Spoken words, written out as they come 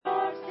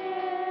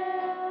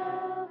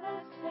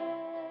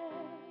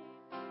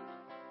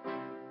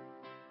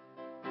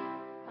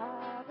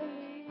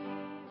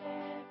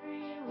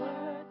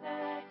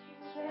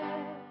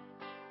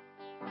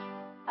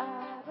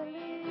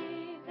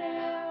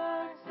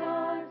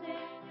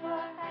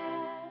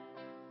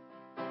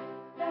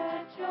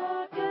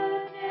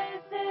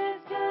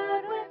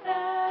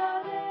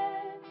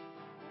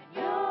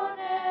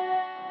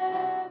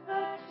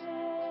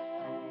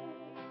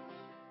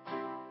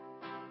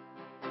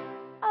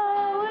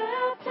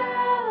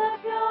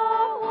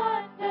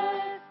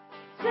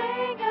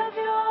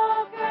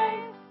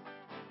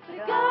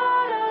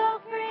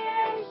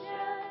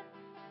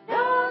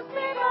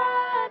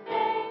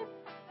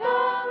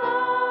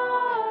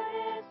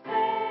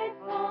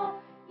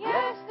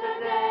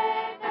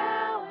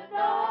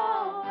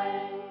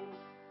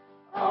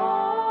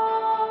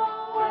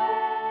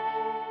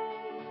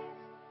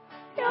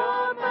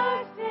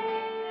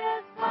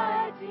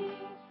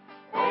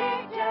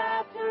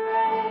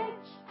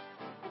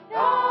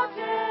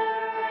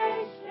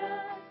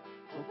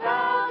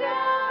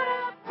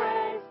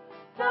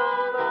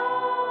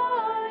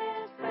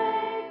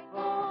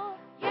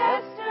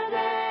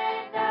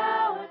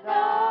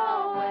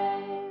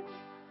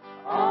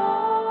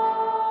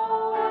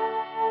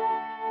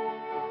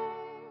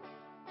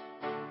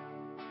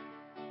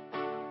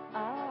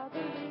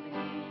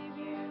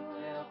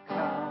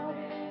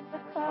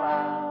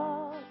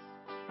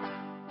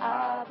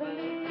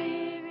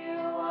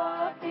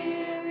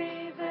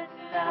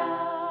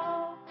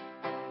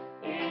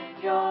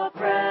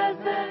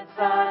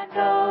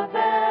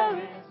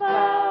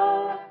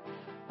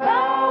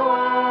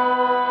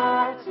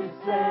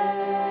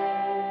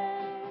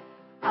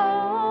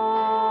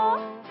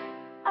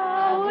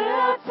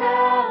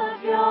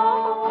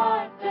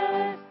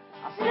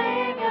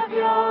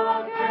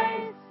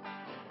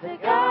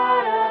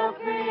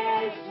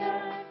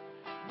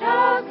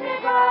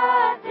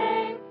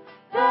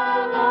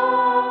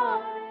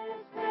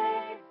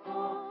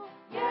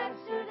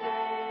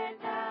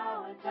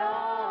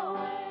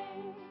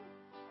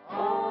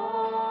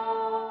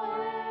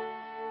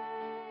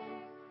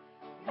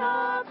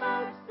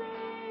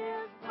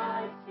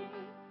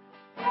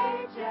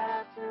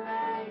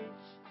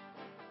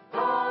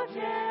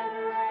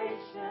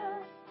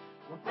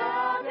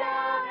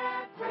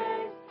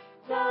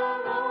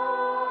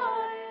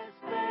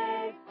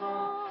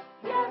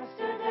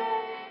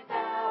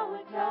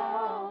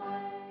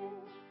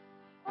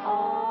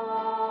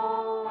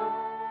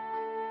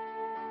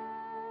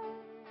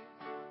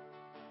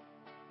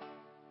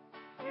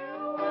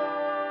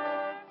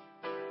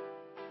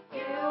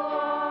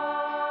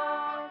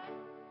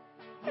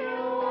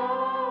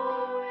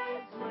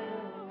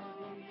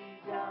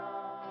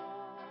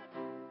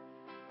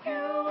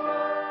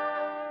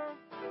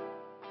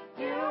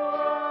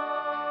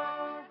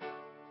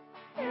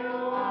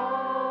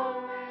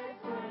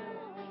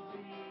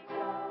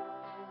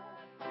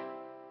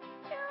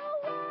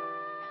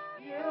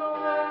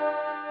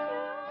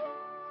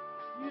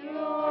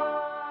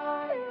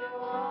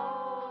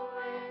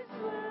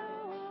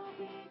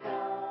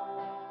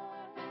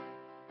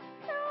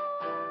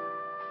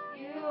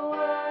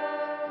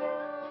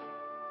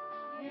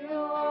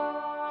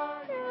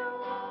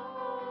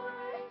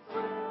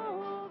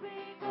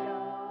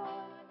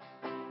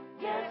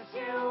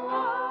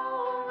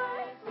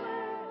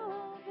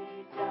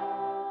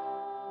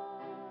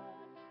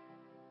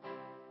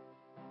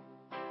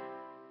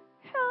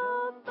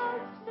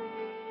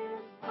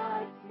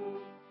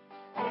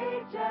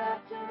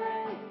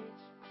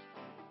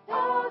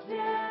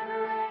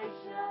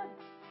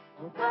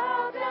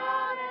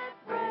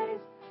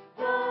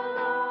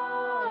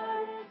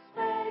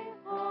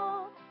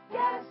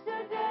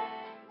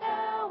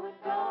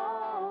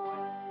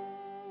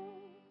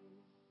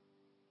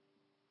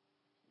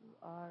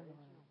are, Lord.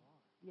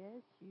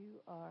 Yes, you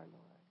are,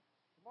 Lord.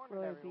 Good morning,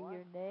 Glory everyone. be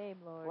your name,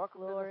 Lord.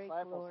 Welcome to Glory,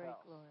 Disciples glory, House.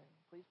 glory.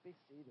 Please be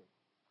seated.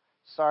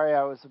 Sorry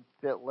I was a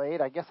bit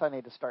late. I guess I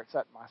need to start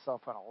setting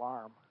myself an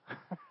alarm.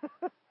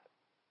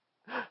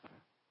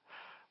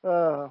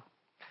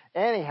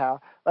 Anyhow,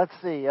 let's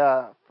see.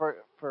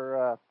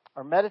 For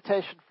our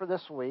meditation for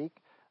this week,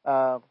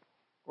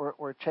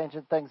 we're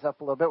changing things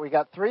up a little bit. We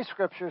got 3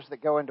 scriptures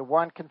that go into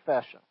one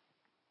confession,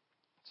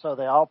 so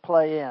they all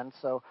play in.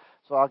 So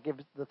I'll give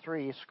the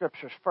 3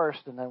 scriptures first,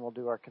 and then we'll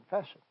do our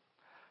confession.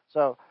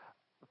 So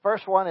the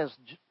first one is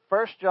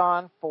 1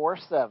 John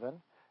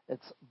 4:7.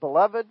 It's,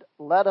 "Beloved,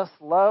 let us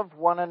love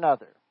one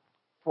another,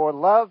 for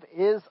love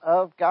is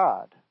of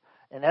God,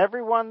 and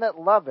everyone that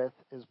loveth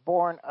is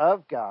born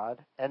of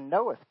God and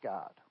knoweth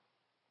God."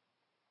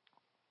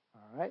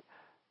 All right.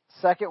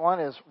 Second one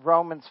is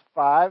Romans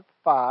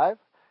 5:5.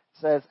 It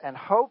says, "And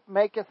hope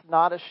maketh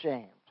not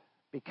ashamed,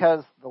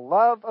 because the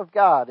love of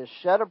God is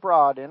shed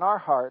abroad in our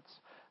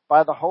hearts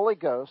by the Holy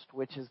Ghost,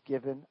 which is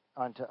given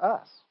unto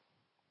us."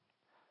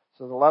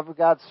 So the love of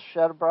God's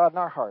shed abroad in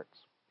our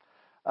hearts.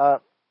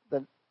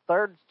 The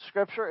third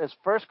scripture is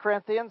 1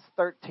 Corinthians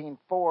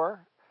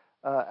 13:4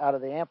 out of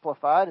the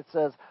Amplified. It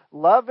says,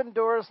 "Love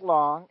endures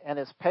long and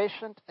is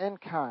patient and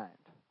kind.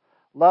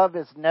 Love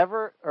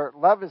never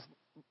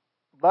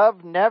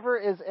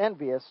is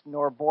envious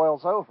nor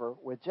boils over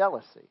with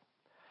jealousy.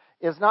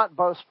 Is not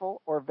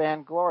boastful or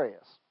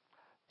vainglorious.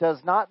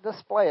 Does not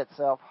display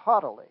itself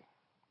haughtily."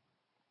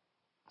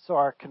 So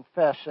our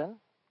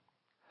confession: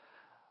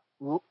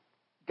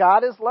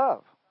 God is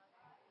love.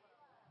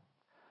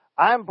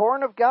 I am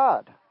born of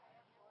God.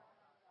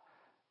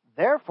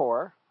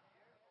 Therefore,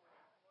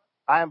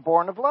 I am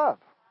born of love.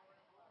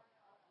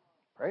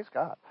 Praise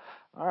God.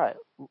 All right.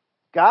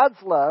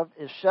 God's love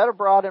is shed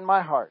abroad in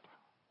my heart.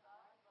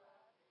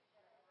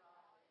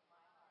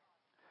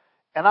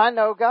 And I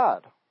know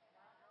God.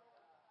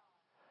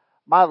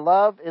 My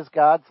love is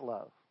God's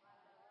love.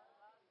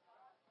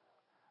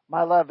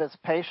 My love is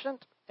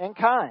patient and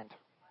kind.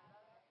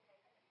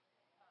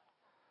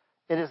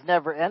 It is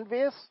never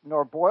envious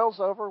nor boils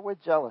over with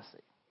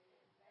jealousy.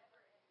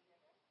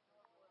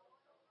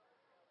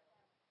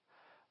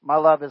 My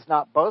love is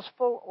not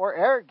boastful or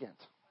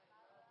arrogant.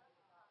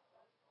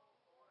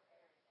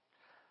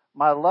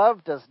 My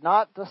love does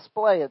not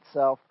display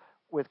itself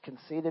with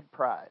conceited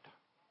pride.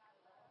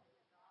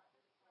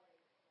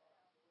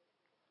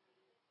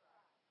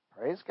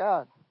 Praise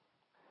God.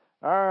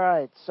 All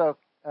right. So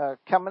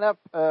coming up,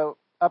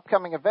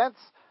 upcoming events,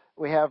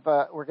 we're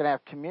going to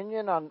have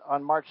communion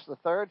on March the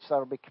 3rd, so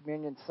that'll be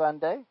Communion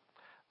Sunday.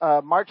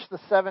 March the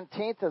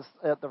 17th is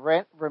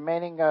the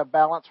remaining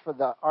balance for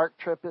the ARC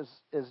trip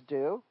is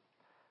due,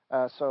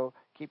 so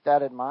keep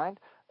that in mind.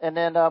 And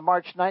then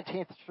March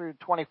 19th through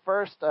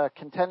 21st,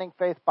 Contending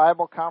Faith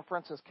Bible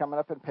Conference is coming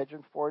up in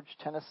Pigeon Forge,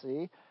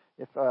 Tennessee,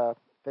 if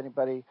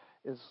anybody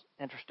is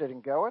interested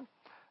in going.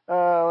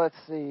 Let's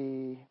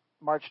see.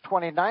 March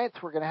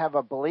 29th, we're going to have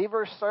a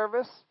believer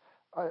service.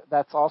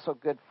 That's also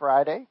Good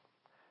Friday.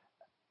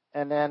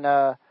 And then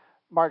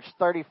March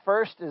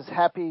 31st is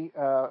Happy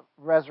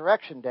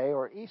Resurrection Day,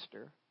 or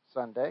Easter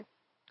Sunday.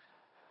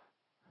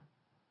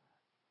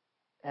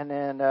 And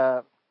then,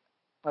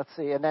 let's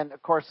see. And then,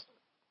 of course,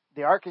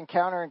 the Ark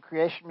Encounter and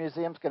Creation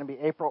Museum is going to be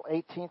April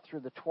 18th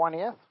through the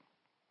 20th.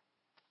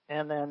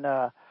 And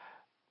then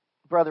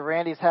Brother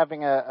Randy's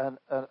having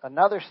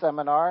another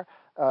seminar,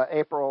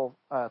 April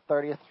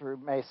 30th through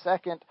May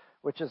 2nd,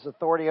 which is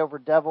Authority Over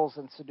Devils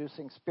and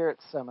Seducing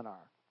Spirits seminar.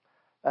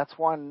 That's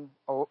one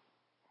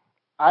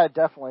I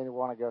definitely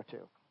want to go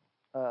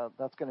to.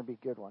 That's going to be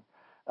a good one.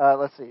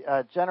 Let's see.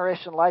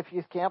 Generation Life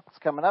Youth Camp is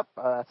coming up.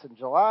 That's in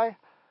July.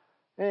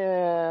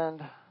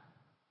 And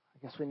I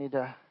guess we need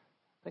to, I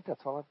think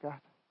that's all I've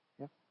got.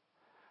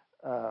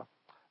 Yep.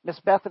 Miss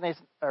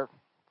Bethany's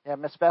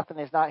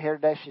not here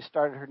today. She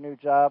started her new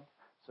job,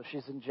 so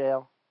she's in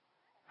jail.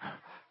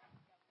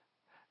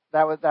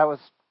 That was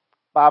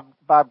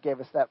Bob gave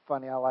us that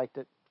funny. I liked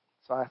it,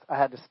 so I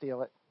had to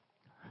steal it.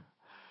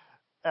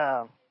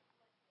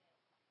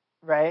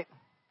 Right.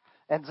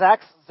 And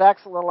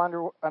Zach's a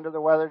little under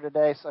the weather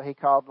today, so he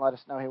called and let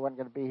us know he wasn't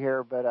going to be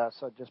here. But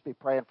so just be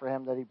praying for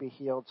him that he be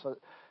healed, so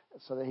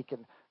that he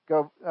can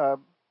go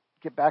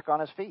get back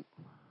on his feet.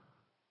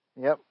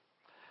 Yep.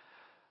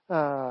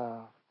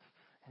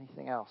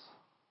 Anything else?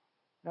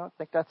 No, I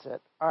think that's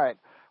it. All right.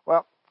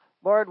 Well,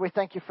 Lord, we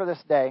thank you for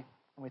this day,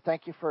 and we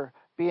thank you for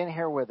being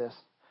here with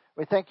us.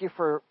 We thank you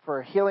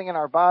for healing in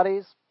our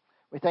bodies.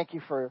 We thank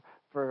you for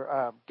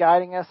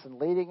guiding us and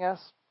leading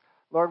us.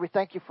 Lord, we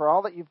thank you for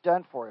all that you've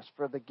done for us,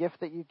 for the gift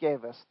that you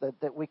gave us,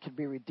 that we could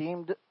be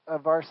redeemed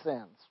of our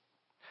sins,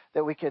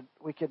 that we could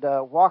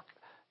walk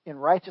in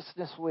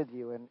righteousness with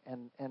you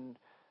and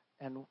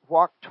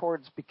walk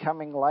towards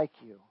becoming like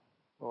you,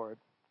 Lord,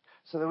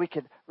 so that we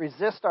could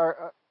resist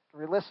our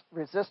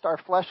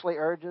fleshly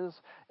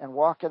urges and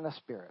walk in the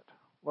Spirit.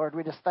 Lord,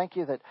 we just thank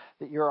you that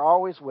you're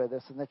always with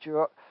us and that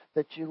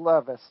you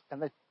love us,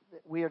 and that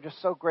we are just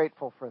so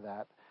grateful for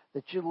that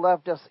you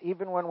loved us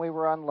even when we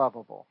were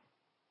unlovable.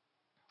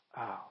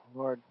 Oh,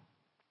 Lord,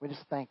 We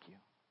just thank you.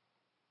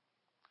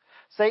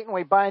 Satan,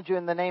 we bind you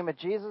in the name of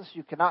Jesus.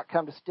 You cannot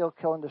come to steal,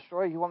 kill, and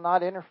destroy. You will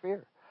not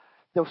interfere.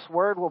 This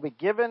word will be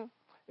given.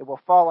 It will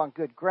fall on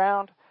good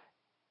ground.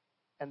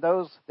 And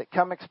those that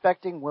come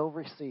expecting will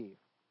receive.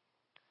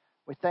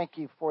 We thank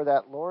you for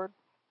that, Lord.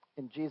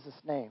 In Jesus'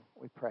 name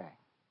we pray.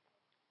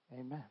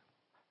 Amen.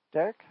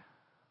 Derek,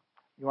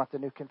 you want the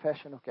new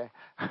confession? Okay.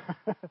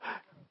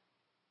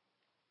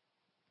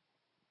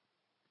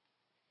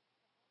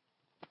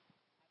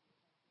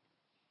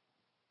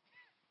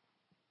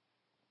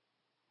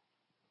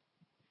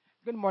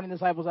 Good morning,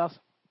 Disciples House.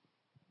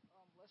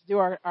 Let's do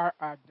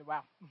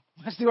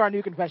Let's do our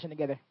new confession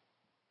together.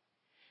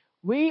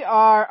 We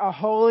are a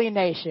holy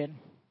nation,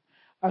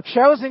 a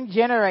chosen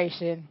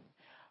generation,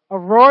 a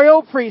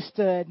royal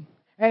priesthood,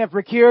 and a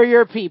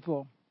peculiar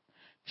people,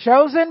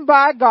 chosen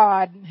by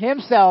God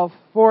Himself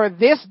for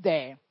this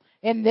day,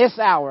 in this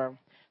hour,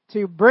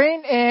 to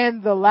bring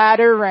in the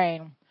latter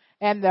rain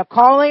and the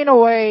calling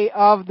away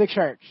of the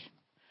church.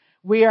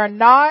 We are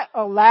not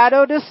a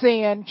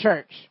Laodicean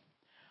church.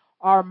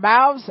 Our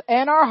mouths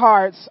and our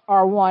hearts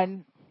are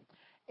one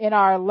in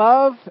our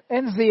love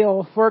and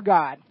zeal for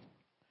God.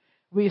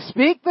 We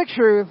speak the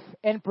truth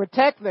and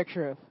protect the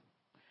truth.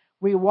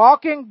 We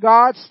walk in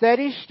God's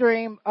steady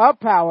stream of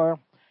power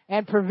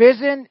and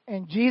provision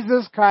in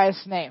Jesus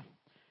Christ's name.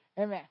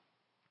 Amen.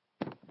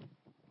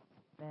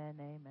 Amen,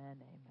 amen, amen.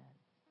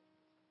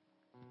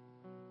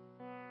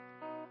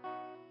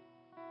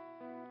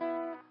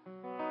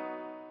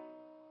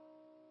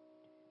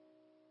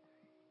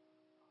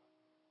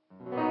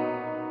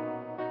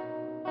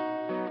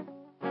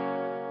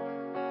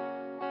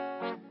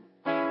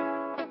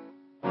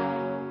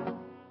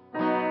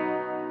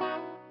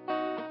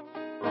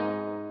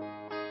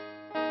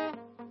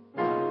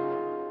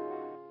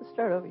 Let's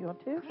start over. You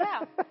want to?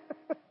 Yeah.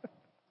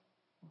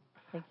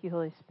 Thank you,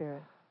 Holy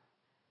Spirit.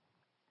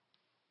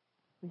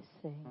 We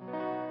sing.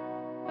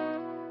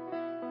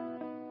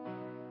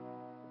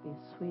 Be a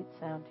sweet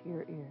sound to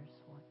your ears.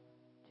 One,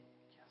 two.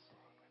 Yes,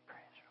 Lord, we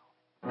praise you.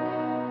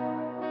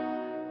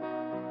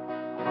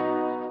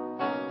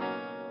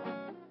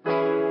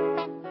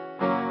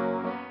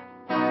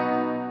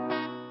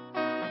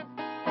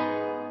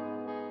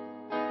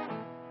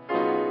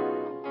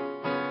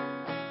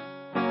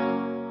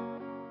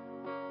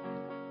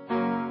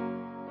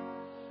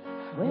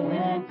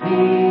 When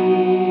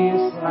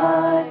peace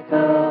like a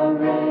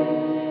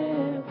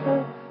river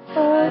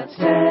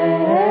attendeth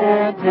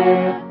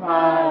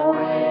my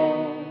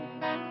way,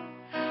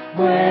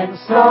 when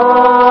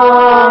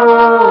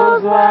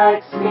sorrows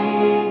like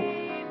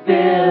sea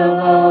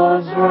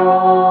billows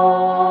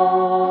roll,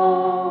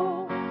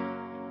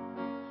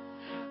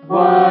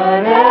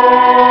 whatever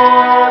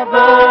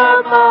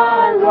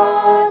my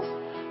lot,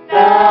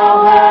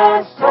 Thou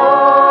hast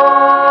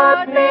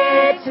taught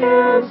me to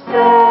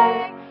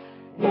say,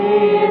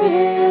 it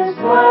is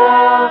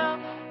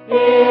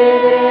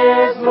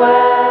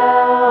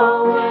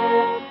well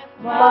with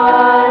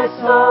my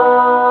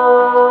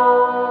soul.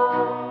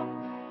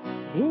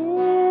 It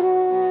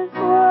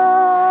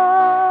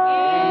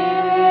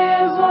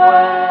is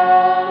well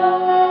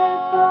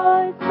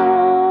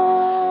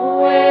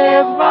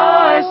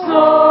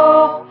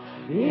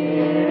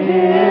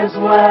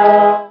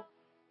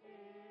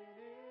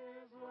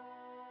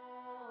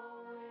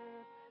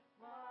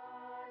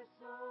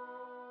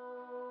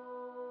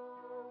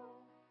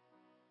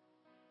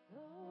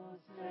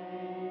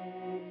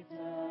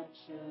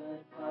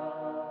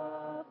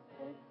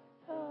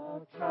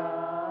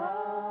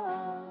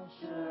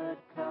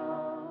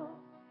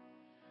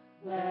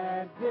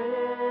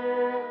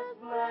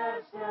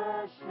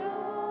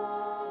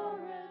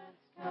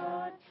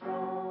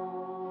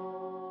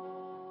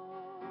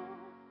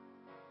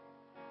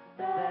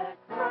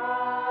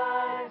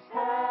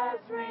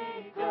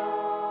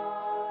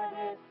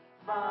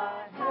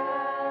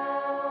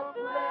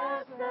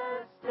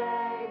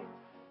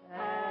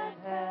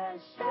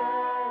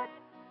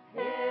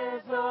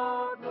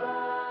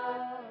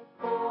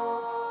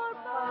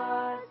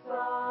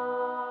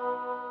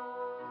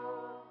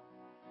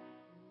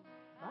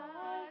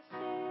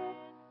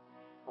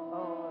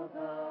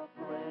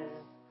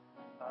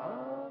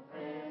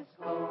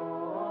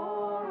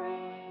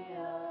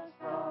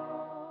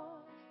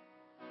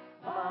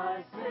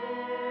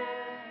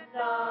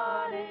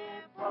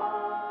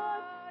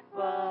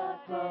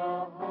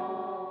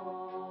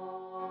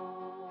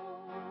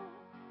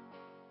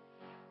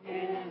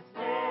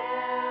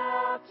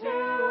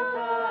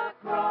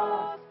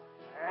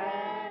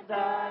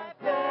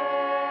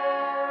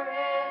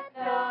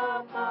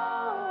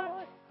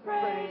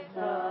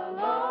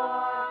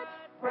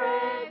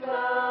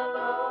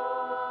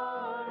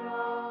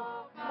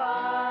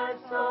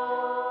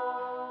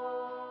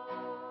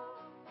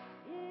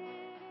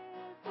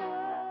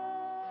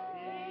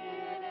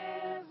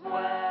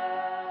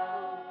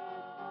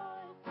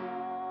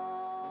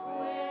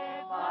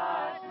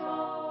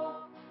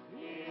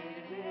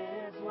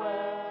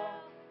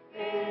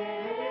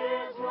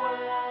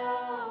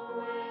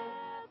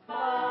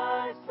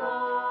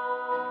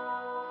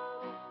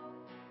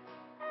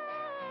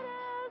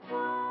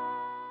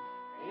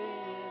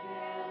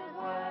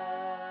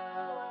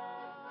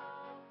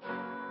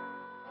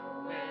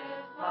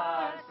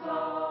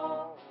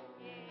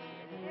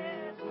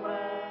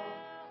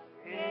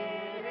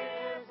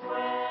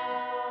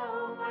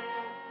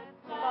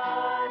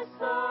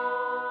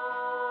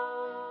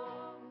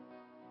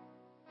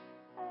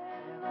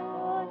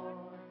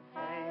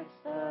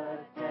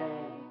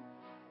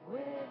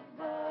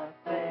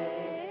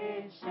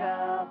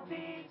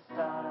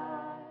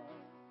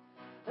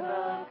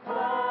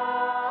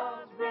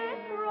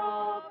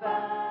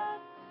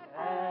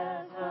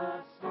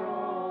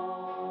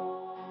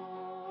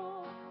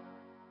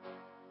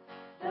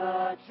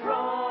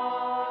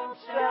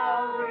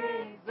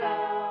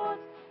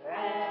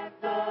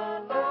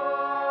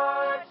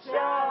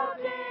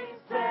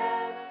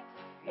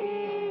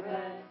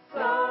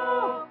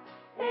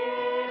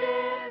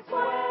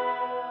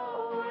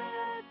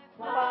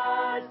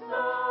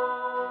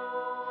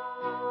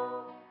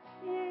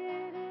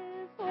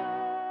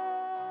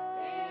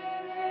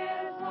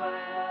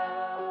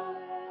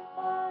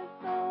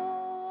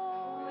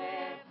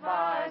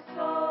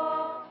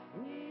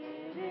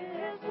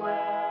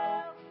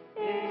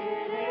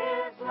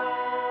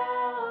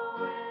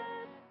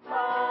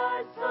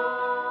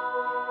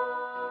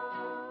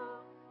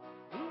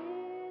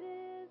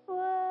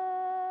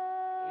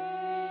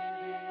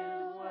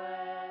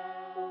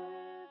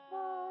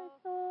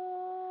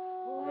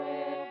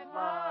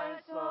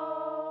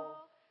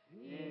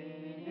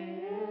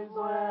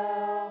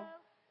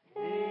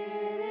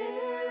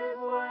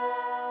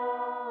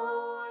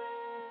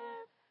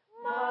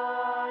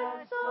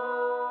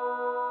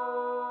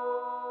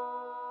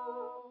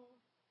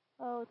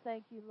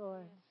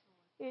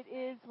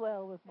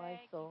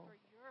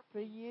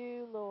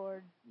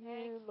Lord.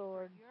 You,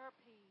 Lord, for your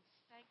peace.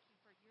 Thank you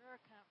for your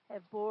comfort.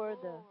 have bore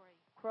the Glory.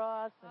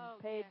 cross and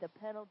Oh, paid yes. the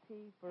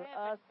penalty for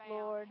Heaven us, bound,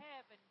 Lord.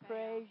 heaven bound.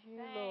 Praise you,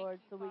 Thank Lord.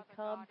 you, So we Father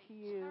come God, to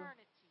you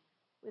eternity.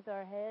 with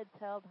our heads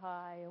held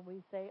high and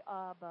we say,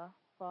 Abba,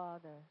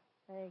 Father.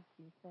 Thank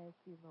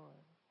you,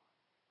 Lord.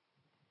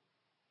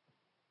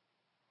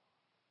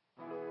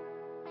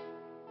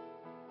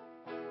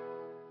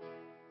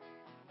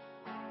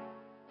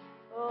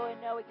 Oh, and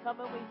now we come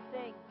and we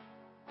sing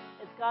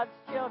as God's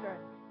children.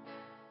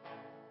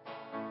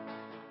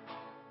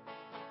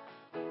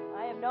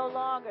 I am no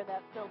longer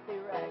that filthy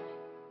wretch.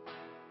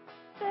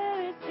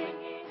 There is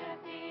singing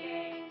at the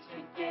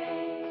ancient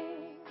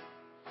gate.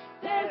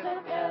 There's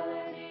a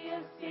melody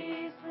of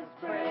ceaseless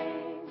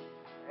praise.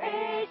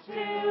 Age to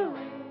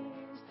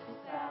age, the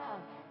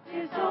sound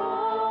is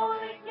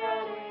only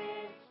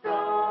getting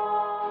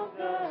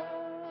stronger.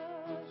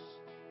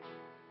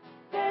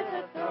 There's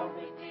a throne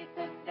beneath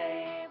the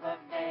name of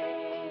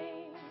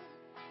names.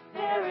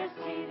 There is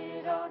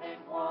seated on it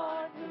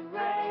one who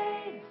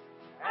reigns,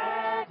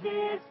 and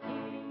his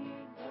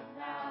kingdom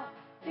now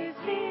is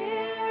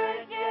here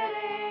and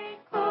getting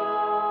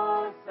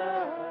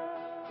closer.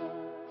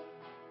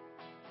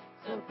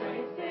 So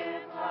praise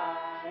him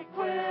like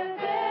we're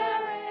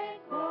there in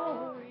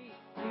glory,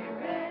 here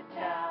and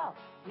now.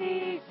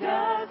 He's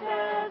just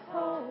as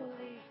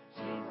holy,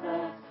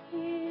 Jesus,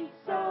 he's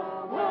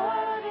so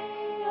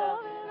worthy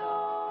of it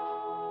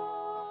all.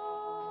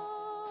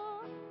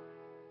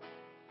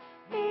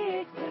 He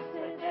exists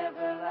in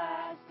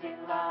everlasting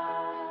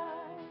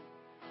life,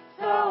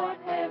 so in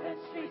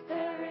heaven's streets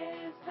there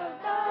is no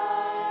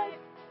night.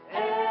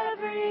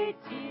 Every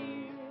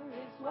tear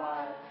is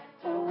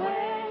wiped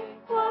away,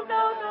 will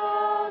know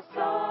no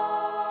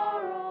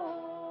sorrow.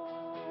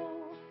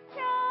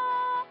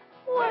 Yeah,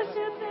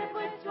 worship him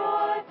with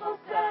joyful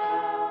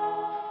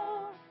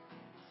sound.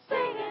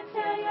 Sing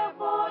until your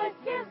voice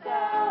gives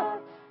out,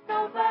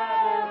 no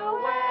matter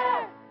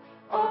where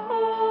or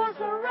who's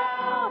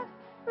around.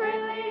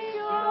 Release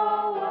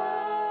your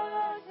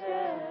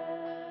worship.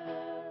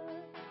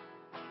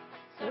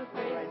 So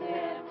praise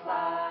him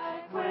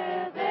like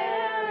we're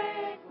there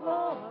in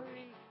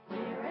glory,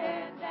 here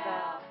and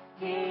now.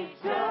 He's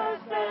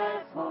just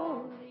as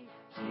holy,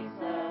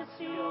 Jesus,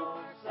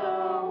 you're so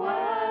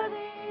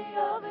worthy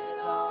of it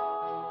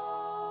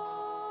all.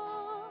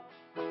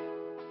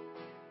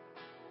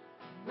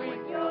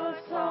 Bring your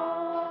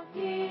song,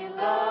 he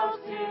loves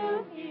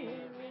to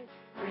hear it.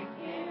 Bring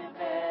him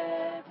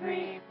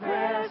every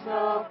prayer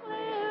so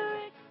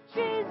lyric.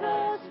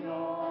 Jesus,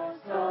 you're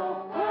so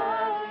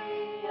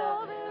worthy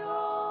of it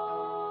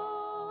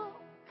all.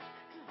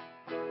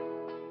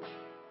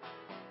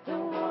 The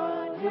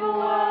one who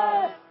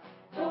was,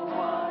 the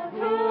one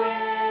who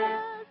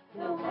is,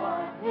 the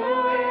one who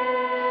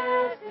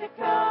is to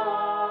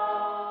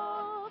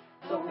come.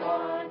 The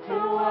one who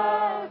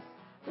was,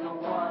 the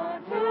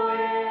one who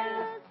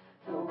is,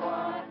 the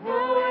one who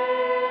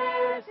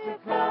is to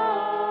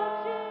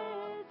come.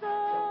 Jesus, the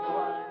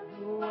one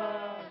who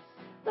was,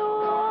 the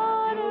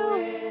one who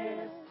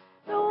is,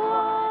 the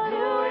one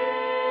who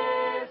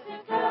is to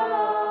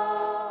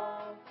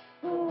come.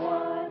 The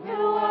one who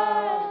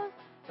was,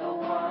 the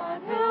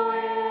one who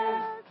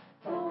is,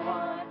 the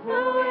one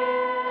who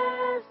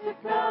is to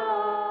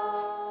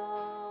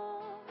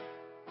come.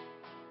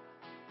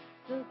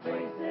 So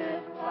praise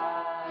him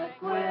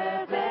like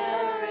we're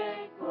there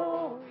in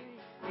glory,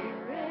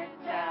 here and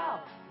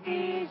now.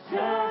 He's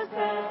just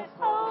as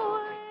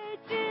holy,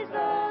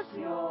 Jesus,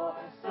 you're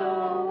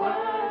so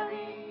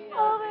worthy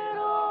of it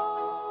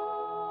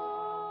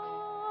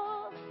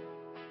all.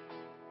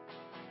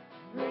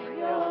 Bring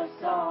your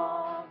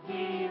song,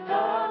 he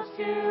loves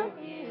to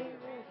hear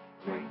it.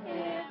 Bring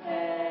him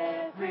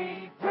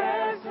every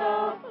prayer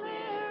so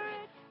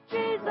lyric.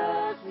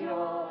 Jesus,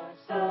 you're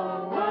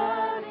so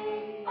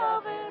worthy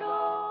of it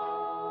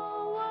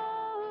all.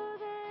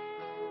 Worthy.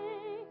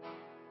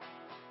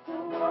 The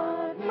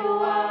one who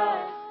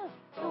was,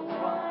 the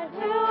one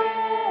who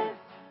is,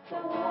 the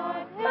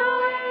one who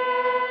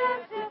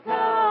is to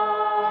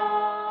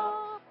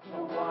come.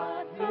 The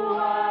one who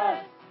was,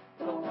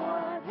 the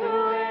one who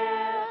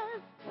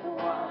is, the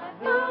one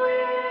who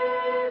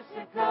is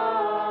to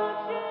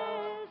come.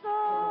 Jesus, the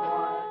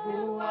one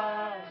who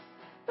was,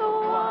 the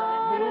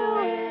one who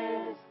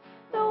is,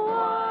 the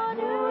one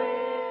who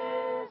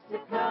is to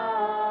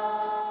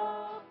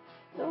come.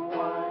 The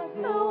one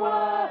who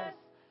was,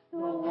 the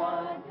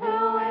one who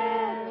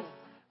is,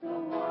 the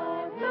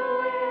one who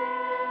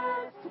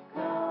is to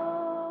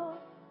come.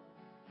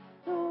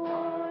 The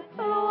one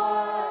who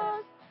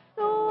was,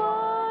 the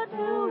one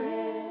who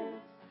is,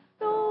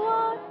 the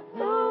one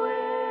who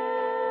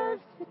is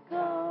to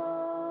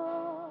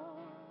come.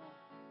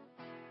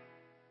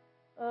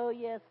 Oh,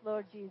 yes,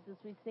 Lord Jesus,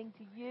 we sing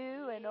to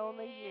you and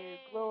only you.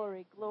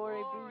 Glory,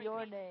 glory be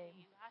your name.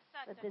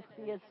 Let this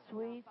be a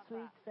sweet,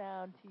 sweet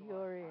sound to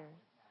your ears.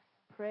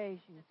 Praise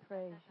you,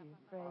 praise you,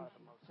 praise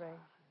you, praise you.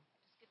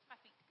 Just gets my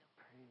feet to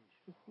go.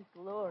 We see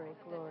glory,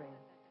 glory.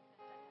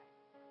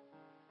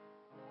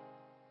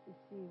 We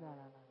see la la la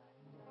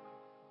la.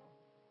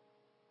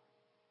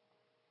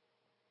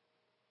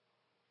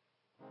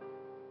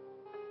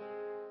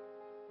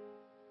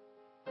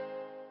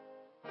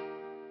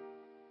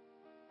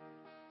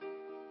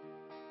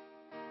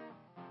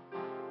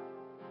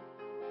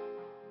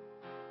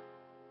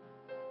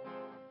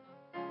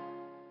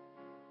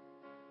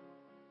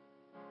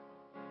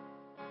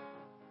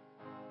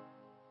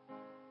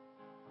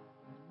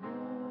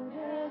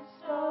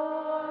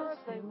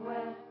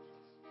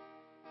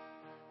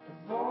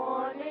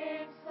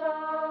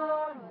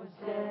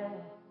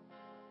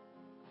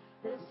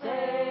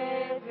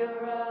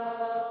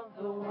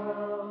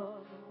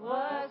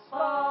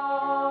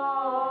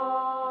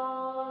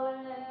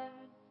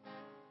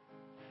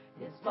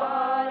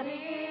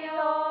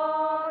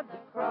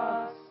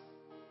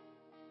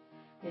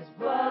 His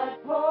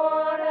blood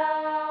poured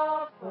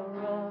out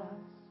for us.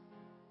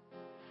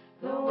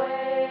 The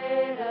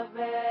weight of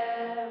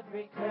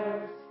every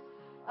curse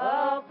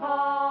upon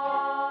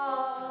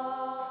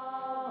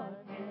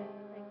Him.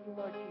 Thank you,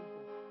 Lord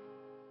Jesus.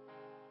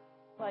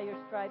 By your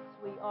stripes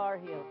we are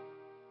healed.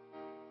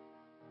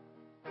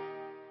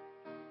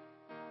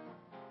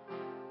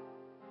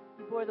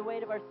 You bore the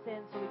weight of our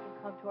sins so we can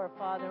come to our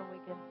Father and we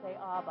can say,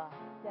 Abba,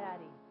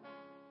 Daddy.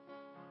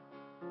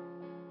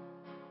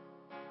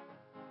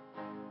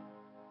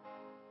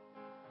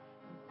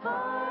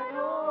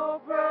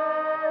 Final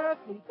breath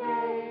He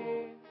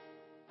gave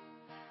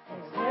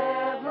as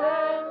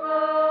heaven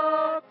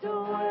looked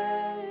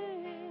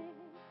away.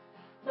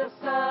 The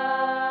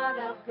Son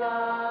of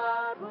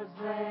God was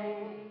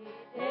laid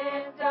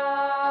in darkness.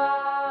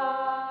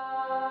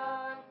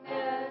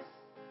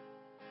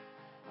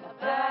 The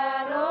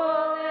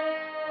battle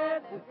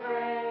in the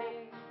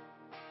grave,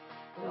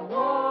 the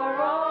war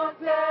on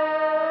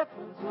death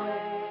was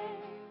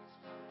waged.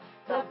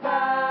 The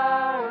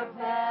power of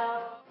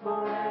hell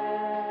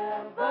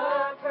forever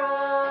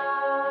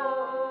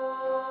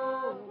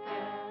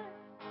broken.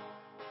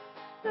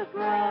 The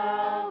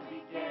ground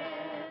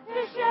began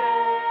to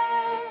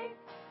shake.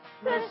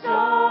 The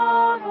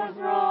stone was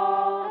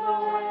rolled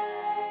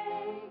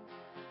away.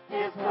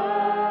 His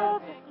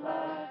perfect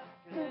love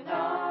could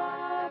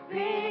not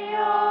be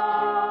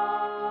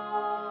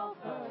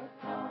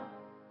overcome.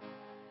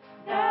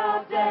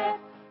 Now death,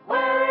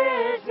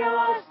 where is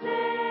your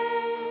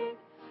sting?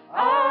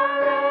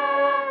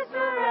 Our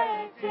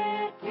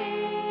resurrected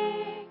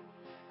King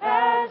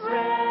has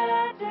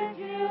rendered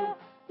you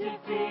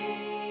defeated.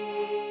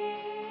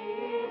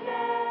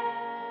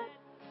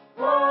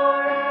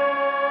 Forever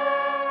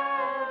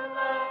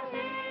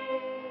He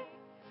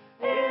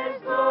is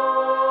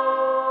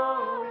glorified.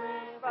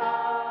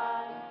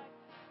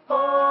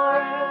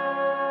 Forever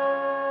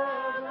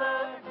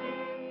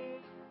He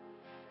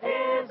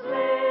is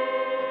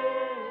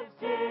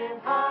lifted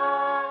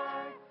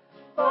high.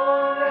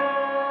 Forever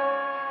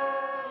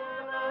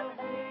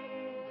He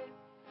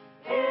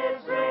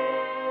is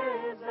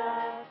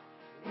risen.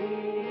 He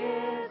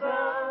is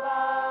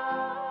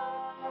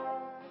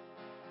alive.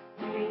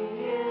 He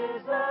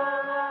is alive.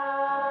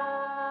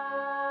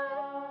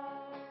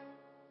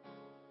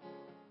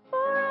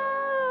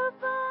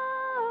 Forever.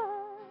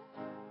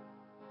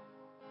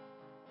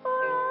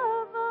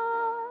 Forever.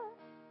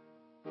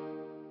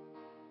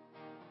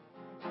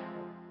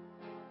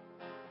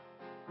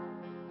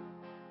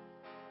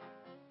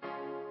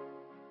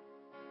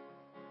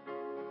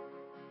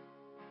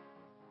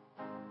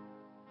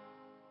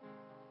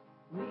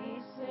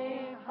 We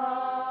sing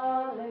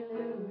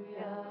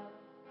hallelujah.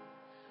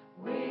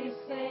 We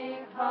sing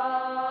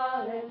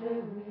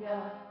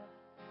hallelujah.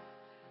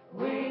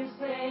 We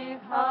sing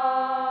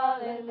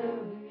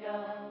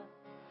hallelujah.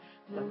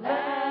 The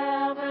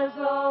Lamb has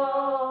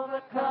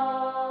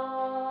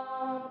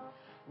overcome.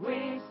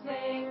 We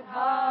sing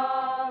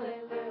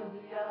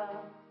hallelujah.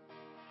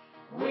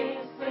 We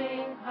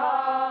sing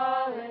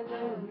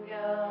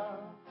hallelujah.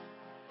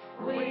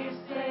 We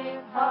sing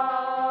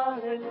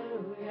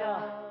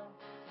hallelujah.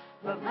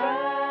 The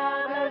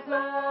Lamb has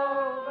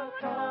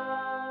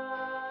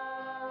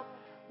overcome.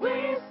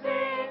 We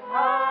sing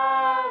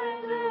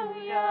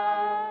hallelujah.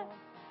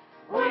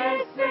 We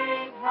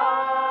sing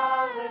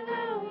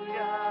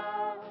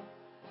hallelujah.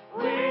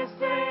 We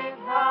sing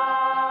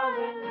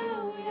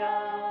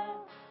hallelujah.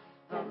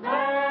 The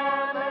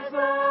Lamb has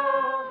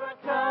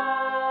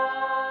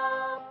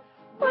overcome.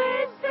 We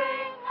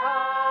sing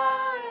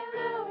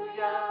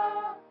hallelujah.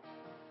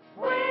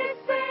 We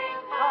sing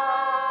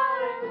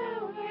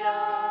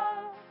hallelujah.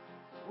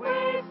 We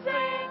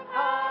sing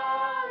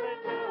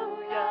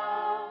hallelujah.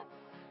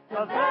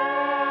 The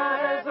Lamb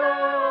has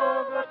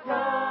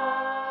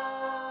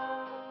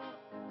overcome.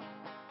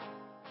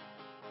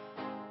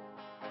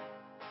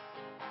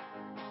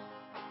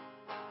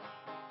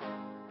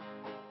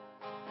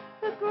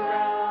 The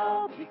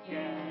ground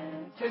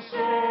began to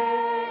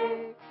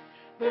shake.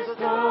 The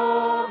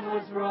stone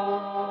was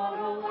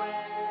rolled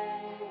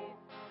away.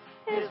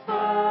 His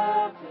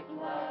perfect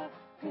love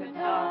could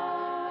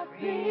not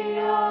be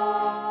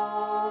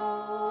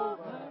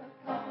overcome.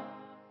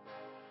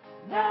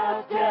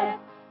 Now death,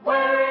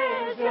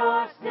 where is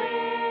your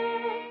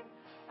sting?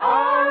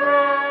 Our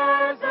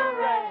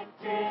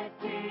resurrected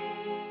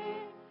King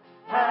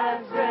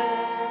has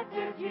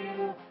rendered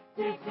you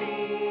defeated.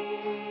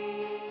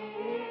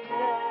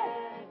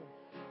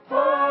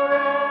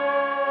 Forever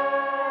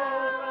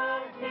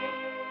He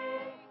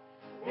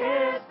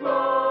is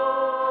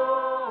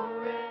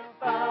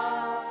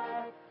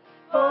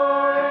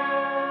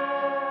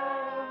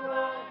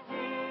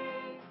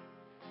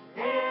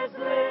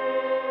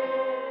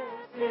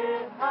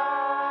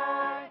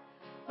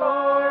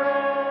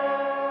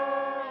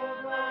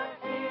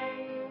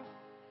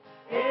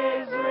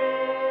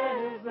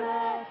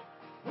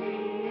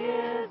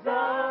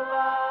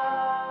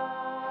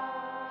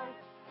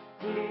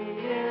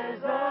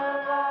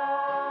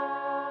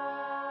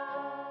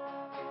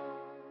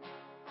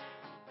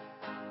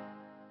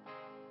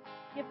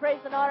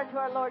and honor to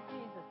our Lord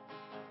Jesus.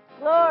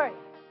 Glory.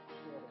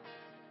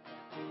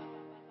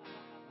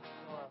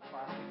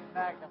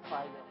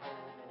 Magnify your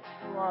holy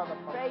name. You are the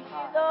most Praise you,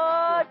 high.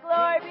 Lord. You're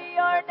Glory King. be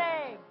your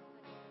name.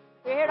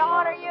 We're here to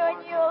honor you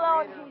and you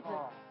alone,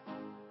 Jesus.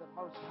 The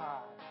most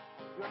high.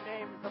 Your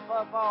name is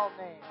above all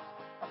names,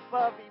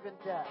 above even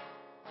death.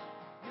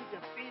 You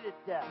defeated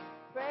death.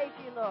 Praise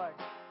you, Lord.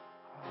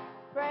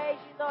 Praise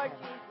you, Lord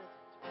Jesus.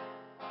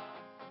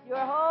 You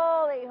are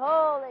holy,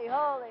 holy,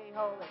 holy,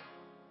 holy.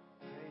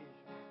 Praise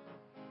you.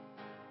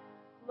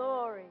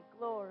 Glory,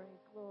 glory,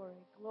 glory,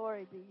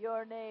 glory be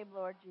your name,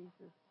 Lord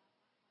Jesus.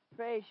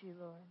 Praise you,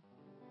 Lord.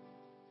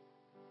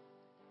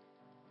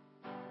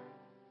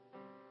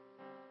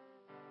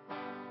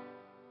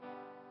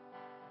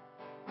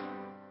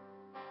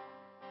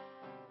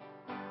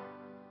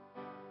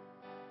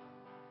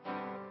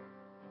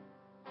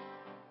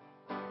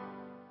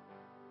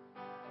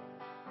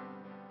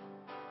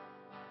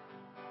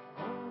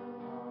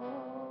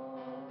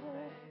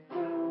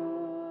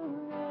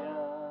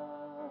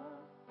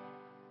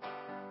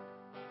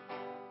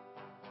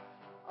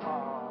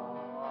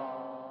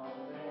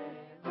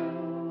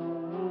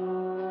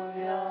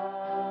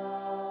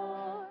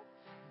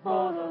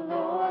 For the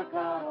Lord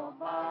God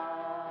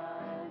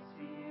Almighty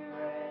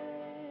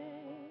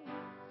reigns.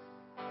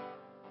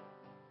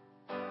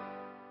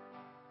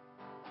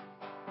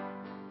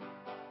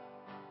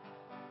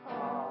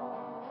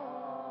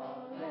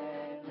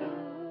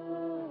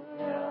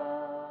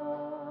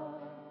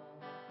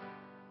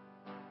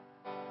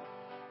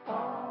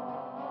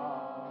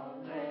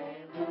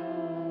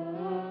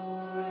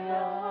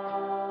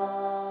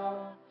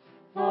 Hallelujah.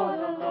 For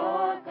the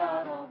Lord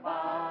God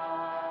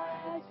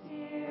Almighty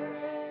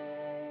reigns.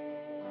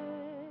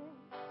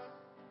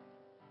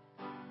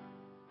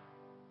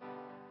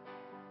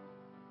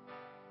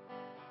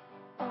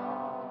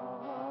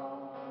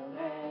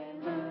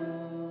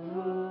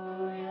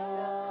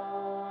 Hallelujah.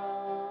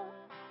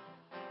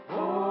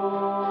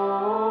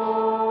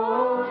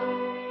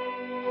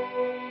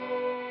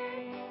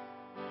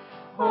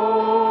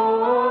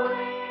 Holy,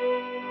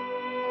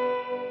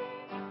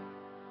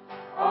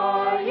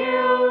 are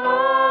you,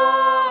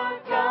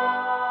 Lord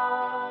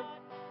God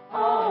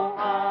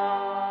Almighty?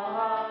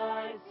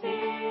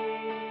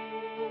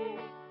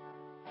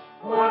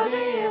 Worthy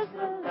is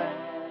the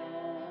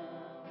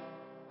Lamb.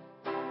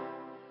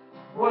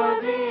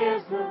 Worthy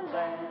is the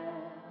Lamb.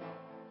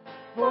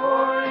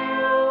 For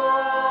you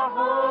are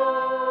holy.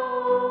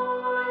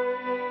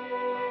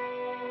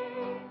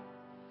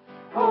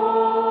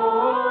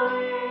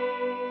 Holy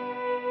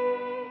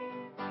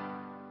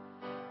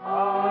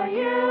are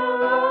you,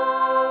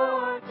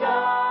 Lord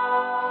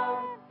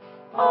God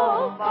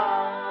Almighty.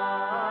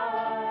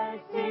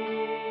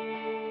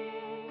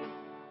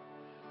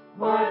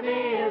 Worthy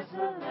is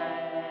the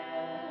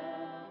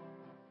Lamb.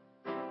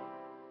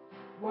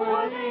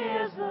 Worthy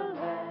is the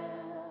Lamb.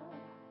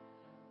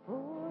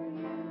 For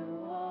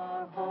you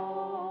are holy.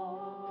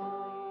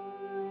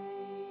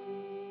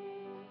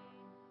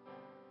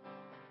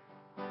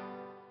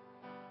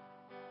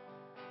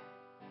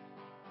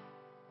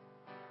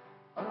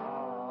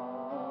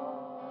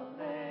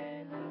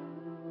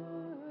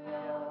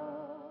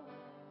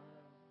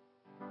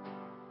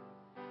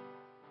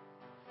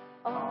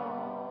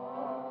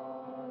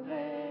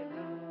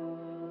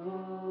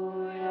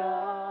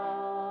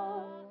 Hallelujah.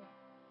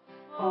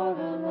 For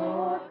the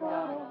Lord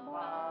God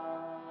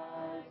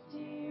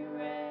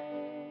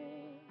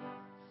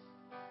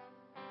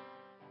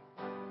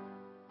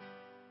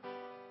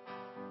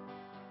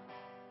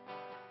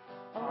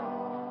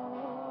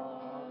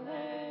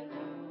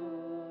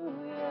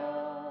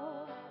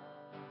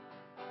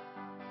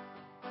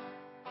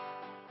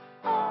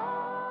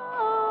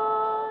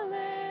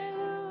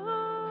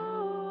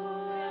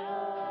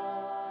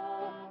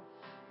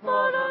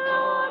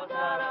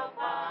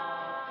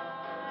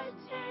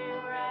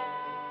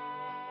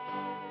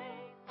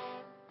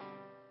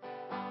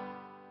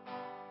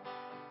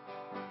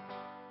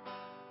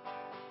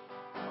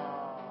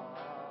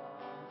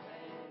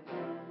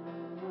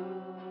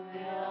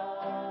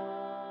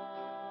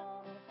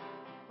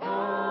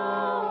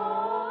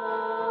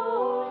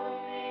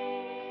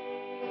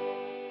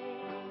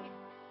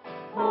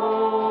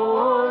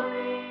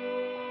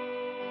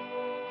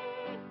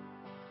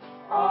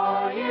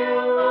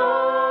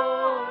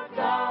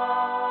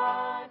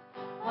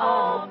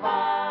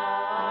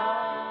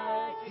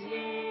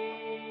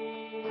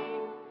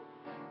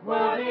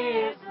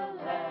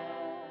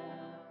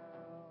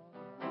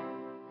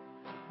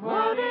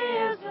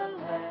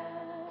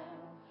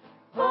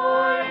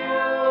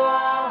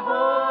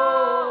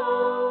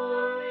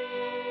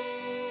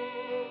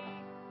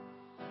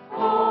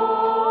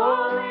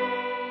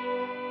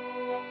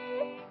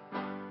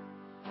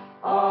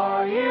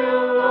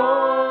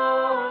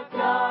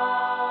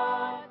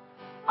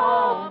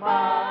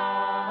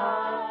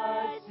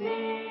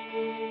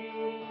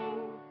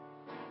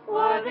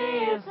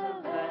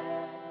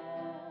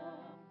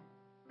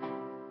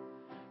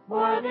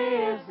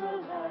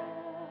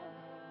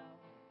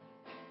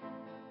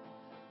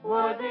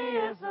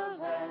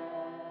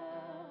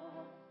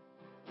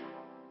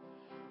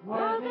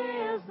Worthy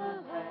is the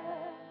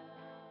Lamb.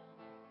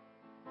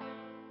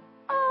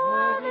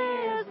 Worthy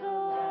is the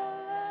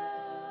Lamb.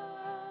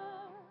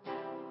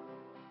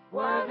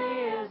 Worthy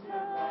is the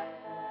Lamb.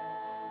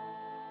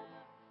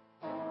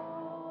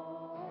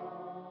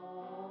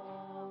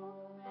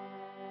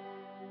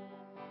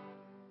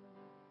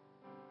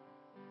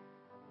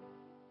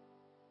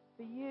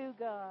 For you,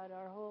 God,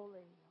 are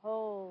holy,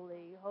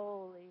 holy,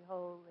 holy,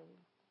 holy.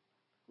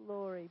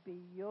 Glory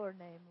be your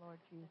name, Lord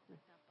Jesus.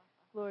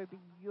 Glory be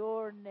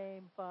your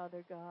name,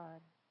 Father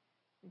God.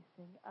 We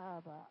sing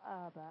Abba,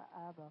 Abba,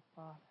 Abba,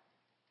 Father.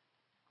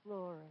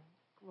 Glory,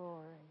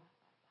 glory,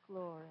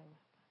 glory,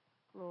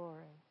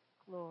 glory,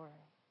 glory.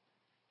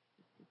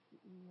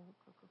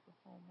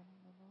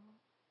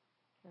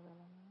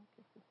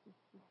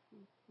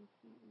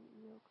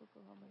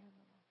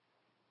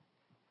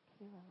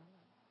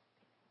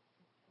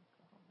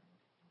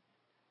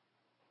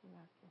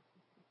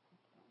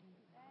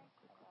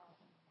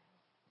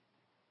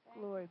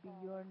 Glory be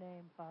your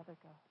name, Father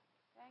God.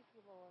 Thank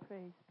you, Lord.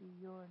 Praise be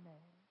your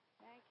name.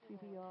 Thank To you,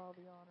 be Lord. all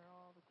the honor,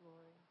 all the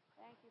glory.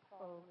 Thank you,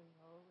 Father. Holy,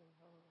 holy,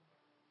 holy.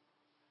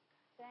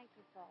 Thank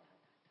you, Father.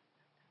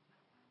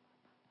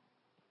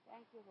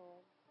 Thank you,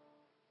 Lord.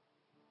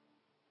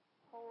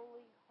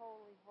 Holy,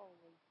 holy,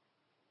 holy.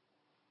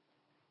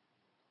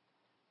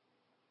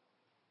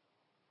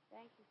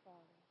 Thank you,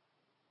 Father.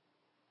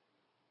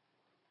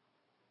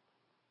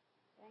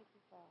 Thank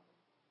you, Father.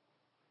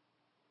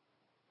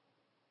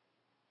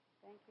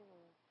 Thank you,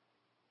 Lord.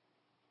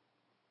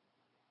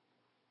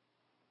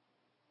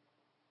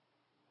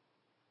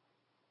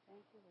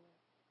 Thank you, Lord.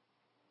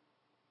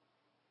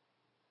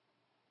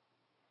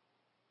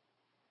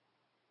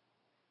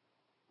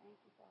 Thank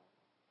you, Father.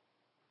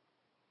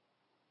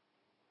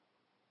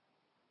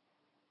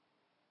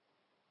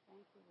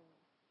 Thank you, Lord.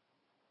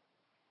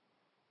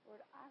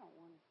 Lord, I don't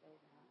want to say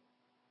that.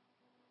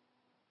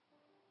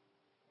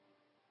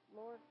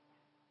 Lord,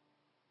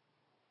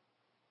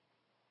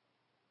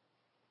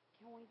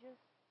 can we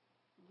just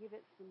give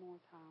it some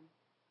more time?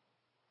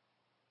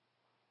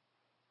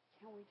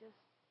 Can we just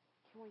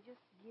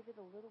give it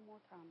a little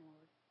more time,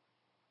 Lord?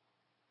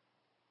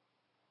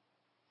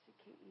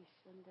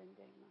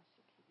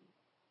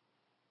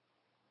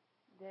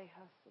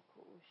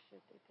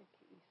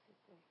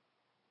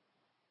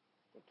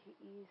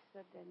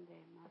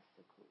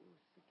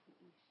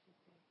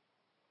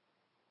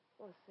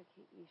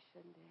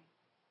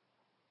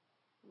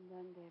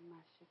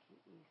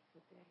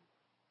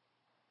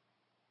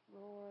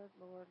 Lord,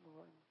 Lord,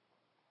 Lord.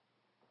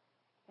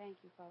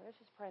 Thank you, Father. Let's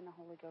just pray in the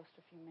Holy Ghost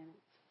a few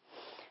minutes.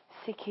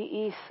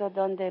 Siki isa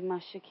donde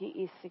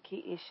mashiki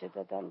isiki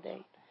ishada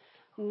donde.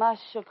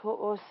 Mashaku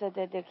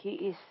usade de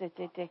ki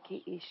isate de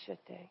ki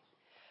ishate.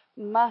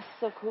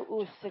 Masaku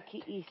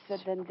usaki isa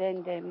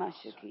dende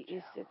mashiki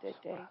isate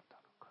de.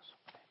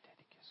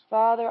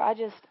 Father, I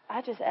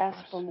just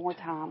ask for more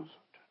time.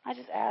 I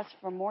just ask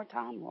for more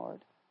time,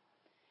 Lord.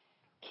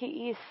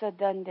 Ki isa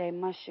donde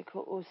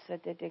mashaku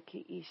usade de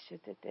ki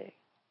ishate de.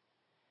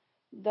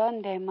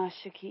 Donde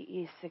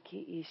mashiki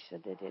isaki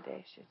ishade de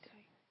de shate.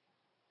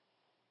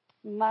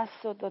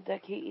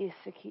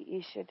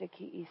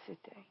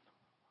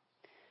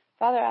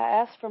 Father,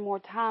 I asked for more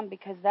time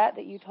because that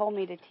you told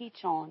me to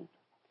teach on.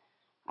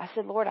 I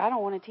said, Lord, I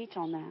don't want to teach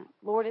on that.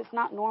 Lord, it's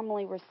not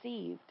normally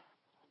received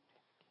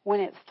when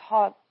it's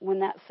taught, when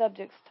that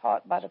subject's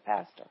taught by the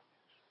pastor.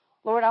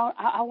 Lord,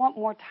 I want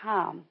more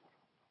time.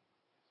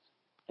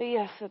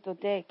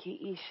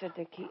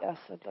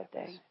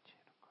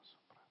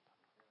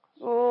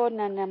 Oh,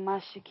 nana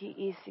mashiki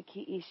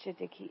isiki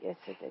ishadeki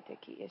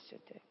isadeki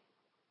ishade.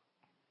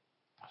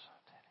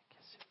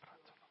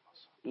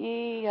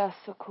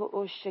 Iyasuku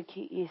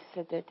ushaki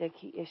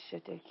isadeki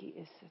ishadeki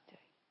isade.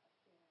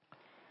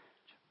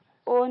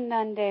 O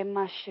nande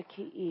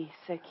mashiki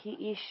isaki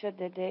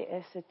ishadede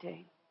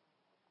isade.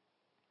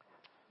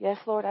 Yes,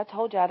 Lord, I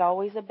told you I'd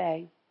always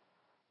obey.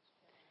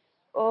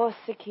 O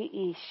saki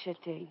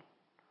ishade.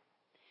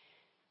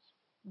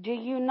 Do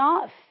you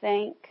not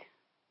think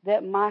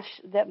that my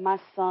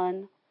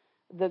son,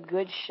 the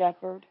good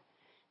shepherd,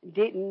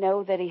 didn't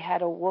know that he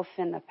had a wolf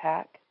in the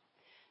pack?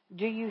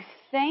 Do you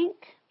think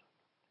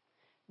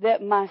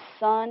that my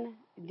son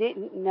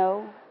didn't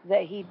know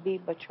that he'd be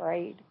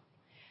betrayed?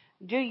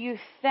 Do you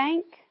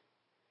think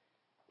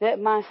that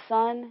my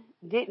son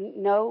didn't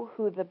know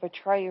who the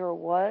betrayer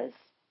was?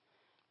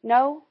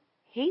 No,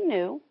 he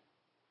knew,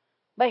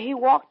 but he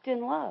walked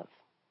in love.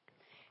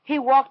 He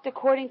walked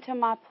according to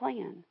my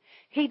plan.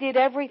 He did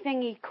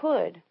everything he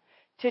could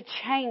to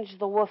change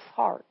the wolf's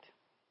heart.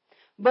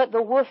 But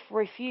the wolf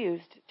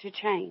refused to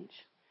change.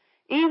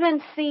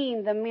 Even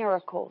seeing the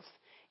miracles,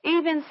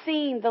 even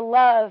seeing the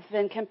love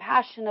and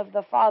compassion of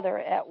the Father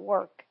at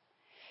work,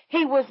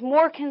 he was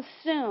more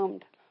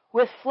consumed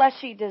with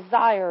fleshy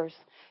desires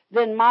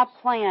than my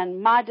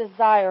plan, my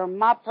desire,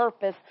 my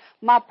purpose,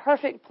 my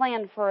perfect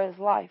plan for his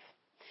life.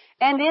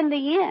 And in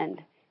the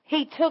end,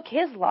 he took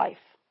his life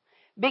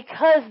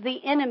because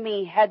the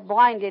enemy had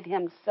blinded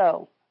him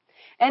so.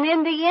 And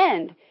in the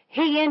end,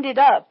 he ended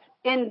up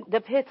in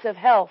the pits of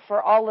hell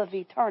for all of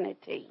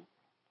eternity.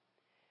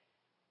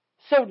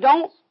 So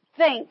don't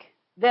think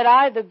that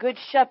I, the Good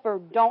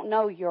Shepherd, don't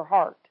know your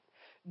heart.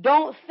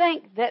 Don't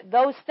think that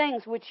those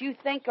things which you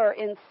think are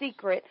in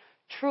secret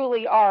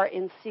truly are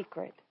in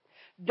secret.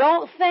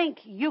 Don't think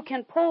you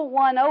can pull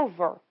one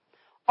over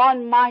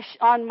on my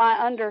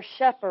under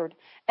shepherd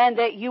and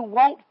that you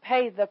won't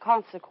pay the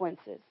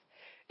consequences.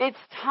 It's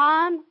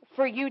time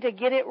for you to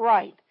get it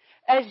right.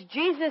 As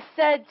Jesus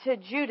said to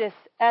Judas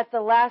at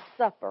the Last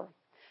Supper,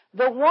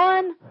 the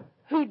one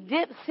who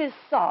dips his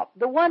sop,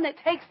 the one that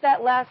takes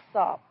that last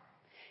sop,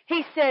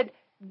 he said,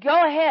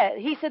 go ahead.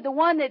 He said, the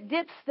one that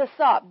dips the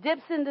sop,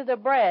 dips into the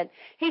bread.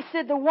 He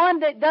said, the one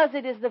that does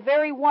it is the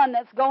very one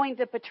that's going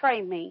to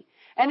betray me.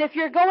 And if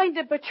you're going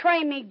to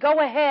betray me, go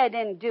ahead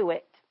and do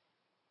it.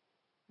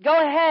 Go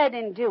ahead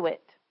and do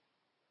it.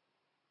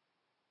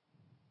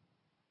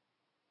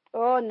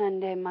 Oh,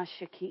 Nande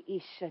Mashaki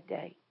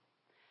Ishade.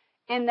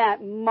 In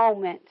that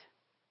moment,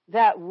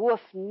 that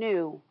wolf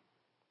knew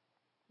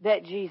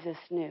that Jesus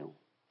knew.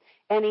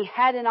 And he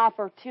had an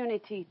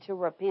opportunity to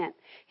repent.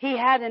 He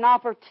had an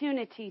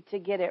opportunity to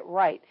get it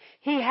right.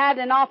 He had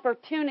an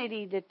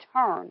opportunity to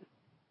turn.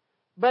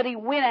 But he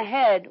went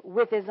ahead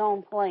with his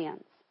own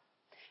plans.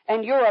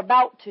 And you're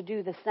about to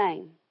do the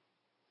same.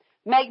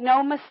 Make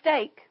no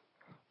mistake,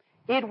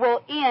 it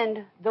will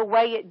end the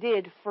way it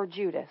did for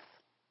Judas.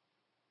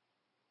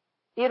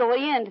 It'll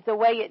end the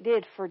way it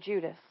did for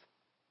Judas.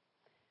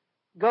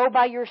 Go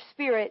by your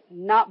spirit,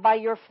 not by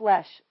your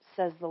flesh,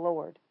 says the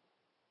Lord.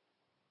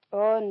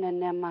 Oh,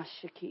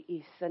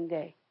 nanemashiki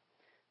Sunday.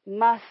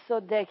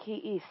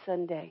 Masodeki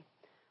Sunday.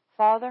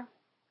 Father,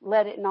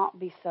 let it not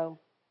be so.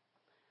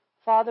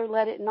 Father,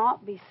 let it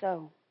not be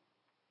so.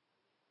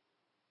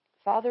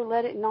 Father,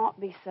 let it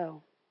not be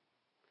so.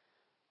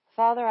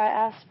 Father, I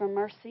ask for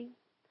mercy.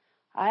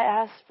 I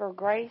ask for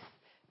grace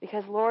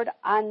because, Lord,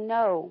 I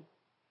know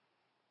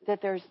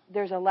that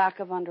there's a lack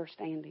of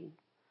understanding.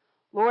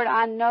 Lord,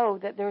 I know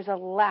that there's a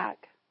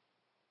lack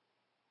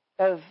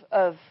of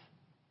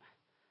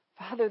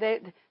Father,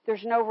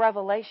 there's no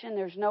revelation,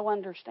 there's no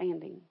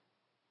understanding.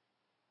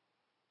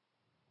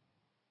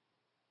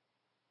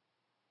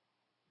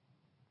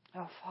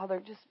 Oh, Father,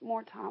 just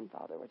more time,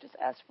 Father. We just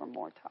ask for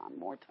more time,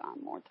 more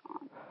time, more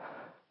time.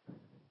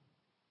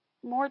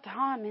 More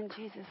time in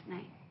Jesus'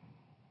 name.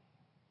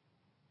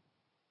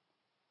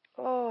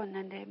 Oh,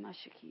 Nande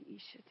Mashiki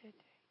Ishadede.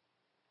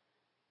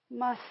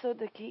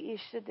 Masodaki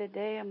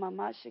Ishadede,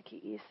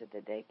 Mamashiki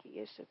Isadede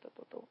ki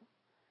Ishadede.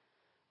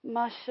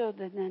 Masho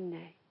the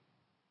Nande.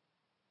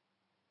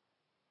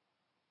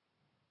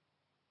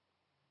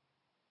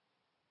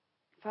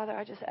 Father,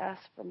 I just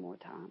ask for more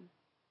time.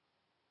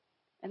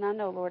 And I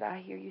know, Lord, I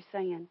hear you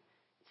saying,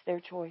 it's their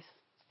choice.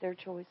 It's their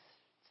choice.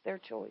 It's their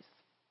choice.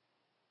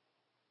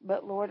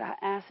 But, Lord, I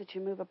ask that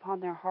you move upon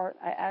their heart.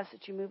 I ask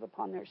that you move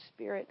upon their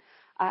spirit.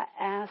 I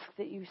ask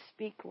that you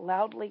speak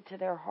loudly to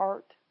their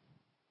heart.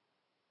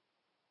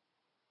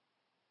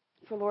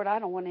 For, Lord, I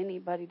don't want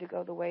anybody to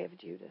go the way of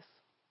Judas.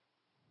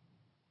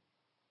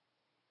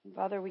 And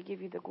Father, we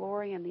give you the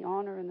glory and the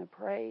honor and the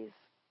praise.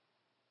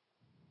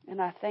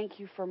 And I thank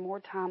you for more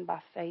time by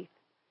faith.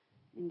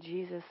 In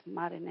Jesus'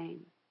 mighty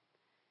name.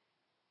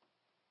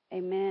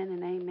 Amen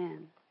and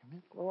amen.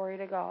 Amen. Glory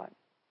to God.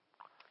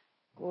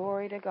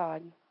 Glory to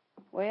God.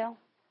 Well,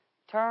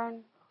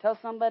 turn. Tell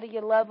somebody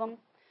you love them.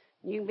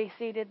 You can be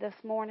seated this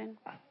morning.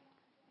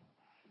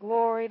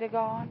 Glory to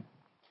God.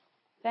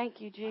 Thank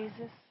you,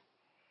 Jesus.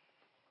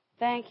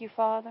 Thank you,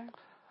 Father.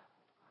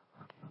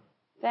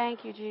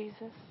 Thank you,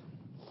 Jesus.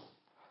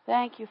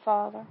 Thank you,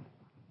 Father.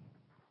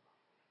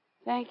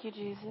 Thank you,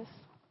 Jesus.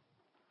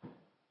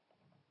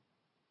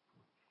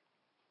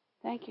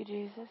 Thank you,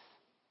 Jesus.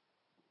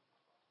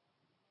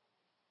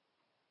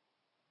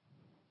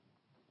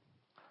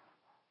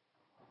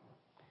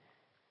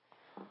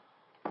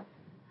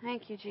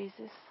 Thank you,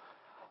 Jesus.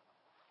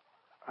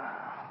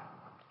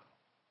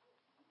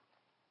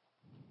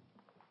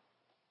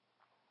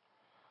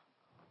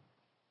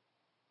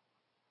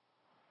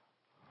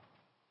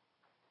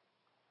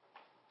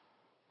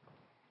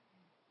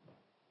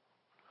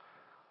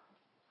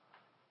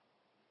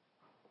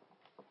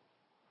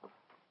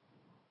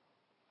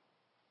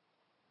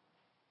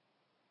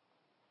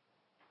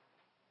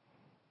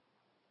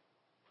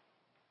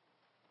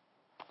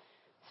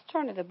 Let's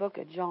turn to the book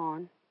of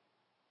John.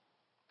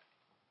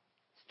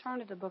 Let's turn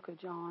to the book of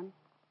John.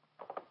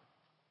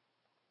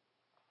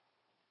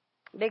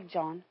 Big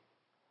John.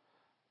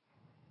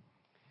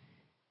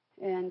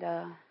 And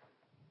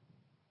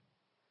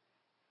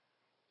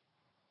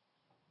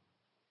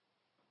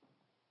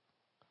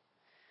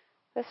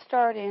let's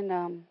start in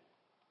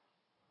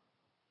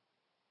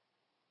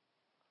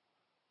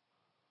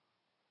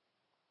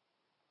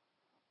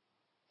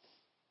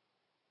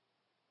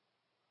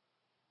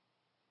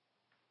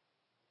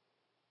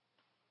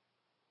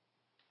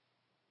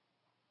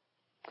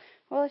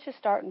well, let's just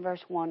start in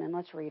verse 1 and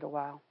let's read a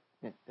while.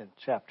 In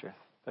chapter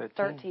 13?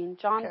 13.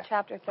 John Okay.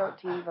 chapter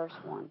 13, verse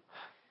 1.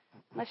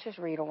 Let's just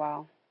read a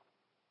while.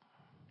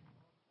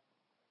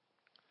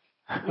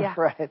 Yeah.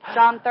 Right.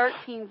 John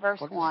 13, verse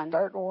We'll just 1.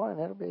 start one.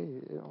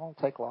 It won't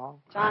take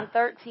long. John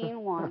 13,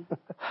 1.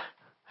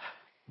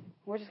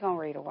 We're just going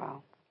to read a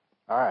while.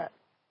 All right.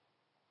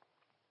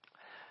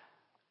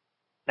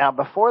 Now,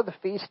 before the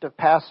feast of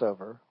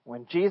Passover,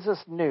 when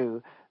Jesus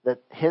knew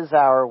that his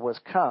hour was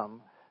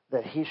come,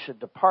 that he should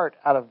depart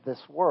out of this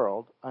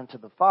world unto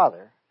the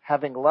Father,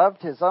 having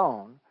loved his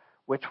own,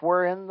 which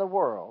were in the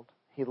world,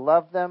 he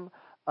loved them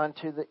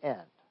unto the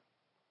end.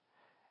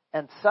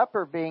 And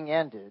supper being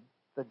ended,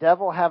 the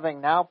devil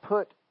having now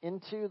put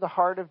into the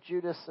heart of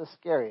Judas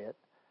Iscariot,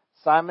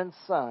 Simon's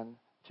son,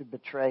 to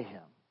betray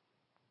him.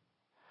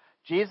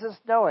 Jesus,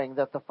 knowing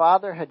that the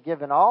Father had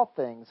given all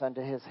things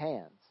unto his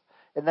hands,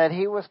 and that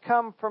he was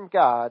come from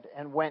God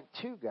and went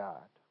to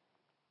God,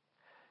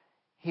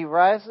 he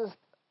rises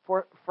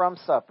from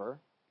supper,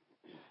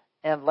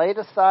 and laid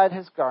aside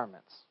his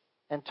garments,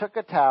 and took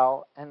a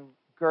towel, and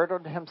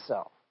girded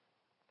himself.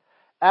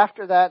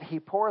 After that he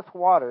poureth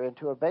water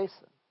into a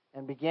basin,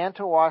 and began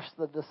to wash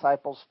the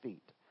disciples'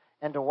 feet,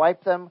 and to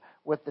wipe them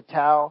with the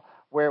towel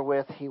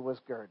wherewith he was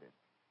girded.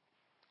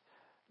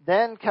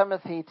 Then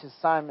cometh he to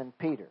Simon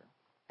Peter,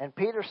 and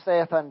Peter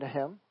saith unto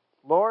him,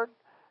 Lord,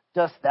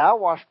 dost thou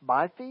wash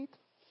my feet?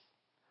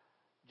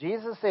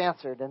 Jesus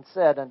answered and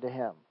said unto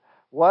him,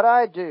 What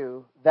I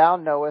do thou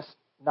knowest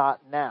not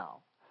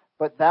now,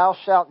 but thou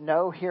shalt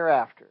know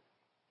hereafter.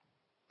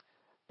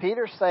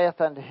 Peter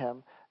saith unto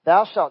him,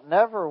 Thou shalt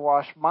never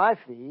wash my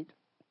feet.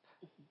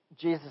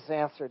 Jesus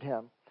answered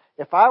him,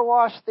 If I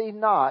wash thee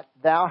not,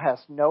 thou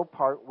hast no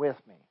part with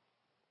me.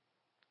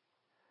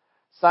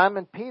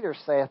 Simon Peter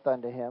saith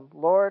unto him,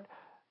 Lord,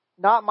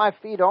 not my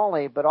feet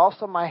only, but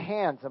also my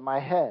hands and my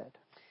head.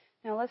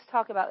 Now let's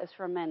talk about this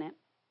for a minute.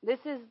 This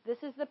is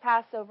the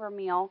Passover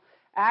meal.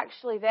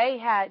 Actually,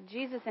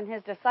 Jesus and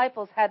his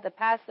disciples had the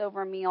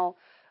Passover meal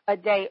a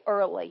day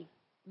early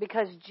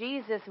because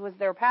Jesus was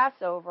their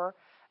Passover,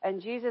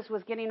 and Jesus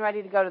was getting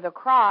ready to go to the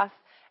cross,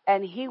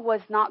 and he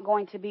was not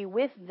going to be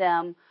with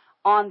them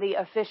on the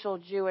official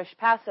Jewish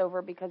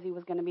Passover because he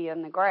was going to be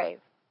in the grave.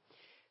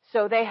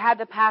 So they had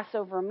the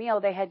Passover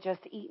meal they had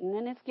just eaten,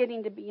 and it's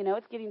getting to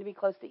be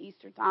close to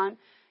Easter time.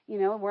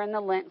 We're in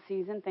the Lent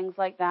season, things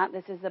like that.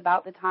 This is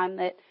about the time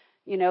that,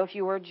 if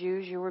you were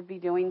Jews, you would be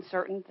doing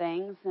certain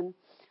things. And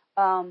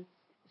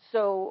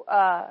so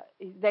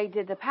they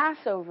did the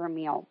Passover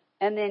meal.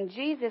 And then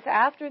Jesus,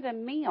 after the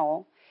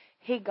meal,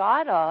 he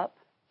got up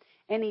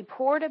and he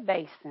poured a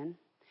basin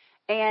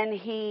and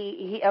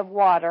he of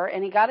water,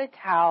 and he got a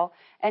towel,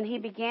 and he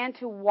began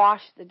to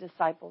wash the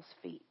disciples'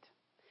 feet.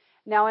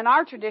 Now, in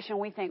our tradition,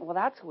 we think, well,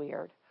 that's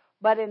weird.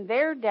 But in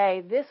their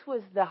day, this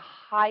was the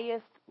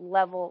highest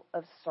level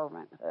of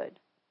servanthood.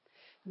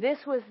 This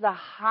was the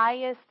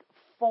highest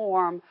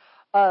form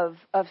of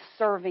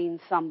serving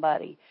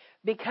somebody,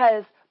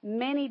 because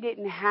many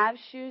didn't have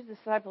shoes. The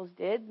disciples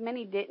did.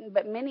 Many didn't,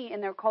 but many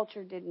in their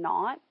culture did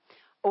not,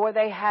 or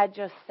they had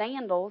just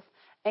sandals,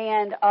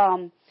 and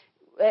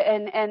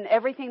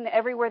everything,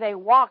 everywhere they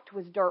walked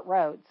was dirt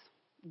roads,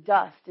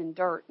 dust and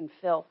dirt and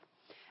filth,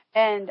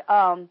 and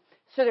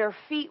so their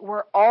feet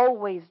were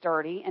always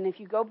dirty. And if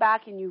you go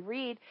back and you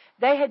read,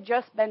 they had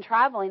just been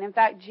traveling. In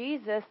fact,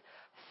 Jesus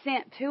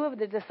sent two of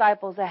the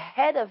disciples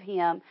ahead of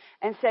him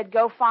and said,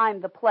 go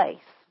find the place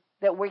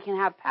that we can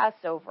have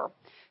Passover.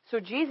 So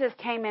Jesus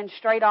came in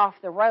straight off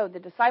the road. The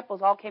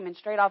disciples all came in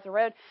straight off the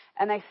road,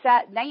 and they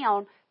sat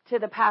down to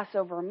the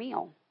Passover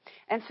meal.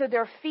 And so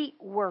their feet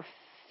were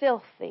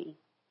filthy,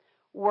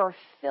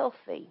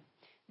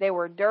 They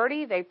were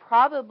dirty. They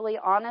probably,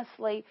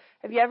 honestly,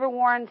 have you ever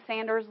worn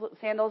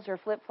sandals or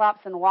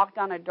flip-flops and walked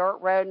on a dirt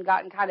road and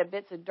gotten kind of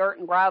bits of dirt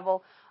and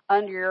gravel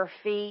under your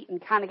feet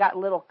and kind of got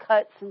little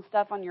cuts and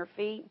stuff on your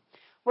feet?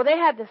 Well, they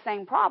had the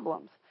same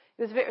problems.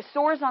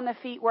 Sores on the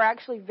feet were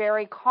actually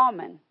very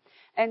common.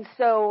 And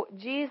so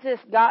Jesus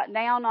got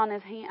down on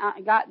his hand,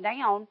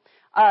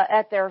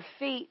 at their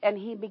feet, and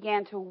he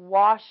began to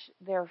wash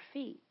their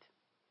feet.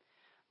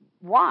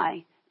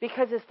 Why?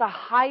 Because it's the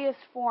highest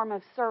form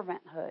of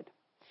servanthood.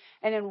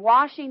 And in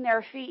washing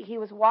their feet, he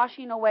was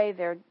washing away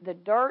the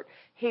dirt.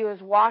 He was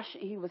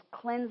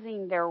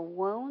cleansing their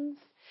wounds.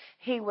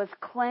 He was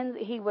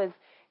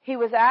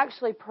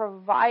actually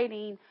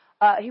providing.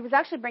 He was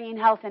actually bringing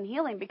health and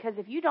healing, because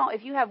if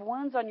you have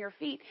wounds on your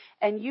feet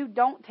and you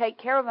don't take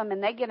care of them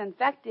and they get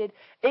infected,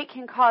 it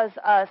can cause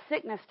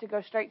sickness to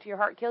go straight to your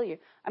heart, kill you.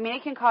 I mean,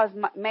 it can cause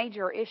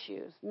major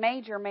issues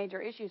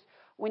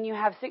when you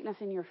have sickness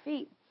in your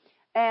feet.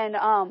 And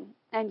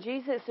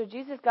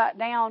Jesus got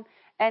down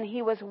and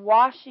he was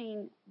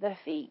washing the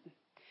feet.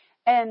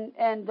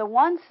 And the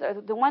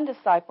one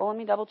disciple, let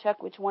me double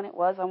check which one it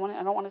was. I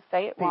don't want to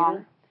say it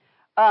wrong.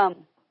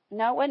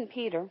 No, it wasn't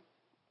Peter.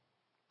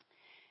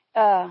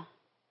 It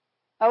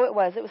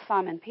was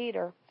Simon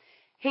Peter.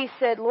 He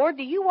said, Lord,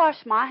 do you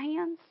wash my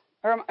hands?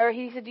 Or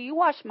he said, do you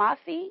wash my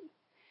feet?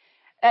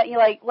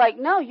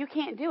 No, you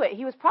can't do it.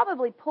 He was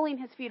probably pulling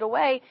his feet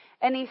away,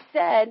 and he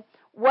said,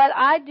 what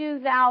I do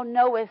thou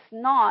knowest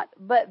not,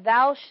 but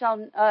thou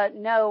shalt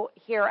know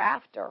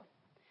hereafter.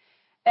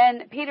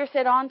 And Peter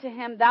said unto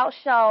him, Thou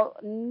shalt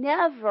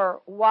never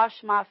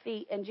wash my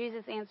feet. And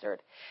Jesus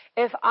answered,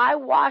 If I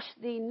wash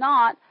thee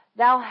not,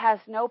 thou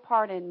hast no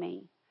part in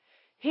me.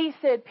 He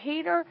said,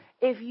 Peter,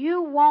 if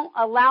you won't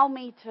allow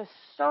me to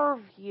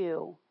serve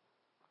you,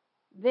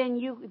 then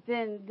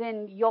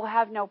you'll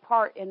have no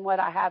part in what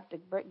I have to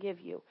give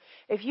you.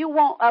 If you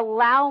won't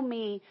allow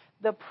me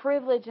the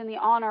privilege and the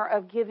honor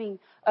of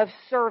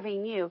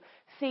serving you.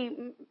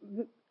 See,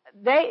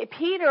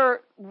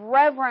 Peter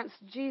reverenced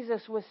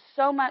Jesus with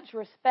so much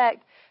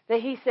respect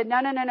that he said,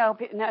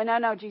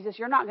 No, Jesus,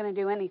 you're not going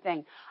to do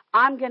anything.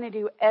 I'm going to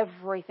do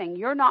everything.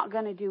 You're not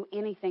going to do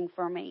anything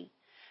for me.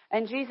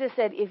 And Jesus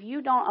said, if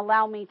you don't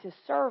allow me to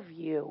serve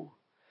you,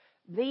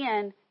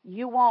 then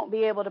you won't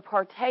be able to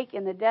partake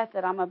in the death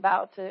that I'm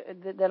about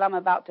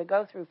to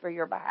go through for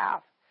your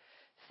behalf.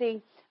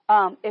 See,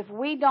 if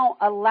we don't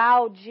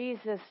allow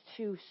Jesus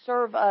to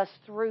serve us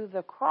through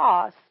the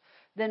cross,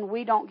 then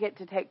we don't get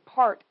to take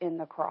part in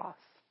the cross.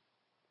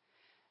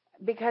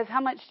 Because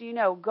how much do you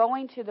know?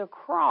 Going to the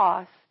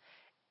cross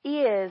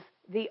is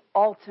the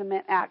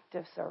ultimate act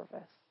of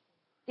service.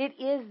 It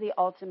is the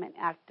ultimate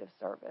act of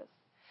service.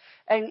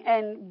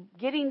 And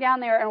getting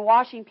down there and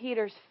washing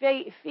Peter's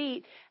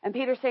feet, and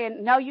Peter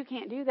saying, no, you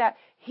can't do that.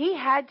 He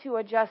had to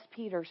adjust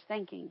Peter's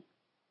thinking.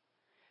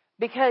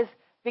 Because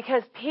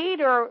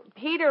Peter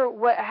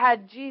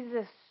had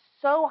Jesus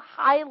so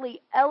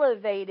highly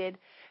elevated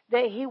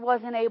that he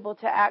wasn't able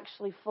to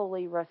actually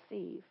fully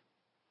receive.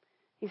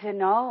 He said,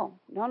 no.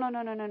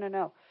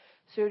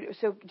 So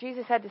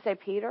Jesus had to say,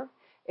 Peter,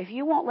 if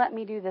you won't let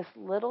me do this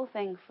little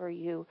thing for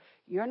you,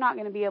 you're not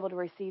going to be able to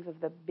receive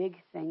of the big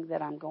thing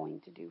that I'm going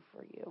to do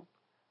for you.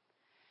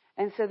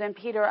 And so then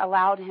Peter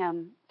allowed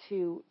him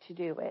to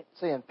do it.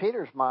 See, in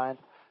Peter's mind,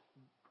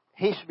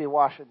 he should be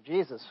washing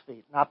Jesus'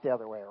 feet, not the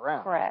other way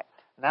around. Correct.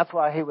 And that's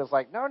why he was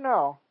like,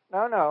 no,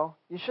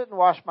 you shouldn't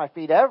wash my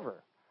feet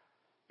ever,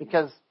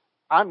 because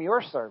I'm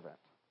your servant.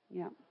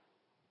 Yeah.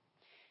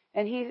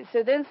 And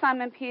so then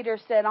Simon Peter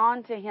said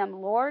unto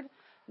him, Lord,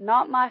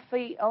 not my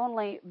feet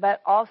only,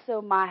 but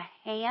also my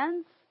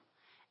hands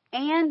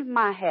and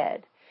my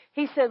head.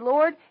 He said,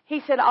 Lord,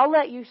 I'll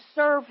let you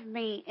serve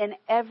me in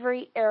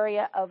every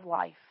area of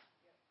life.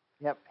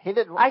 Yep. He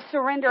didn't. I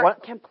surrender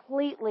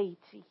completely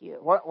to you.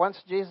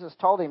 Once Jesus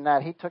told him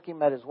that, he took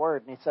him at his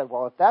word, and he said,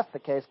 well, if that's the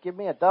case, give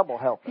me a double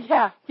helping.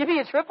 Yeah, give me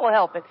a triple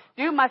helping.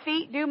 Do my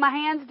feet, do my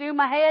hands, do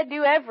my head,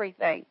 do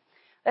everything.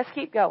 Let's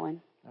keep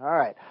going. All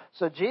right.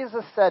 So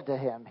Jesus said to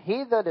him,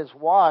 He that is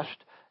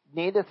washed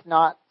needeth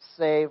not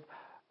save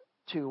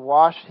to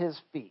wash his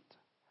feet,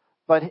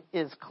 but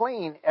is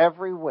clean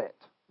every whit,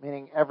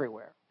 meaning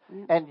everywhere.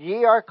 Yeah. And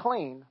ye are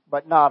clean,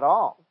 but not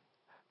all.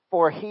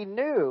 For he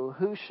knew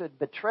who should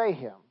betray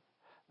him.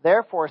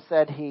 Therefore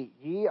said he,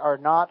 Ye are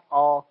not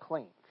all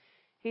clean.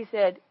 He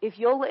said, if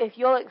you'll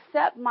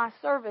accept my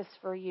service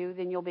for you,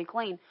 then you'll be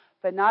clean.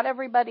 But not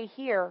everybody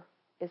here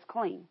is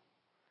clean.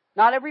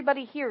 Not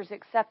everybody here is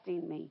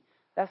accepting me.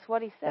 That's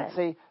what he said. And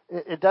see,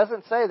 it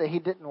doesn't say that he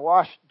didn't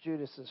wash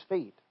Judas's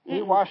feet. Mm-mm.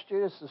 He washed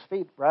Judas's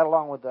feet right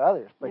along with the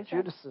others. But That's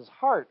right. Judas's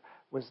heart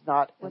was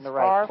not in the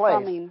far right place,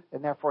 from him.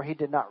 and therefore he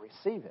did not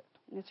receive it.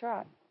 That's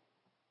right.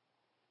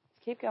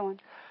 Let's keep going.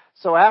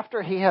 So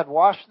after he had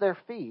washed their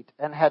feet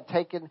and had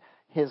taken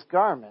his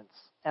garments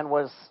and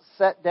was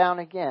set down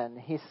again,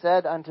 he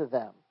said unto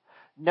them,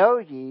 Know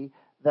ye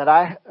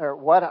that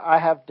what I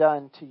have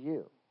done to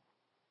you?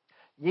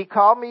 Ye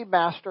call me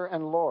Master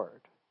and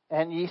Lord,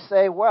 and ye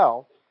say,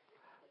 Well,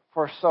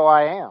 for so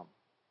I am.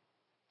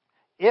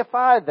 If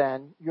I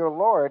then, your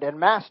Lord and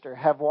Master,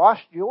 have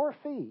washed your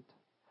feet,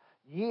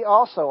 ye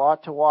also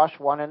ought to wash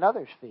one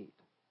another's feet.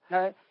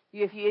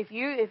 If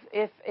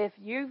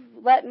you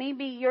let me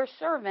be your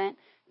servant,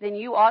 then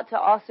you ought to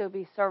also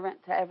be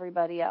servant to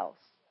everybody else.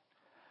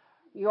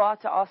 You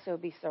ought to also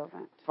be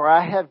servant. For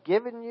I have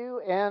given you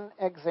an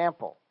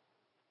example,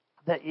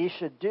 that ye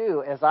should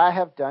do as I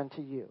have done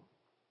to you.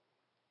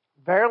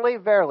 Verily,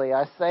 verily,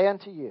 I say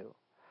unto you,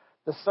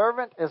 the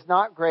servant is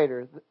not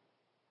greater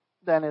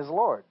than his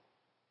Lord,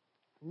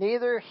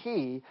 neither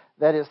he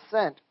that is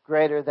sent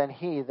greater than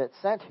he that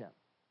sent him.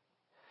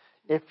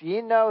 If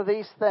ye know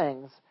these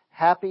things,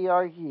 happy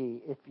are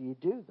ye if ye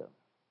do them.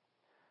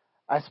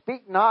 I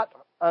speak not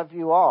of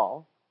you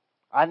all.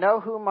 I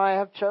know whom I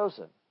have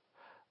chosen.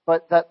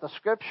 But that the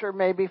scripture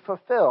may be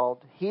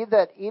fulfilled, he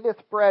that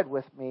eateth bread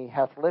with me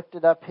hath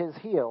lifted up his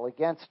heel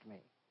against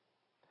me.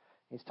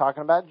 He's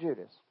talking about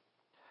Judas.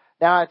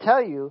 Now I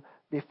tell you,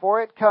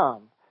 before it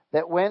come,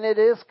 that when it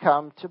is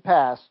come to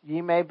pass,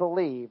 ye may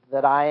believe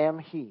that I am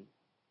he.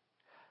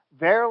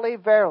 Verily,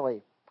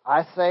 verily,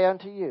 I say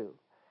unto you,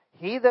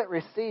 he that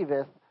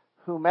receiveth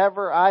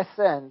whomever I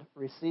send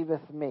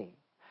receiveth me.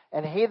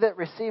 And he that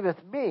receiveth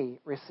me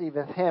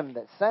receiveth him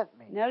that sent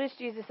me. Notice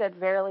Jesus said,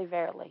 verily,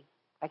 verily.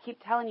 I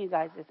keep telling you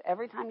guys this.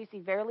 Every time you see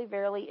verily,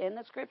 verily in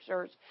the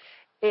scriptures,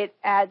 it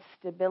adds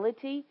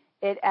stability,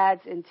 It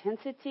adds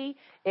intensity.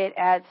 It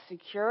adds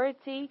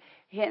security.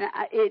 And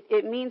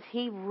it means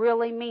he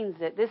really means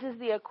it. This is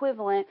the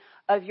equivalent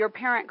of your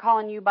parent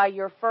calling you by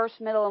your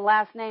first, middle, and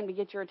last name to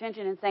get your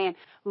attention and saying,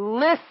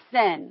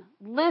 listen,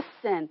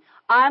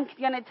 I'm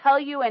going to tell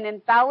you an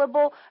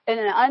infallible and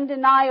an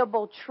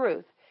undeniable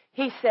truth.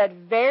 He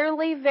said,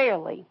 verily,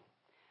 verily,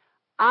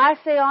 I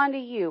say unto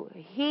you,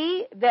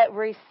 he that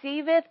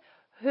receiveth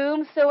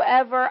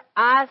whomsoever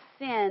I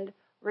send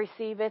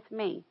receiveth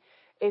me.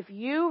 If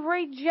you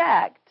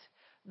reject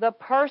the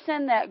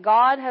person that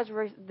God has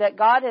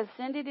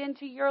sent it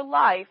into your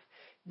life,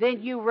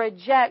 then you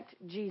reject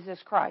Jesus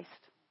Christ.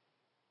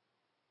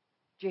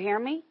 Do you hear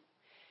me?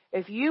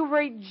 If you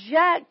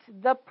reject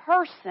the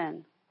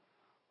person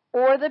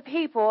or the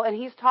people, and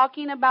he's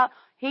talking about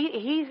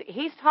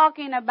he's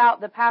talking about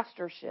the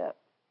pastorship.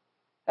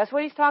 That's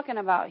what he's talking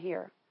about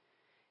here.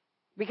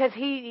 Because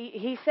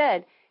he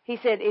said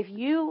if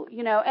you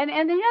know,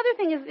 and the other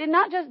thing is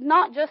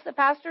not just the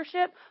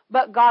pastorship,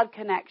 but God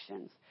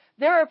connections.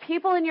 There are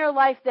people in your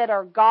life that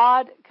are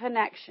God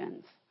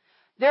connections.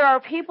 There are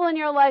people in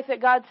your life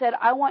that God said,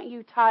 I want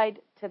you tied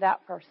to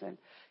that person.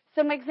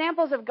 Some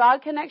examples of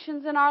God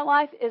connections in our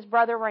life is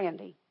Brother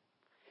Randy.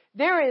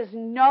 There is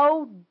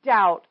no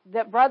doubt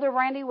that Brother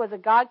Randy was a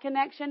God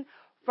connection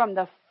from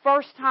the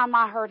first time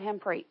I heard him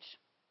preach.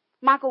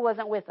 Michael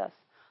wasn't with us.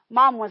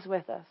 Mom was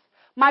with us.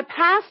 My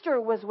pastor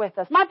was with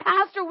us. My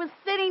pastor was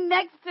sitting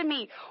next to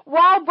me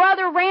while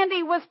Brother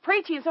Randy was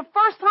preaching. It's the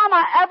first time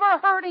I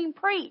ever heard him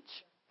preach.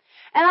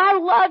 And I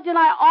loved and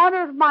I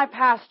honored my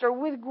pastor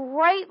with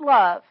great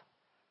love.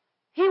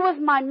 He was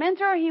my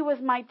mentor. He was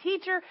my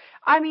teacher.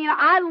 I mean,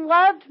 I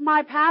loved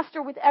my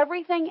pastor with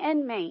everything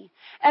in me.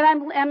 And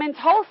I'm in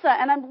Tulsa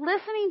and I'm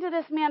listening to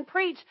this man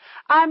preach.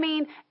 I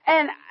mean,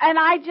 and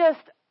I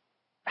just,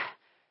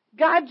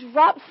 God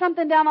dropped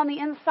something down on the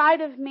inside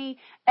of me,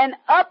 and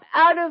up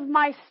out of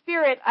my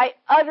spirit, I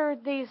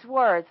uttered these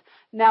words.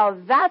 Now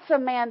that's a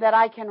man that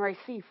I can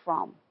receive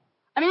from.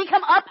 I mean, he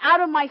came up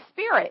out of my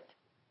spirit.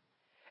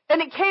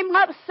 And it came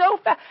up so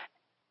fast.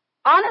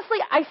 Honestly,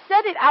 I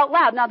said it out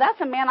loud. Now that's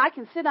a man I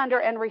can sit under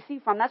and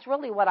receive from. That's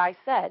really what I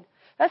said.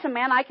 That's a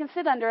man I can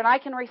sit under and I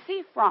can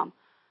receive from.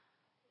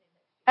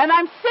 And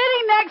I'm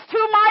sitting next to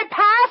my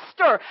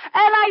pastor, and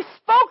I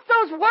spoke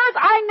those words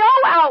I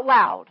know out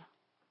loud.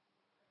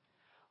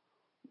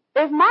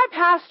 If my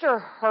pastor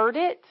heard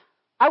it,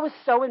 I was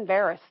so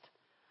embarrassed.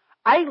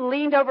 I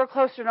leaned over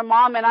closer to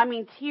Mom, and I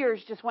mean,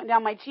 tears just went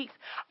down my cheeks.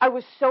 I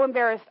was so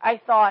embarrassed.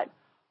 I thought,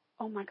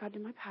 oh my God,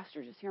 did my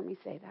pastor just hear me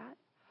say that?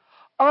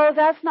 Oh,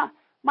 that's not.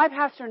 My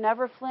pastor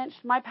never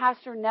flinched. My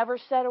pastor never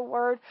said a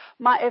word.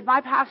 If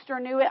my pastor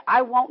knew it,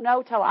 I won't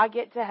know till I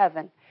get to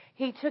heaven.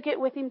 He took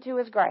it with him to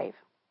his grave.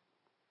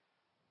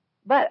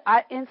 But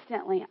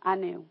instantly I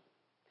knew.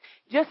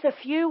 Just a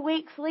few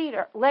weeks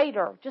later,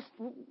 just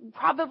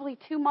probably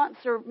 2 months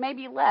or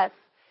maybe less,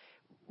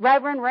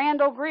 Reverend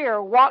Randall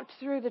Greer walked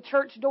through the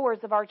church doors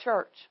of our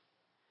church.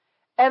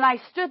 And I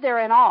stood there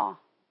in awe.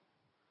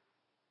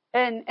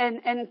 And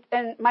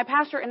my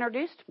pastor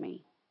introduced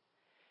me.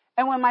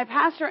 And when my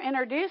pastor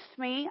introduced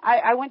me,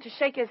 I went to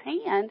shake his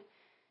hand.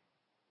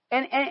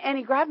 And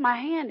he grabbed my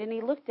hand and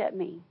he looked at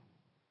me.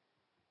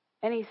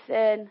 And he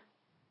said,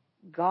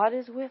 God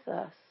is with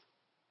us.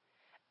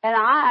 And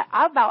I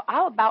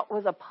about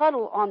was a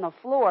puddle on the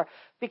floor,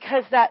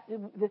 because that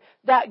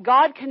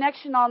God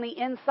connection on the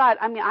inside,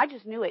 I mean, I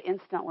just knew it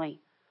instantly.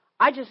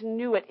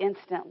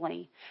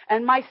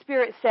 And my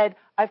spirit said,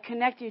 I've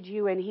connected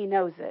you and he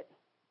knows it.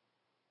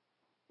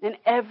 And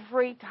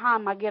every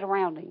time I get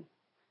around him,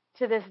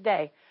 to this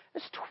day,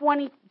 it's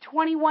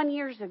 21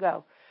 years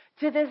ago,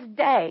 to this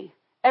day,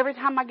 every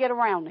time I get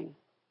around him,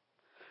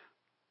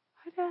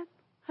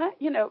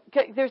 you know,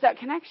 there's that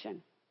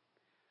connection.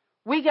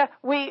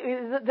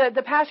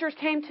 The pastors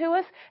came to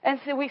us, and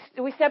so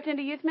we stepped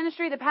into youth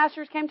ministry. The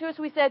pastors came to us.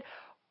 We said,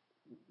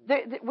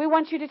 we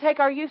want you to take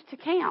our youth to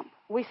camp.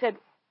 We said,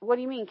 what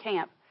do you mean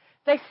camp?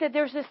 They said,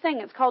 there's this thing.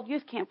 It's called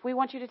youth camp. We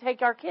want you to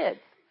take our kids.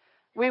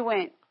 We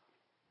went,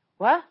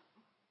 what?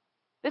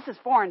 This is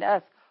foreign to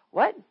us.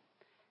 What?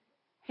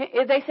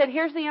 They said,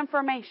 here's the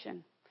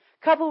information.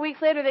 A couple of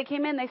weeks later, they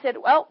came in. They said,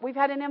 well, we've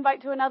had an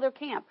invite to another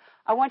camp.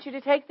 I want you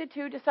to take the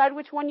two, decide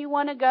which one you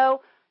want to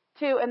go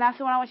to, and that's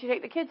the one I want you to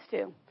take the kids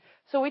to.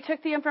 So we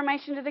took the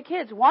information to the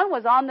kids. One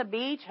was on the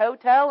beach,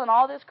 hotel, and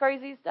all this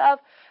crazy stuff.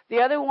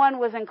 The other one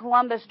was in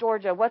Columbus,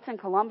 Georgia. What's in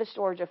Columbus,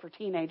 Georgia for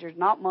teenagers?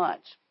 Not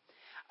much.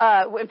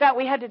 In fact,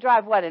 we had to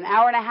drive, an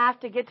hour and a half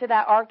to get to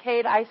that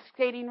arcade ice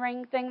skating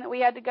ring thing that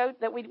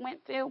we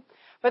went to.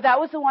 But that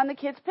was the one the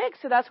kids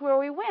picked, so that's where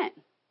we went.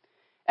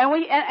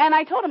 And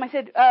I told him, I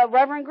said,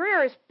 Reverend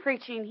Greer is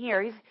preaching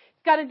here. He's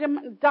got a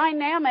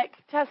dynamic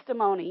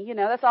testimony. You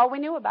know, that's all we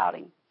knew about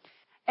him.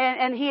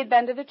 And he had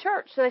been to the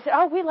church. So they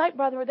said, we like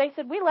Brother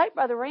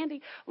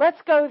Randy.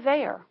 Let's go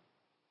there.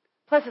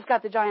 Plus, it's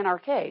got the giant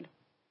arcade.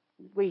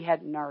 We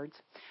had nerds.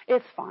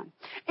 It's fun.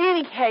 In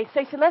any case,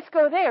 they said, let's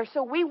go there.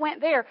 So we went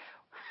there.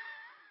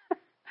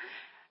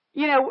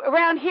 You know,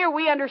 around here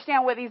we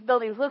understand what these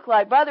buildings look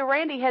like. Brother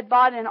Randy had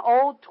bought an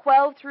old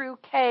 12 through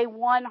K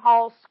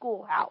one-hall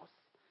schoolhouse.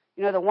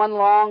 You know, the one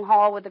long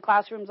hall with the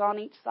classrooms on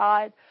each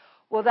side.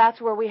 Well,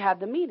 that's where we had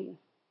the meeting.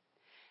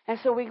 And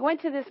so we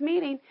went to this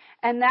meeting,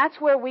 and that's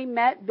where we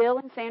met Bill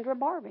and Sandra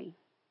Barbie,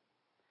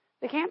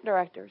 the camp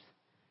directors.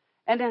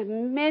 And the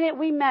minute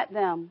we met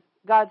them,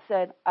 God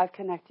said, I've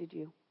connected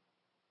you.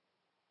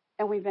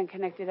 And we've been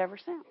connected ever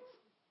since.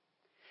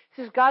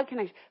 This is God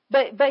connection.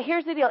 But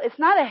here's the deal. It's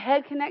not a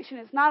head connection.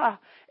 It's not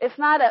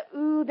a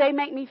ooh, they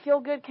make me feel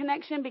good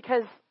connection,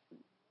 because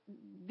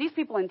these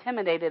people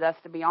intimidated us,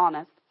 to be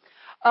honest.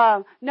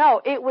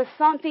 No, it was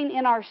something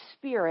in our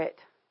spirit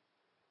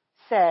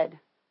said,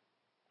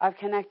 I've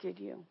connected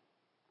you.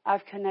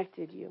 I've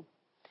connected you.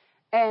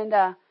 And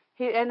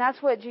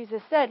that's what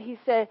Jesus said. He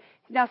said,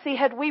 now see,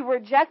 had we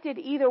rejected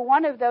either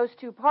one of those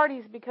two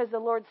parties because the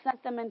Lord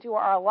sent them into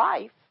our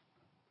life,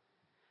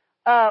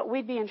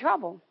 we'd be in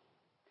trouble.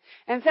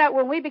 In fact,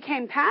 when we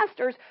became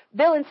pastors,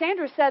 Bill and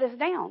Sandra sat us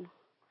down.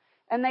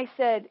 And they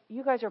said,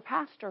 you guys are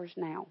pastors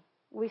now.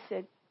 We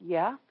said,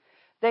 yeah.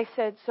 They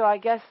said, so I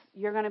guess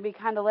you're going to be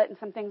kind of letting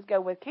some things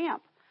go with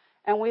camp.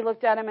 And we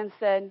looked at them and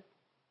said,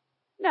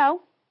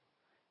 no.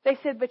 They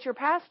said, but you're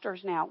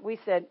pastors now. We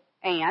said,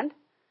 and?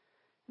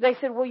 They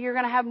said, well, you're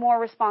going to have more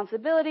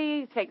responsibility.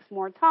 It takes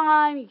more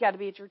time. You got to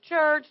be at your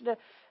church.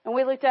 And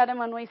we looked at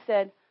them and we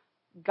said,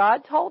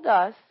 God told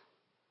us,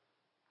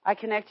 I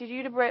connected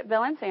you to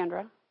Bill and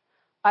Sandra.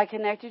 I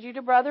connected you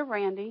to Brother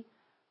Randy.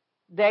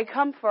 They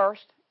come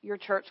first. Your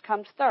church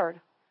comes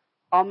third.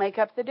 I'll make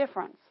up the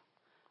difference.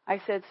 I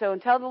said, so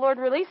until the Lord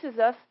releases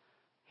us,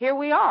 here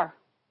we are.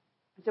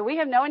 So we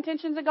have no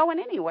intentions of going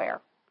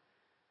anywhere.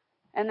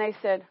 And they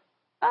said,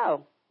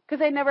 oh, because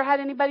they never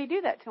had anybody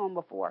do that to them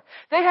before.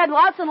 They had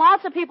lots and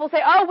lots of people say,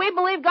 oh, we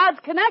believe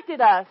God's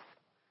connected us.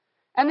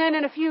 And then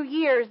in a few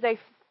years, they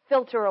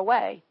filter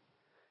away.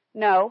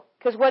 No,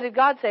 because what did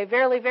God say?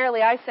 Verily,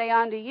 verily, I say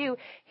unto you,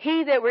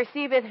 he that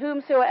receiveth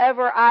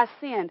whomsoever I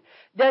send.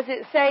 Does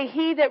it say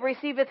he that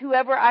receiveth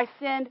whoever I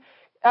send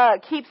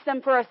keeps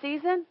them for a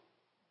season?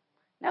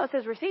 No, it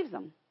says receives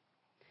them.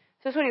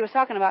 So that's what he was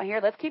talking about here.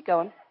 Let's keep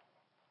going.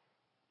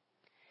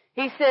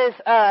 He says,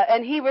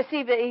 and he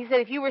received it. He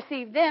said, if you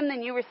receive them,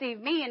 then you receive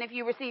me. And if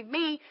you receive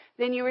me,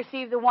 then you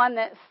receive the one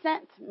that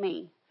sent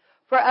me.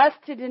 For us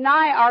to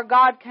deny our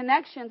God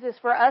connections is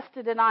for us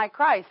to deny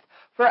Christ.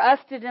 For us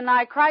to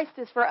deny Christ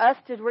is for us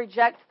to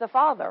reject the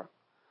Father.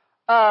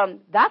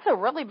 That's a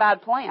really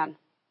bad plan.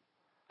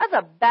 That's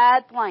a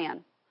bad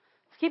plan.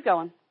 Let's keep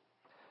going.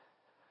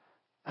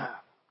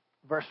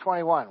 Verse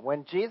 21.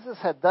 When Jesus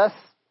had thus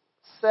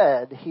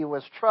said, he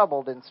was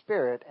troubled in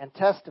spirit and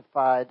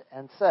testified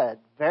and said,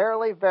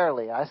 verily,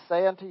 verily, I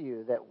say unto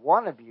you that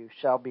one of you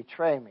shall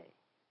betray me.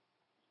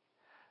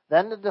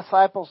 Then the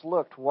disciples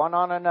looked one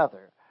on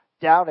another,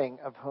 doubting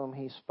of whom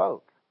he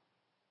spoke.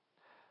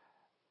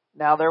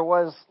 Now there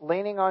was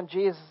leaning on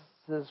Jesus'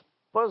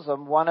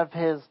 bosom one of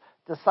his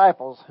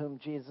disciples whom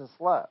Jesus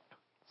loved,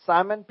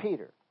 Simon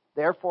Peter.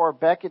 Therefore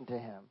beckoned to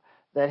him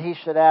that he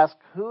should ask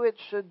who it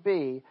should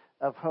be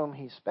of whom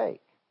he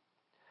spake.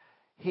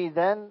 He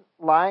then,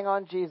 lying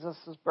on Jesus'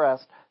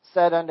 breast,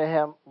 said unto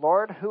him,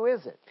 Lord, who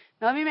is it?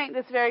 Now let me make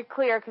this very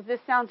clear, because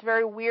this sounds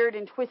very weird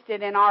and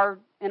twisted in our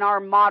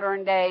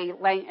modern day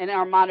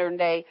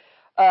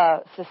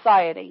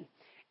society.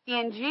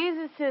 In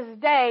Jesus'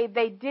 day,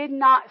 they did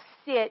not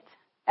sit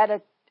at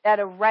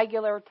a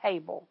regular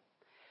table.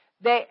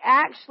 They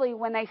actually,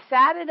 when they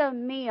sat at a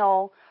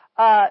meal,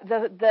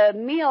 the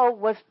meal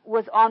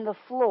was on the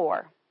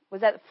floor.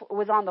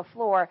 Was on the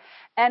floor,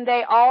 and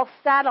they all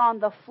sat on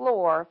the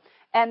floor.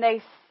 And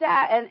they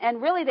sat,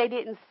 and really they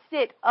didn't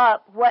sit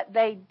up. What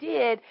they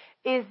did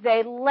is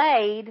they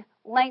laid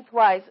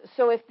lengthwise.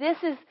 So if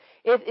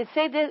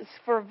say this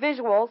for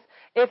visuals,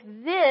 if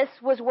this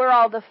was where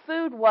all the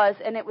food was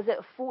and it was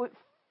at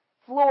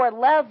floor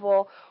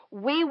level,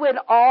 we would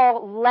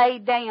all lay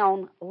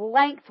down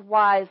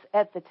lengthwise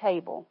at the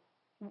table.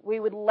 We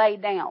would lay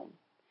down.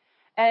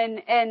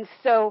 And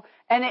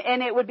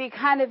it would be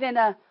kind of in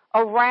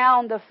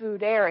around the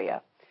food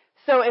area.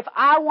 So if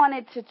I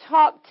wanted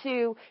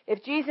to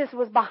if Jesus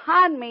was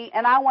behind me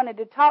and I wanted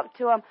to talk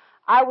to him,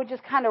 I would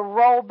just kind of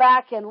roll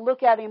back and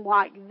look at him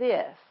like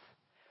this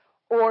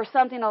or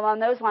something along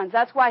those lines.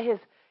 That's why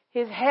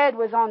his head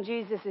was on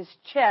Jesus'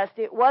 chest.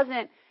 It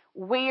wasn't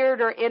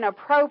weird or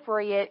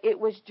inappropriate. It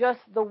was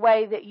just the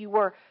way that you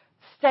were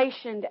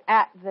stationed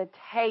at the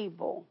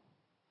table.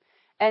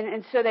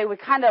 And so they would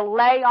kind of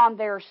lay on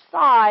their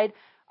side,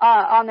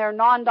 on their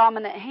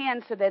non-dominant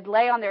hand, so they'd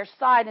lay on their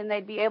side and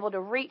they'd be able to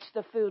reach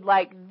the food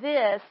like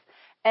this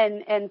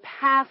and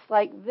pass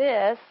like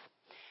this,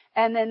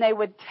 and then they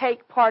would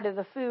take part of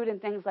the food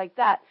and things like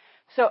that.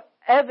 So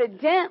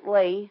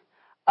evidently,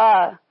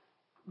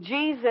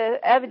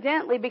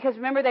 because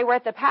remember they were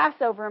at the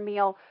Passover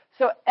meal,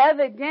 so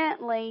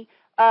evidently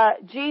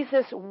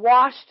Jesus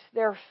washed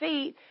their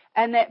feet,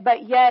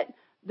 but yet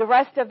the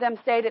rest of them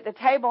stayed at the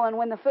table, and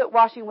when the foot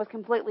washing was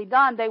completely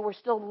done, they were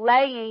still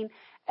laying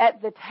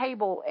at the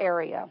table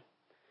area.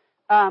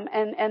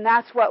 And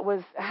that's what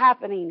was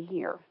happening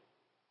here.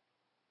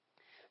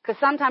 Because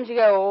sometimes you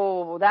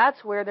go, oh,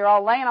 that's where they're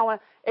all laying on.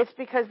 It's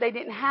because they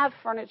didn't have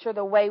furniture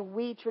the way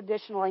we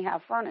traditionally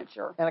have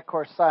furniture. And of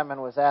course, Simon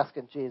was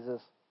asking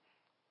Jesus,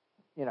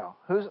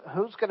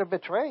 who's going to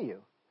betray you?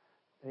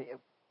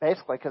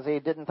 Basically, because he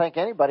didn't think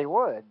anybody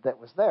would that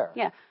was there.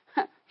 Yeah.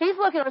 He's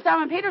looking,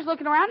 Simon Peter's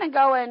looking around and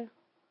going,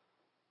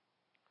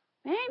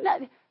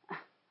 man,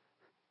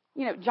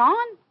 John,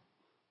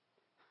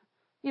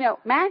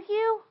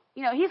 Matthew,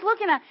 he's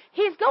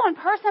going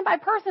person by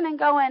person and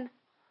going,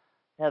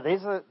 yeah,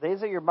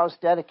 these are your most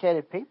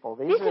dedicated people.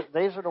 These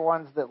are the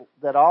ones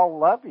that all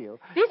love you.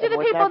 These are the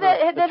people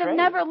that have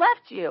never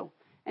left you.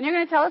 And you're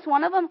going to tell us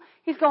one of them?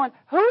 He's going,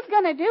 who's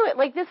going to do it?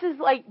 Like, this is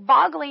like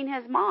boggling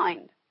his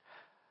mind.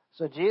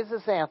 So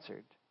Jesus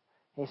answered.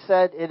 He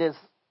said, it is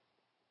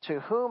to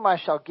whom I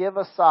shall give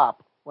a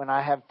sop when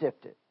I have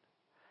dipped it.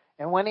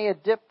 And when he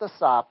had dipped the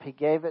sop, he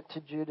gave it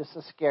to Judas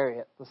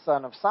Iscariot, the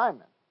son of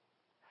Simon.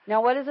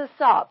 Now, what is a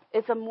sop?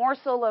 It's a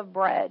morsel of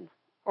bread.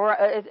 Or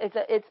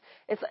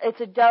it's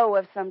a dough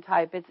of some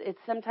type. It's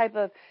some type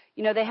of,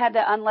 they had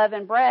the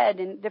unleavened bread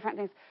and different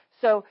things.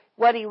 So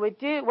what they would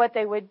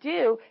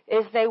do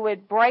is they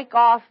would break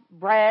off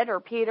bread or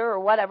pita or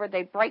whatever.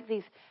 They break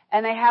these,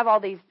 and they have all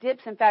these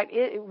dips. In fact,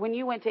 when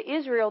you went to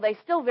Israel, they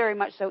still very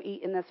much so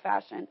eat in this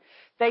fashion.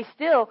 They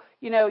still,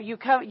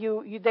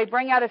 they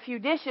bring out a few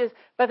dishes,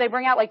 but they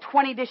bring out like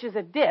 20 dishes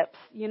of dips.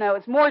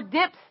 It's more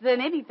dips than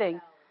anything.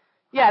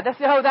 Yeah,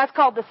 that's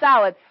called the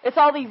salad. It's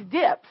all these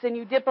dips, and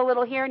you dip a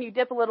little here and you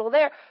dip a little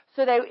there.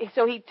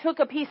 So he took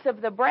a piece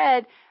of the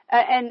bread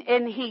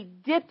and he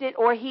dipped it,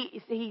 or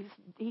he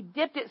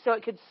dipped it so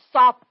it could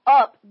sop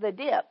up the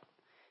dip.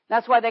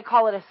 That's why they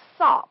call it a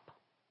sop.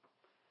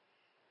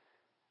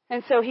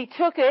 And so he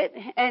took it,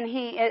 and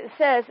it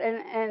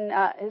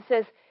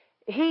says,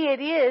 he it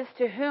is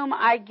to whom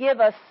I give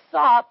a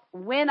sop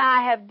when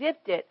I have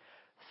dipped it.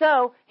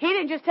 So he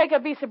didn't just take a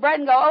piece of bread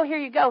and go, oh, here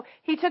you go.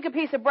 He took a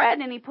piece of bread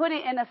and he put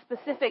it in a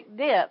specific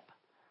dip.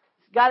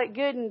 Got it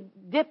good and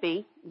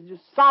dippy,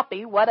 just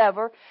soppy,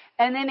 whatever.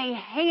 And then he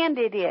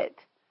handed it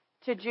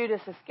to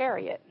Judas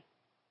Iscariot.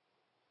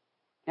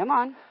 Come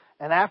on.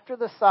 And after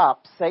the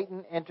sop,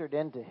 Satan entered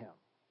into him.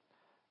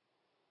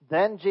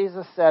 Then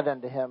Jesus said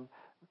unto him,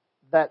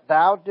 that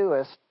thou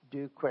doest,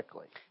 do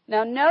quickly.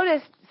 Now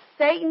notice,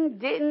 Satan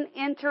didn't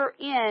enter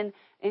in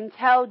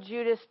until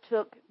Judas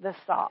took the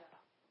sop.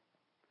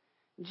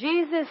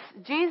 Jesus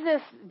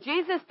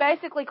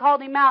basically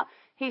called him out.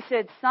 He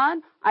said,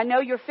 son, I know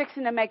you're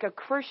fixing to make a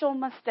crucial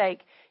mistake.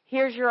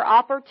 Here's your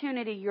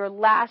opportunity, your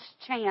last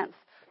chance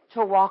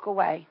to walk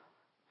away.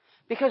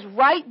 Because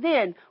right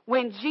then,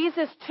 when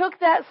Jesus took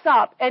that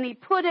sop and he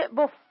put it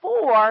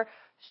before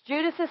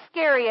Judas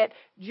Iscariot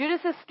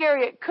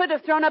could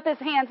have thrown up his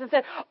hands and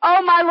said,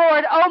 oh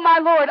my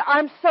Lord,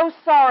 I'm so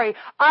sorry.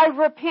 I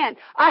repent.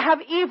 I have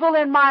evil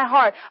in my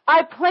heart.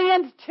 I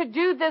planned to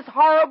do this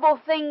horrible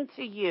thing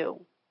to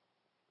you.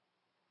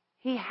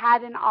 He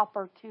had an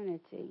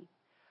opportunity.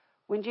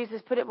 When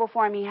Jesus put it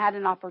before him, he had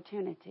an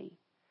opportunity.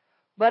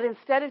 But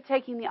instead of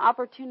taking the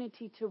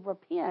opportunity to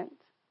repent,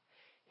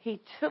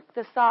 he took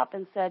the sop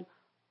and said,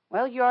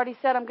 well, you already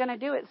said I'm going to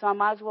do it, so I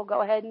might as well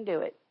go ahead and do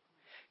it.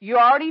 You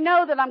already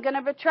know that I'm going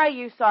to betray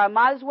you, so I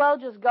might as well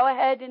just go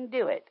ahead and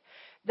do it.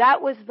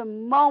 That was the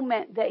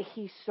moment that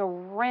he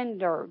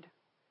surrendered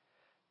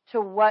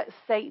to what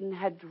Satan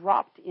had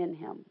dropped in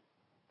him.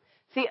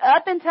 See,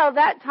 up until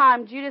that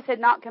time, Judas had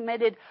not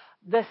committed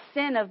the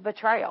sin of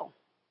betrayal.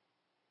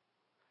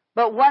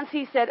 But once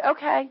he said,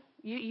 okay,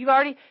 you've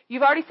already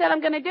said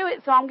I'm going to do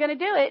it, so I'm going to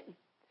do it.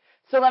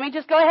 So let me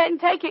just go ahead and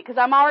take it because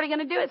I'm already going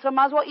to do it, so I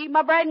might as well eat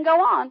my bread and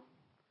go on.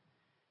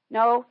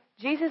 No,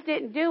 Jesus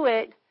didn't do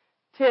it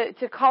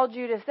to call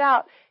Judas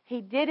out.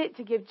 He did it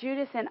to give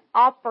Judas an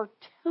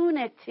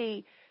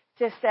opportunity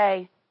to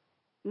say,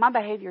 my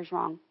behavior is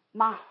wrong.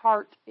 My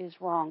heart is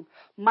wrong.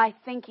 My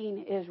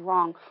thinking is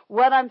wrong.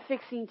 What I'm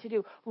fixing to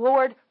do.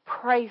 Lord,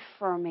 pray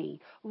for me.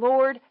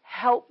 Lord,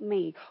 help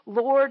me.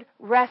 Lord,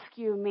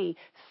 rescue me.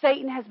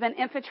 Satan has been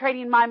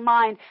infiltrating my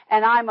mind,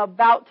 and I'm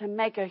about to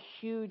make a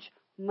huge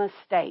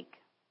mistake.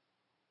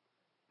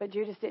 But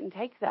Judas didn't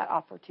take that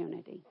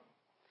opportunity.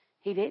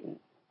 He didn't.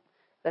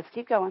 Let's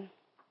keep going.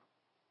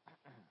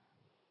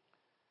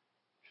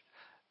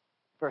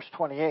 Verse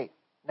 28.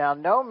 Now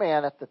no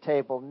man at the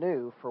table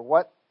knew for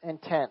what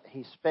intent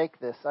he spake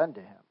this unto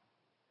him,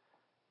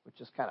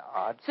 which is kind of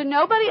odd. So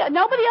nobody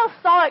else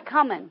saw it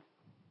coming.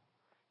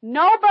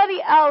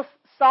 Nobody else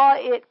saw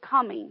it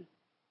coming.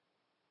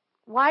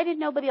 Why did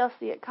nobody else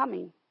see it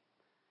coming?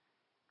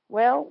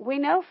 Well, we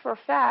know for a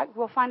fact,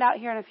 we'll find out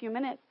here in a few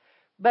minutes,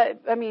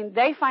 but,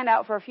 they find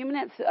out for a few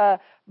minutes,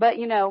 but,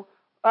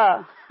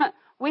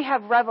 we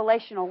have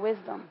revelational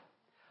wisdom.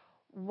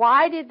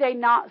 Why did they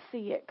not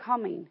see it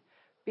coming?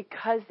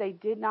 Because they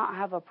did not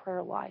have a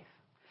prayer life.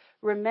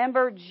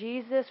 Remember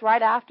Jesus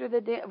right after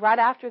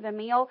the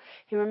meal.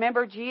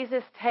 Remember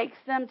Jesus takes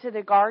them to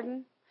the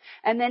garden,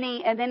 and then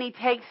he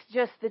takes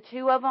just the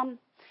two of them,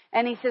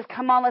 and he says,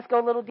 "Come on, let's go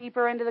a little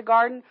deeper into the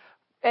garden,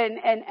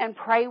 and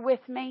pray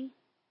with me."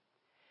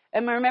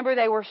 And remember,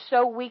 they were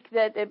so weak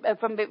that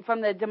from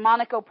the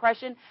demonic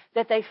oppression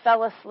that they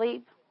fell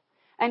asleep.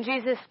 And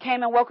Jesus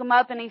came and woke them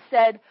up, and he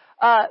said,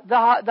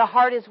 the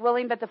heart is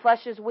willing, but the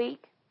flesh is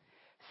weak.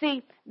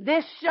 See,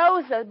 this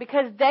shows us,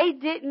 because they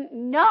didn't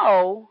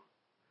know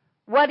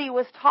what he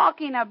was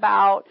talking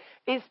about,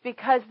 is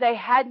because they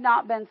had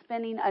not been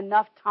spending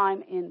enough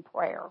time in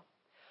prayer.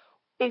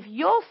 If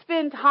you'll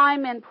spend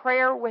time in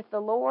prayer with the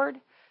Lord,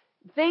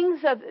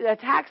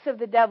 attacks of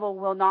the devil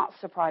will not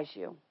surprise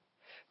you.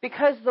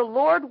 Because the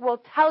Lord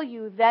will tell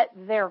you that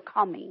they're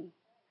coming.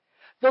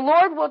 The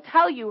Lord will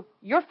tell you,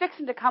 you're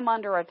fixing to come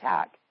under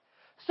attack.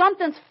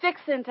 Something's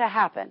fixing to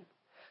happen.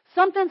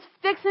 Something's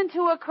fixing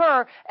to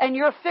occur, and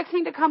you're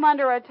fixing to come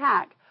under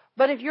attack.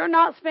 But if you're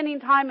not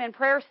spending time in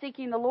prayer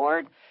seeking the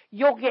Lord,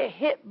 you'll get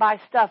hit by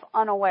stuff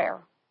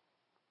unaware.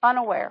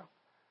 Unaware.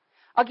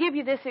 I'll give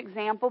you this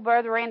example.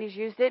 Brother Randy's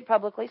used it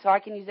publicly, so I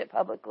can use it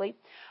publicly.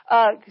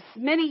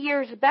 Many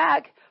years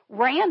back,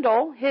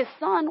 Randall, his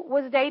son,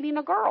 was dating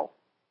a girl.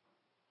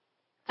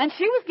 And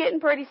she was getting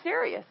pretty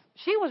serious.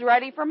 She was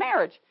ready for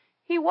marriage.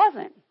 He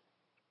wasn't.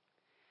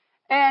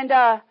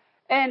 But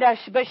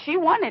she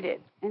wanted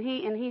it. And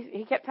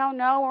he kept telling,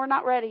 no, we're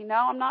not ready. No,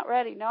 I'm not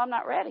ready. No, I'm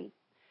not ready.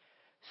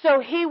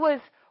 So he was,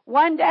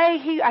 one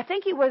day, I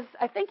think he was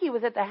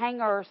at the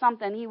hangar or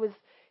something.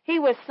 He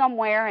was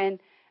somewhere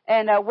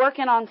and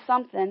working on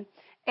something.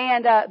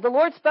 And the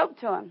Lord spoke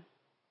to him.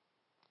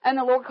 And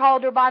the Lord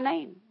called her by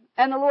name.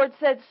 And the Lord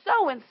said,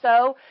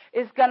 so-and-so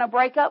is going to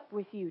break up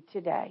with you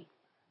today.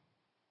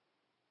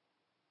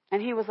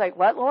 And he was like,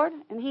 what, Lord?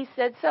 And he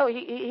said, so.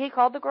 He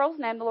called the girl's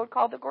name. The Lord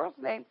called the girl's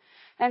name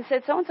and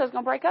said, so-and-so is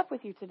going to break up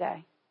with you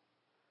today.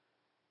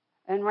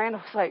 And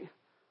Randall was like,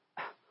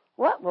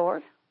 what,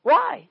 Lord?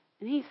 Why?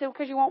 And he said,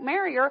 because you won't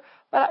marry her.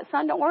 But,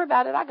 son, don't worry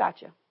about it. I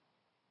got you.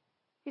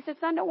 He said,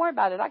 son, don't worry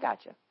about it. I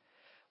got you.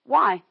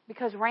 Why?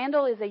 Because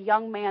Randall is a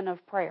young man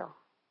of prayer.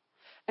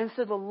 And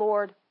so the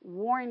Lord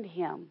warned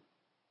him,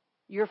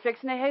 you're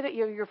fixing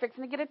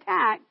to get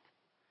attacked.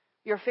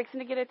 You're fixing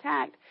to get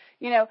attacked.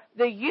 You know,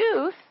 the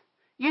youth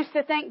used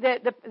to think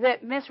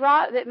that Miss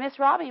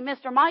Robbie and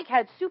Mr. Mike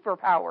had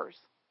superpowers.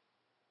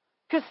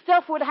 Because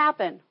stuff would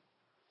happen.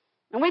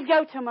 And we'd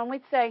go to them and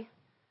we'd say,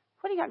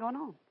 what do you got going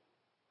on?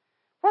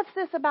 What's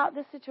this about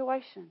this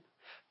situation?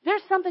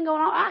 There's something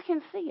going on. I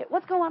can see it.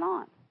 What's going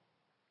on?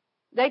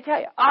 They tell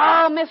you,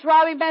 oh, Miss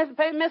Robbie,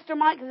 Mr.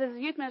 Mike, because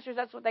as youth ministers,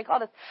 that's what they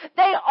called us.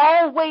 They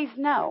always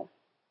know.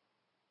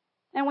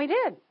 And we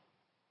did.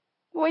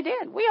 We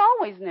did. We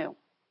always knew.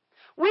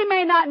 We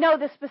may not know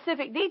the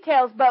specific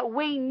details, but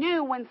we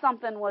knew when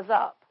something was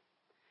up.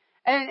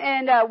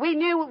 And we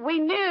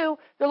knew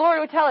the Lord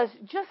would tell us,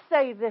 just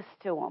say this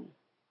to them.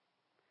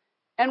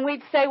 And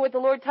we'd say what the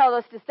Lord told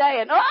us to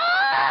say, and oh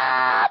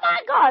my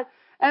God!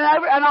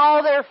 And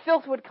all their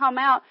filth would come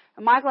out.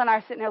 And Michael and I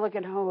are sitting there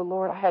looking, oh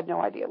Lord, I had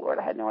no idea. Lord,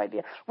 I had no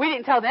idea. We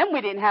didn't tell them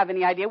we didn't have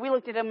any idea. We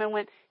looked at them and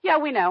went, yeah,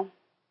 we know.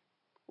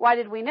 Why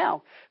did we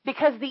know?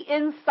 Because the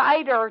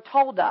insider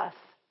told us.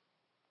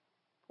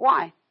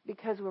 Why?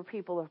 Because we're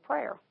people of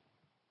prayer.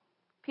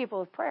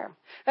 People of prayer.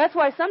 That's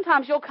why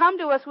sometimes you'll come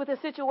to us with a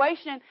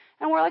situation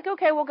and we're like,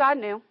 okay, well, God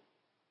knew.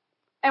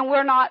 And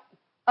we're not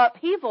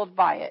upheavaled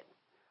by it.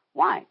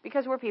 Why?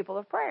 Because we're people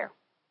of prayer.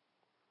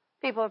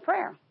 People of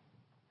prayer.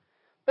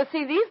 But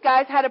see, these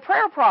guys had a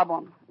prayer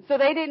problem. So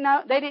they didn't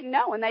know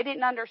and they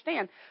didn't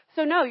understand.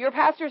 So no, your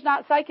pastor's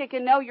not psychic,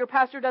 and no, your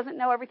pastor doesn't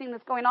know everything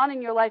that's going on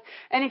in your life.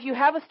 And if you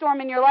have a storm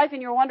in your life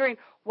and you're wondering,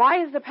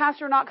 why is the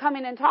pastor not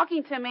coming and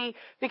talking to me?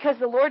 Because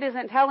the Lord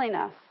isn't telling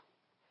us.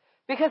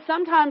 Because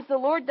sometimes the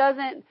Lord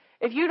doesn't,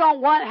 if you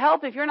don't want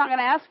help, if you're not going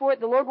to ask for it,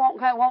 the Lord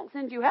won't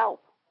send you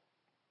help.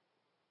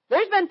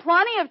 There's been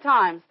plenty of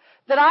times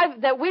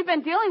that we've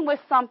been dealing with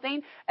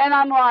something, and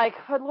I'm like,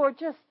 oh, Lord,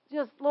 just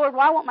Lord,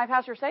 why won't my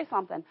pastor say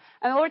something?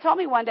 And the Lord told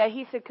me one day,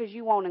 he said, because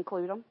you won't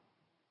include them.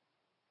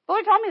 The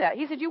Lord told me that.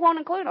 He said, you won't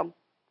include them.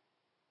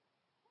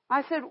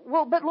 I said,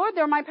 well, but Lord,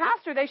 they're my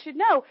pastor. They should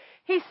know.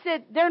 He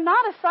said, they're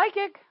not a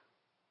psychic.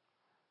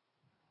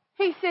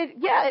 He said,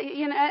 yeah,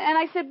 and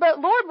I said, but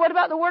Lord, what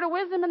about the word of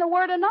wisdom and the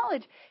word of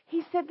knowledge?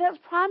 He said, that's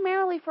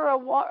primarily for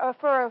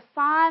a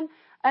sign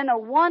and a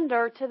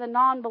wonder to the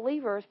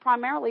non-believers,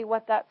 primarily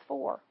what that's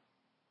for.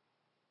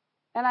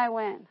 And I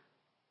went,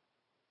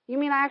 you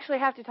mean I actually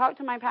have to talk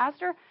to my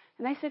pastor?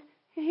 And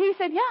he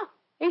said, yeah.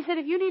 He said,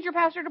 if you need your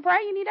pastor to pray,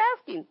 you need to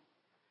ask him.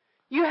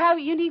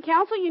 You need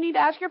counsel, you need to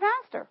ask your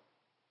pastor.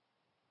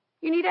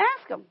 You need to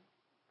ask him.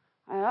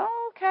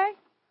 Oh, okay.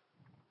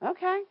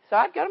 So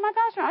I'd go to my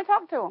pastor and I'd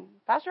talk to him.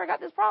 Pastor, I got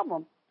this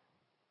problem.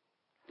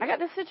 I got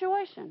this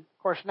situation.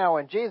 Of course, now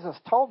when Jesus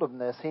told them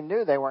this, he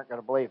knew they weren't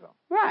going to believe him.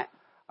 Right.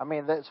 I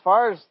mean, as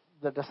far as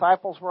the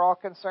disciples were all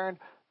concerned,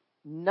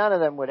 none of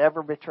them would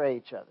ever betray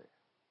each other.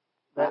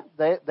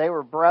 They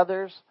were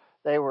brothers.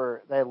 They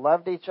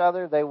loved each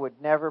other. They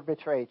would never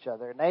betray each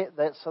other.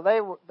 And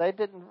so they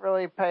didn't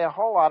really pay a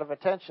whole lot of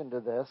attention to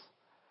this.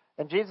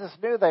 And Jesus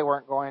knew they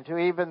weren't going to.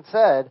 He even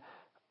said,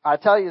 I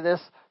tell you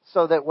this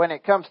so that when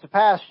it comes to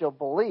pass, you'll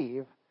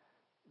believe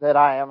that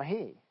I am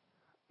He.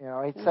 You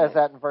know, he says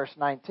that in verse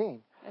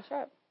 19. That's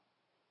right.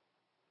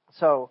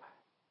 So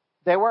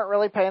they weren't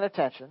really paying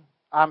attention.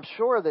 I'm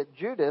sure that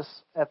Judas,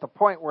 at the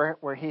point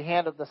where he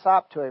handed the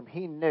sop to him,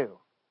 he knew.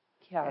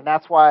 Yeah. And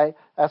that's why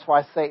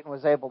Satan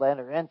was able to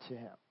enter into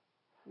him.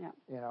 Yeah.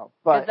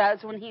 But Because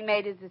that's when he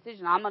made his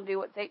decision. I'm going to do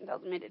what Satan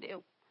tells me to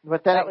do.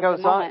 But then That it was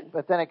goes the on. moment.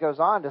 But then it goes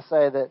on to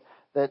say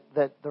that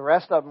the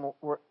rest of them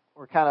were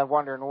kind of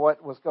wondering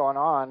what was going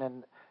on,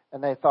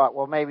 and they thought,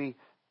 well, maybe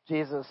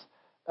Jesus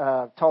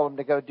told him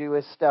to go do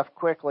his stuff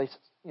quickly,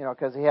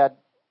 because he had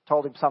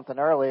told him something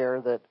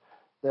earlier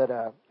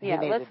that he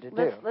needed to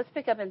do. Let's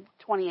pick up in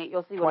 28.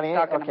 You'll see what he's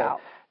talking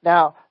about.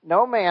 Now,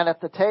 no man at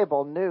the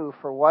table knew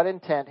for what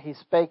intent he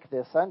spake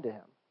this unto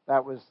him.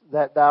 That was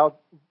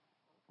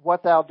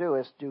what thou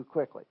doest, do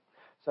quickly.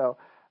 So.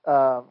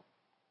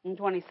 In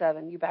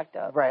 27, you backed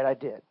up. Right, I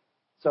did.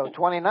 So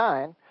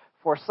 29,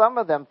 for some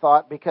of them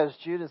thought because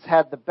Judas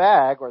had the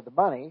bag or the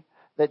money,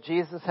 that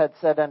Jesus had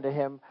said unto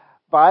him,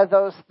 buy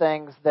those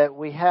things that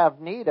we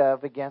have need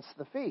of against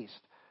the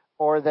feast,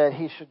 or that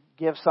he should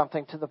give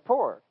something to the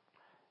poor.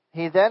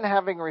 He then,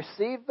 having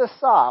received the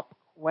sop,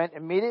 went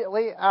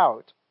immediately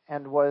out,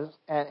 and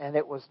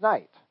it was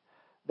night.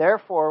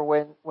 Therefore,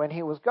 when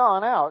he was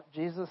gone out,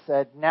 Jesus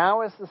said,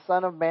 now is the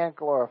Son of Man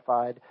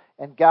glorified,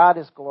 and God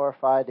is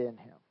glorified in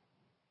him.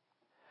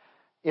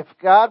 If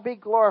God be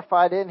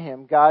glorified in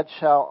him, God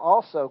shall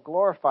also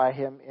glorify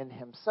him in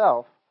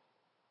himself,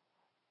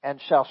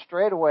 and shall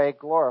straightway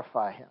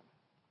glorify him.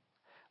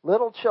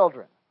 Little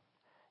children,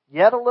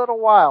 yet a little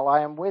while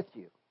I am with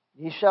you.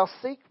 Ye shall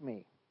seek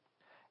me.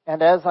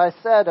 And as I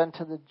said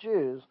unto the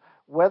Jews,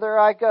 whither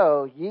I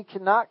go, ye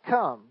cannot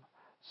come.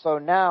 So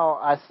now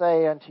I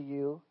say unto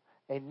you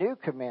a new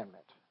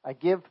commandment I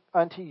give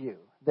unto you,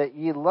 that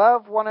ye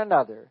love one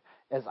another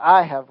as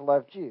I have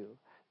loved you,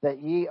 that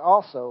ye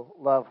also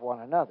love one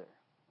another.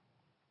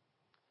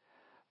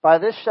 By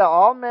this shall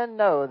all men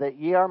know that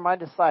ye are my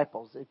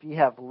disciples, if ye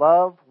have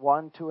love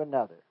one to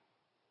another.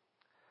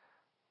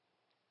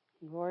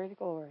 Glory to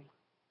glory.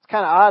 It's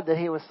kind of odd that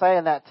he was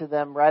saying that to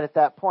them right at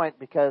that point,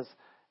 because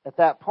at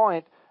that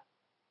point,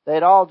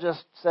 they'd all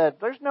just said,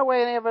 there's no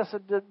way any of us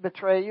would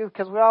betray you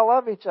because we all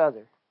love each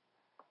other.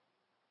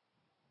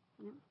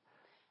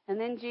 And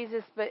then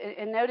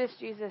notice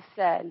Jesus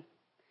said,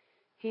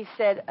 he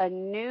said, a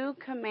new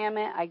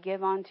commandment I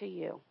give unto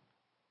you.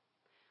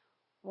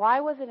 Why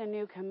was it a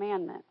new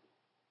commandment?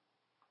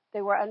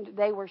 They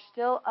were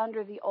still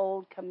under the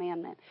old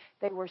commandment.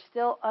 They were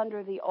still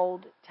under the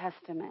Old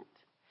Testament.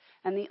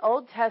 And the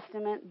Old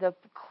Testament, the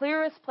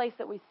clearest place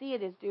that we see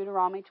it is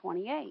Deuteronomy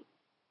 28.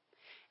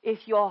 If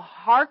you'll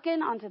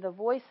hearken unto the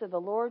voice of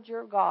the Lord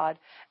your God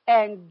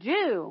and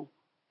do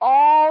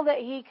all that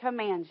he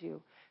commands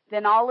you,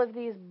 then all of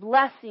these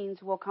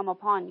blessings will come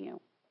upon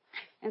you.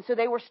 And so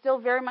they were still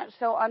very much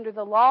so under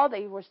the law.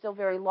 They were still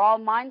very law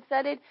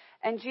mindseted.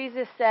 And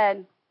Jesus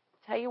said,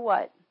 tell you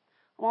what,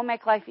 I won't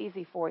make life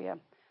easy for you.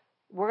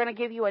 We're going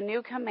to give you a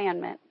new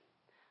commandment.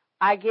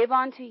 I give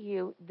unto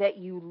you that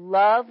you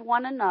love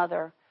one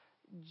another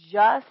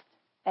just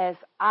as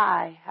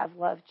I have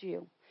loved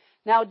you.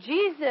 Now,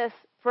 Jesus,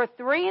 for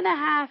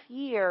 3.5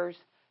 years,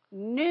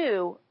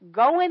 knew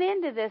going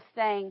into this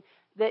thing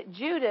that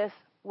Judas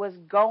was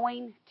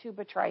going to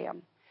betray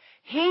him.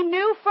 He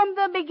knew from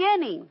the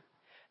beginning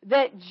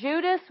that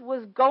Judas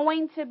was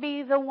going to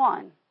be the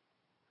one.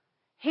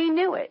 He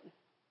knew it.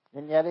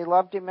 And yet he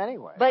loved him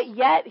anyway. But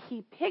yet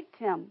he picked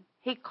him.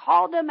 He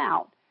called him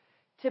out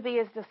to be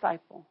his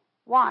disciple.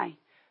 Why?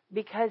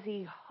 Because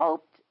he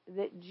hoped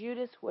that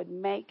Judas would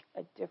make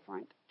a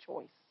different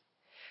choice.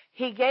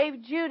 He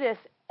gave Judas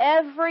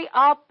every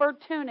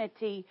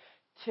opportunity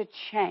to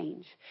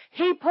change.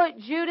 He put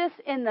Judas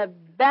in the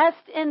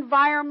best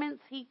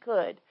environments he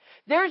could.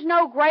 There's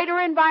no greater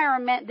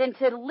environment than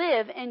to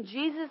live in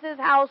Jesus'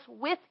 house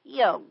with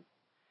him.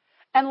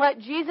 And let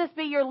Jesus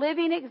be your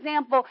living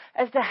example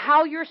as to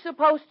how you're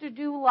supposed to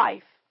do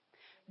life.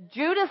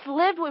 Judas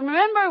lived with,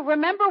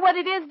 remember what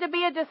it is to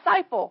be a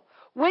disciple.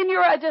 When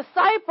you're a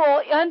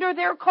disciple under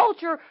their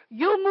culture,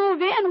 you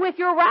move in with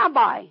your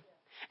rabbi.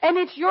 And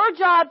it's your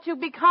job to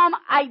become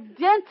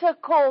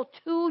identical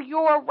to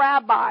your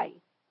rabbi.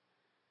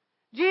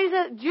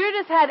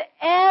 Judas had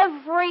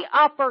every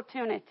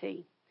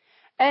opportunity.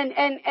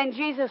 And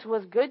Jesus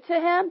was good to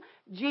him.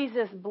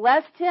 Jesus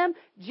blessed him.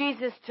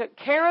 Jesus took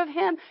care of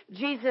him.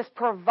 Jesus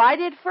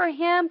provided for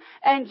him.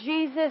 And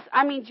Jesus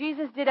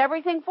did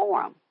everything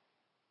for him.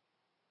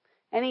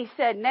 And he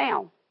said,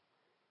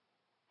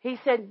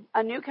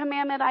 a new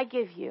commandment I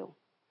give you.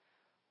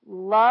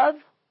 Love,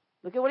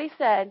 look at what he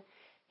said.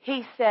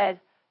 He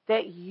said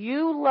that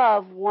you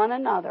love one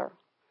another.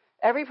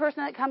 Every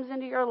person that comes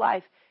into your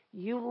life,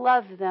 you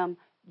love them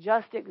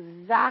just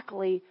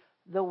exactly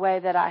the way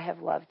that I have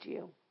loved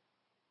you.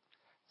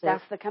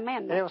 That's the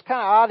commandment. It was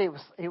kind of odd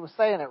he was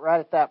saying it right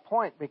at that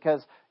point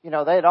because,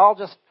 they'd all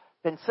just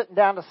been sitting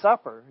down to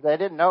supper. They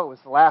didn't know it was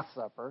the Last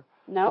Supper.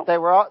 No.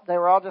 But they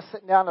were all just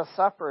sitting down to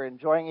supper,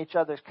 enjoying each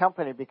other's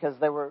company because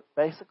they were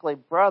basically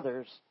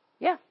brothers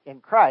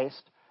in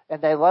Christ,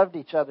 and they loved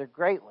each other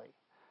greatly.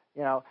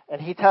 And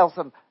he tells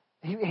them,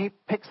 he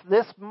picks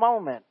this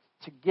moment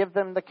to give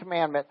them the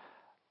commandment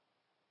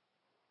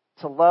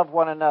to love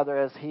one another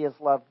as he has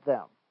loved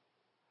them.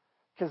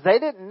 Because they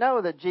didn't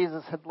know that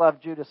Jesus had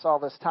loved Judas all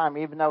this time,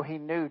 even though he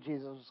knew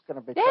Jesus was going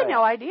to betray They had no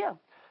him. idea.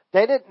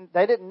 They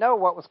didn't know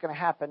what was going to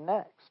happen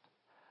next.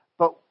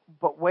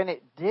 But when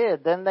it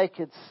did, then they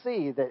could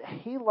see that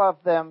he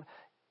loved them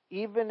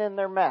even in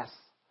their mess.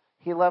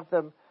 He loved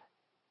them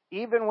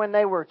even when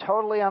they were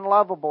totally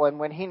unlovable, and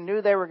when he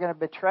knew they were going to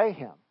betray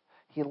him.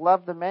 He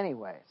loved them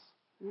anyways.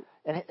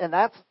 And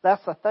that's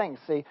the thing.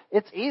 See,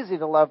 it's easy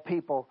to love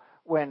people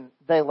when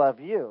they love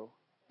you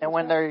and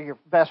when they're your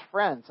best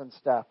friends and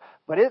stuff.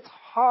 But it's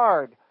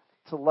hard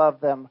to love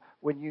them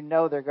when you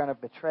know they're going to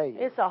betray you.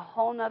 It's a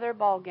whole nother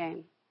ball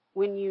game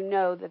when you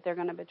know that they're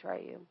going to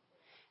betray you.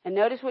 And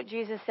notice what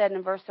Jesus said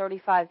in verse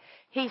 35.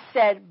 He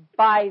said,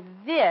 by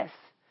this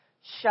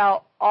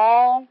shall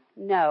all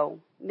know,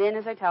 men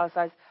as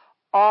italicized,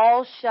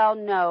 all shall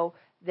know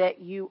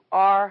that you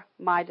are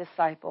my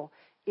disciple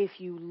if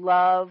you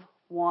love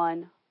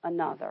one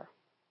another.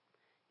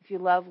 If you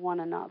love one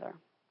another.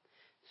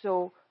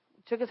 So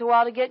it took us a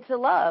while to get to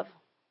love.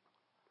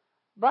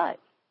 But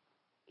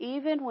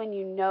even when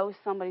you know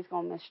somebody's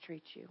going to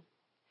mistreat you,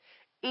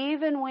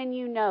 even when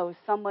you know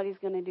somebody's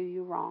going to do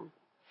you wrong,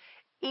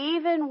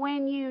 even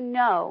when you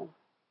know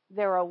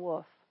they're a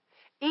wolf,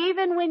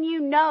 even when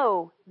you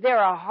know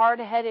they're a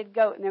hard-headed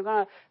goat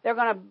and they're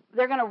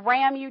gonna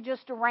ram you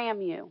just to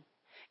ram you,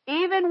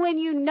 even when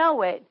you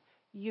know it,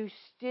 you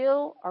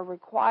still are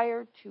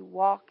required to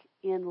walk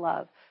in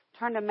love.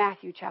 Turn to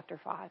Matthew chapter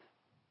 5.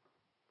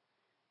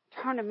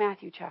 Turn to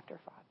Matthew chapter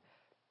 5.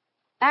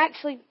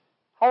 Actually,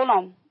 hold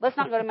on. Let's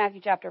not go to Matthew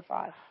chapter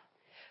 5.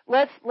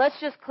 Let's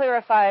just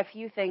clarify a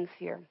few things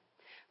here.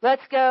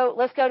 Let's go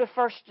to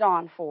 1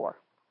 John 4.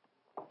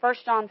 1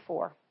 John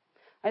 4.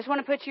 I just want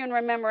to put you in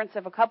remembrance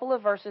of a couple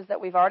of verses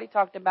that we've already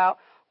talked about.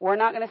 We're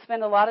not going to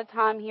spend a lot of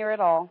time here at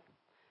all,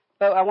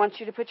 but I want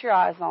you to put your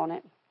eyes on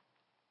it.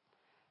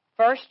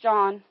 1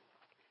 John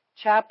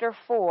chapter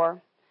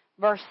 4,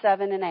 verse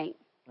 7 and 8.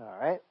 All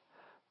right.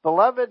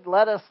 Beloved,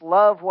 let us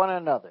love one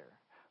another,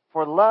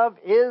 for love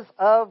is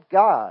of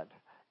God,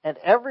 and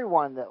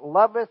everyone that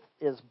loveth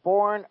is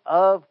born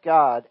of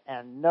God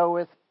and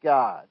knoweth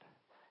God.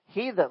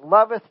 He that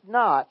loveth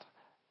not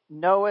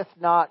knoweth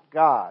not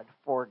God,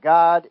 for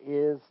God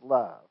is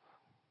love.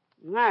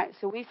 All right,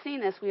 so we've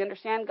seen this. We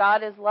understand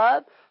God is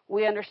love.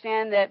 We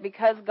understand that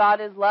because God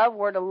is love,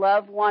 we're to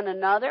love one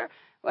another.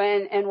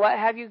 And what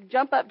have you?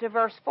 Jump up to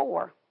verse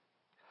 4.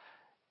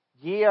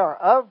 Ye are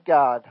of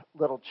God,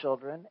 little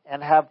children,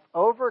 and have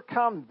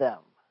overcome them,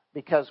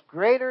 because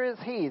greater is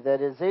he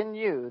that is in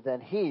you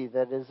than he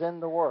that is in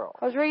the world.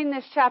 I was reading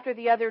this chapter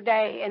the other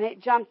day, and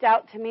it jumped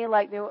out to me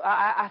like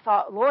I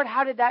thought, Lord,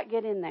 how did that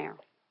get in there?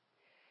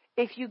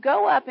 If you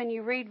go up and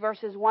you read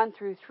verses 1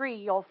 through 3,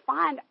 you'll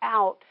find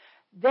out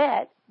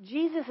that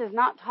Jesus is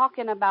not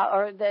talking about,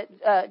 or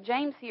that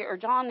James here, or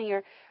John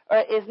here,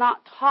 is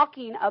not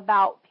talking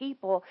about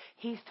people.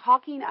 He's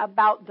talking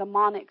about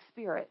demonic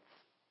spirits.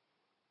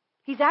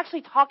 He's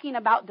actually talking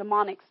about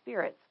demonic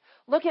spirits.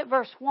 Look at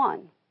verse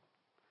 1.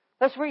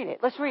 Let's read it.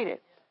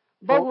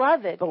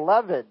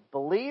 Beloved,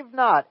 believe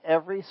not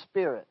every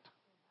spirit,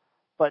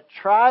 but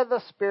try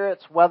the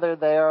spirits whether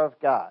they are of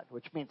God,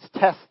 which means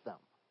test them.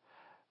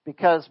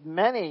 Because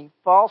many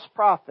false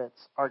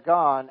prophets are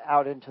gone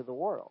out into the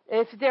world.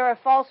 If they're a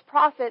false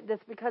prophet,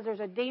 that's because there's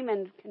a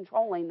demon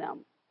controlling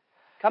them.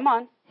 Come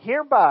on.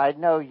 Hereby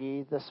know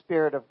ye the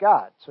Spirit of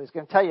God. So he's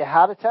going to tell you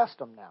how to test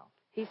them now.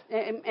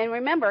 And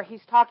remember,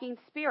 he's talking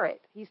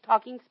spirit. He's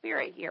talking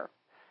spirit here.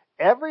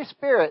 Every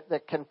spirit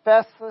that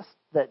confesses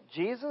that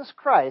Jesus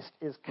Christ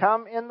is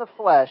come in the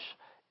flesh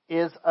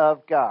is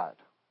of God.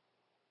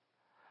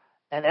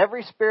 And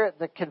every spirit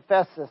that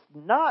confesseth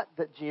not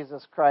that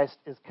Jesus Christ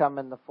is come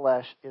in the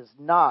flesh is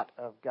not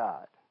of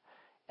God.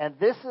 And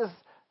this is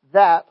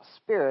that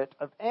spirit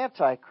of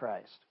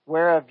Antichrist,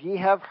 whereof ye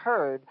have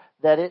heard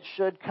that it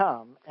should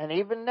come, and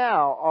even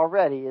now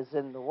already is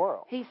in the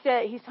world. He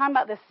said he's talking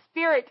about the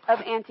spirit of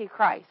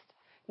Antichrist.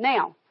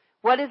 Now,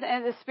 what is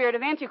the spirit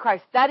of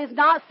Antichrist? That is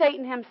not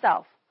Satan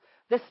himself.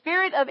 The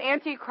spirit of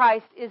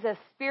Antichrist is a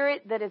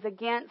spirit that is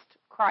against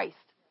Christ.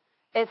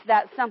 It's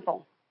that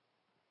simple.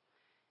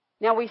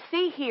 Now we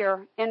see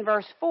here in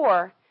verse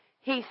 4,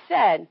 he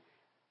said,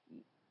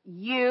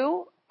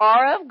 you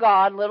are of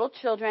God, little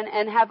children,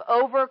 and have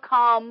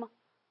overcome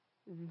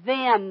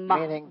them.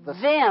 Meaning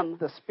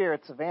the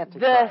spirits of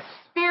Antichrist. The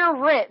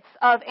spirits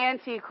of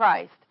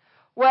Antichrist.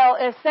 Well,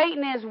 if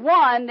Satan is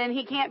one, then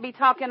he can't be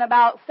talking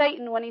about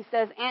Satan when he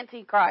says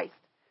Antichrist.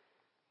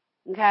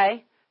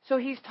 Okay? So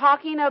he's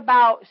talking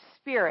about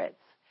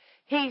spirits.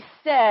 He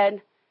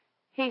said,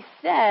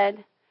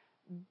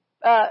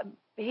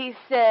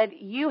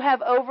 you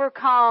have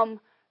overcome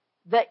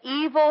the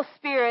evil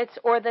spirits,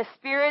 or the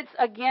spirits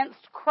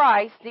against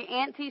Christ, the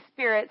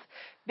anti-spirits,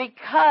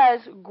 because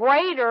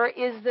greater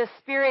is the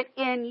spirit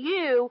in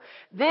you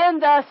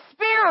than the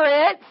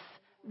spirits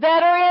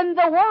that are in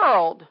the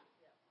world.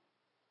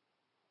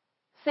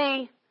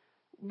 See,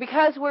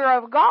 because we're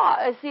of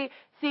God. See,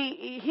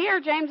 here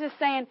James is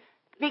saying,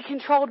 be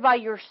controlled by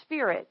your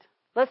spirit.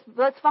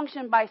 Let's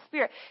function by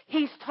spirit.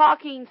 He's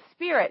talking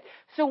spirit.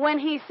 So when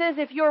he says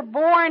if you're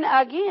born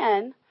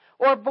again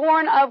or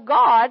born of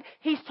God,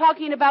 he's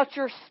talking about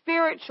your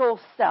spiritual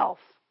self.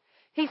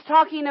 He's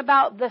talking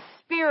about the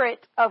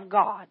Spirit of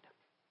God.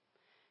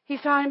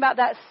 He's talking about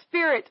that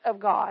Spirit of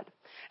God.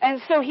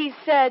 And so he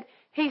said,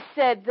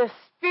 the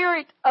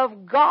Spirit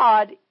of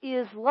God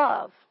is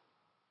love.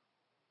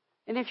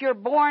 And if you're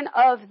born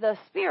of the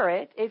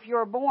Spirit, if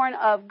you're born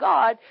of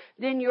God,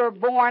 then you're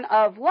born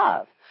of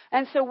love.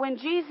 And so when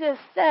Jesus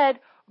said,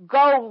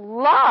 go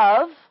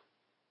love,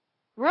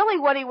 really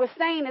what he was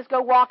saying is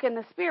go walk in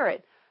the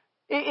Spirit.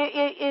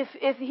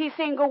 If he's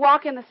saying go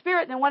walk in the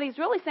Spirit, then what he's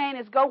really saying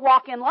is go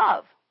walk in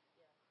love.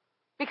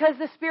 Because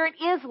the Spirit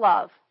is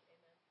love.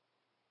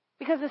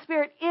 Because the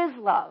Spirit is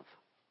love.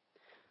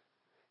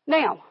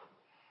 Now,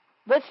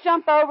 let's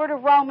jump over to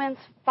Romans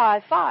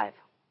 5:5.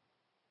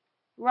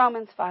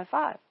 Romans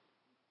 5:5.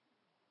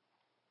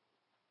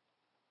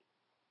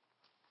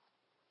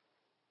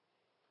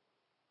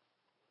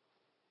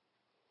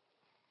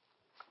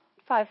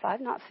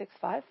 5:5, not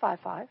 6:5,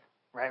 5:5.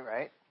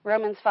 Right.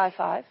 Romans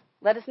 5:5.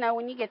 Let us know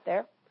when you get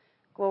there.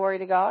 Glory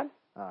to God.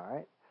 All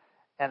right.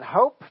 And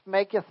hope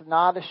maketh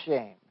not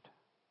ashamed,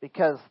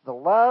 because the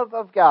love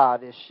of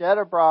God is shed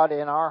abroad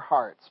in our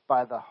hearts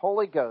by the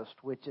Holy Ghost,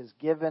 which is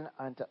given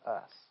unto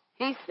us.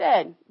 He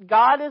said,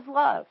 God is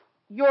love.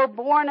 You're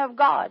born of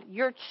God.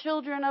 You're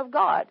children of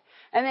God.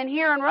 And then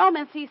here in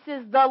Romans, he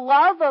says, the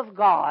love of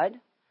God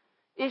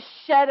is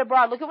shed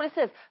abroad. Look at what it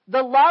says.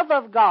 The love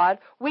of God,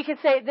 we could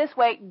say it this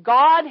way,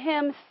 God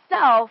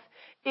himself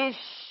is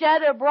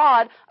shed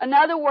abroad. In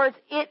other words,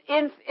 it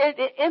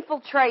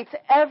infiltrates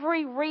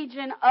every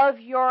region of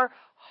your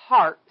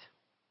heart.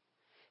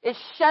 It's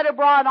shed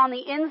abroad on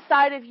the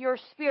inside of your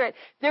spirit.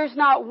 There's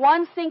not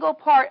one single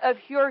part of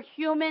your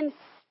human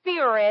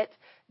spirit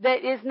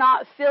that is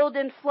not filled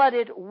and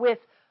flooded with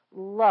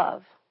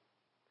love.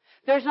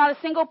 There's not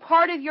a single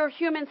part of your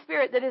human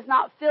spirit that is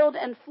not filled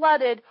and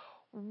flooded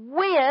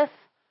with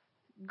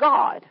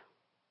God.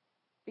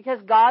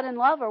 Because God and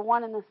love are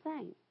one and the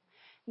same.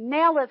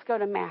 Now let's go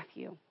to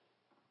Matthew.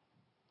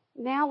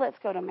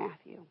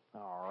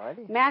 All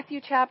righty. Matthew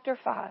chapter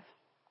 5.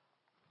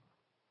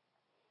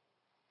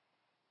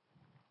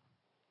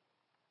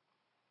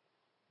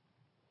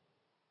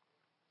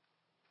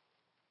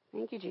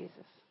 Thank you, Jesus.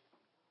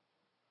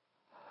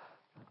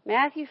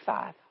 Matthew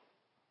 5.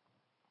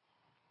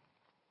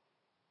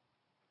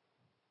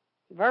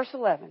 Verse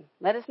 11.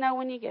 Let us know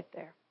when you get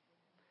there.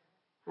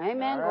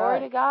 Amen. All right. Glory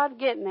to God.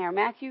 Getting there.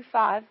 Matthew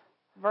 5,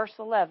 verse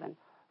 11.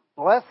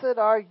 Blessed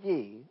are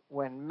ye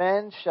when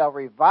men shall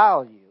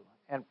revile you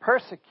and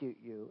persecute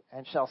you,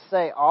 and shall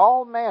say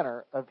all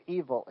manner of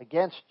evil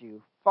against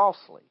you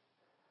falsely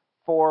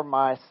for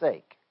my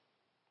sake.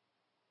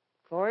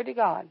 Glory to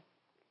God.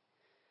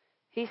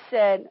 He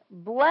said,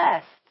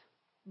 blessed.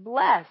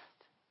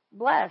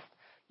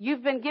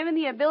 You've been given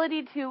the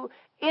ability to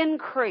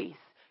increase.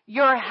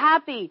 You're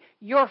happy.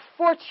 You're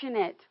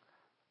fortunate.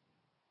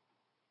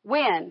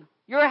 When?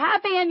 You're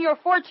happy and you're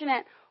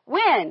fortunate.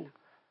 When?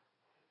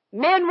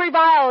 Men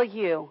revile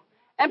you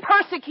and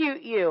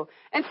persecute you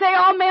and say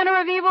all manner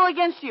of evil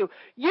against you.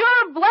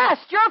 You're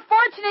blessed. You're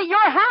fortunate.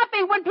 You're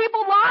happy when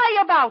people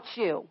lie about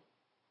you.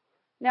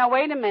 Now,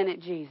 wait a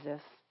minute,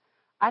 Jesus.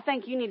 I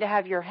think you need to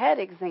have your head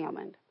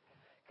examined.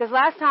 Because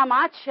last time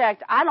I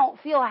checked, I don't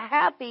feel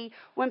happy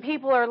when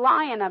people are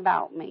lying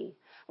about me.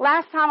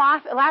 Last time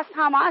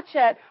I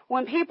checked,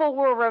 when people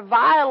were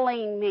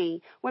reviling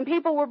me, when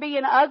people were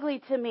being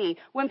ugly to me,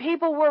 when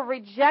people were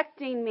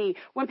rejecting me,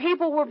 when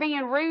people were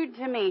being rude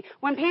to me,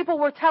 when people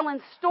were telling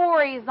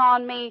stories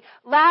on me,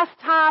 last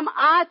time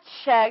I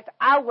checked,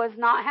 I was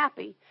not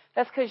happy.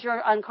 That's because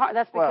you're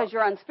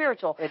you're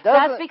unspiritual.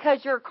 That's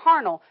because you're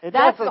carnal.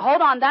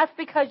 That's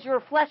because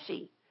you're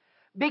fleshy.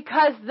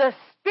 Because the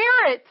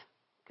Spirit,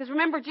 because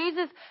remember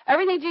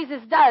everything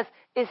Jesus does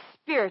is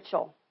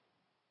spiritual.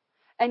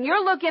 And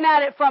you're looking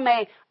at it from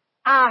a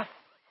I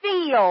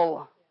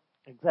feel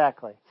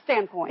Exactly.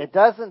 standpoint. It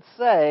doesn't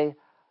say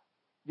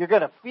you're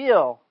going to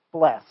feel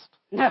blessed.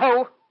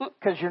 No.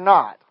 Because you're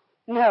not.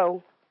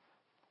 No.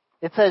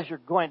 It says you're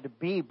going to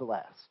be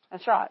blessed.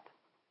 That's right.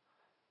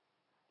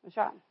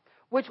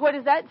 Which, what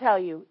does that tell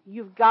you?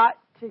 You've got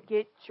to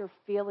get your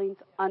feelings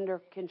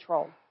under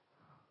control.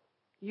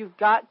 You've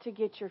got to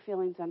get your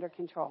feelings under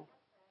control.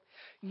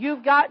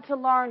 You've got to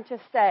learn to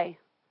say,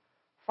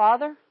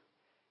 Father,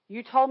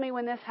 you told me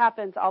when this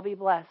happens, I'll be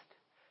blessed.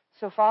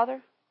 So,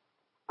 Father,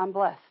 I'm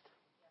blessed.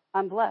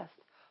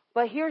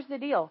 But here's the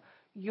deal.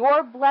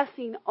 Your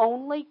blessing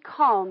only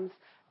comes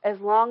as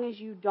long as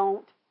you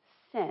don't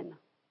sin.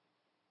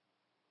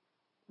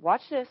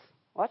 Watch this.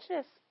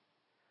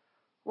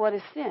 What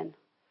is sin?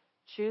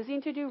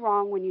 Choosing to do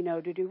wrong when you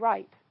know to do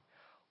right.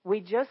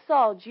 We just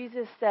saw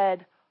Jesus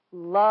said,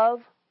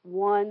 love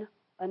one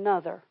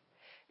another.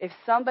 If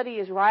somebody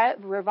is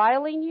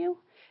reviling you,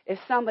 if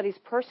somebody's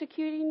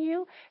persecuting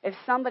you, if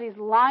somebody's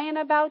lying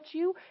about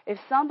you, if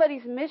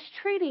somebody's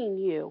mistreating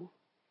you,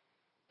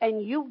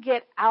 and you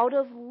get out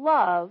of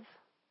love,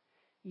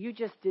 you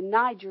just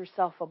denied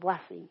yourself a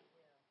blessing.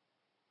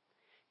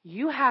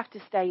 You have to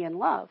stay in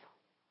love.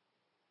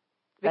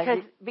 Because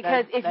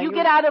if you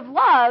get out of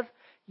love,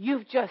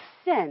 you've just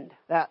sinned.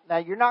 Now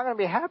you're not going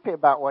to be happy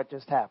about what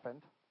just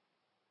happened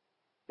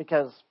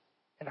because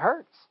it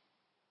hurts.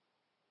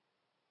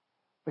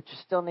 But you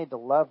still need to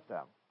love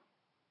them.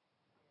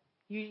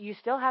 You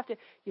still have to,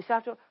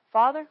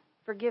 Father,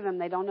 forgive them.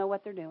 They don't know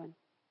what they're doing.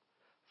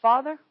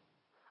 Father,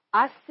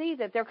 I see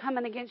that they're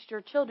coming against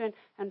your children.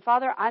 And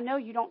Father, I know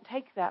you don't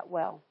take that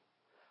well.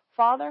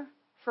 Father,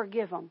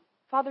 forgive them.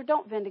 Father,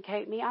 don't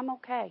vindicate me. I'm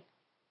okay.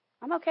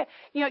 I'm okay.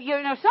 You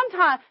know,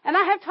 sometimes, and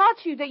I have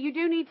taught you that you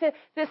do need to,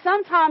 that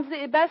sometimes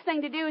the best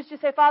thing to do is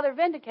just say, Father,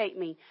 vindicate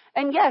me.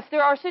 And yes,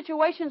 there are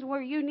situations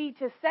where you need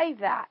to say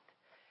that.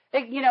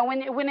 You know,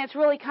 when it's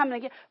really coming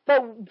again.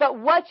 But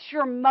what's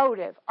your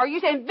motive? Are you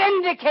saying,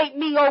 vindicate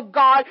me, oh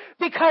God,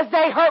 because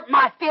they hurt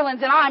my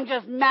feelings and I'm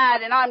just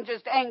mad and I'm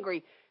just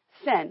angry?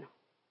 Sin.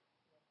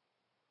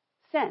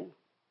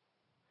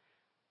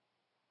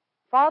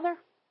 Father,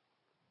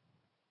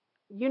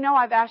 you know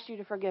I've asked you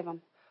to forgive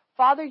them.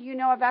 Father, you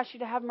know I've asked you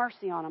to have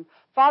mercy on them.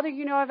 Father,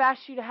 you know I've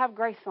asked you to have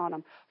grace on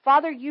them.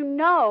 Father, you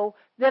know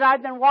that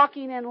I've been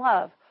walking in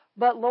love.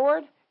 But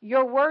Lord,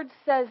 your word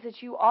says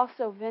that you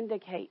also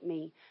vindicate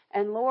me.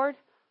 And Lord,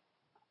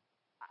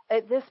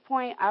 at this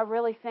point, I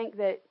really think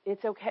that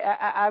it's okay.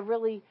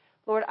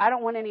 Lord, I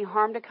don't want any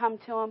harm to come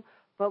to them.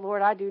 But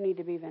Lord, I do need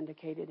to be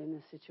vindicated in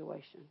this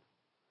situation.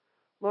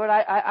 Lord,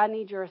 I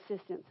need your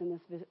assistance in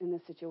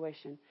this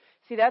situation.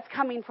 See, that's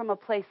coming from a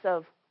place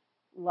of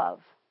love.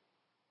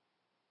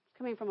 It's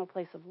coming from a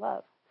place of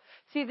love.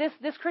 See,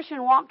 this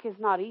Christian walk is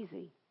not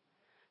easy.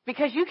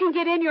 Because you can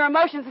get in your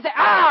emotions and say,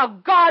 oh,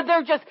 God,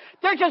 they're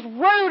just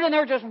rude and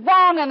they're just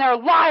wrong and they're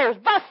liars.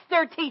 Bust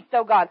their teeth,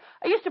 oh, God.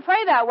 I used to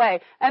pray that way.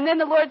 And then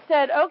the Lord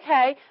said,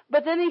 okay.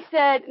 But then he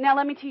said, now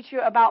let me teach you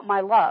about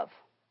my love.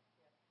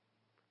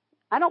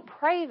 I don't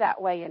pray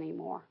that way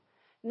anymore.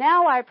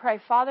 Now I pray,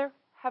 Father,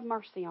 have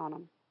mercy on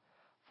them.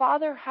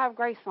 Father, have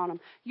grace on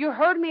them. You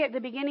heard me at the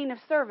beginning of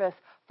service.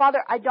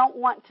 Father, I don't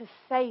want to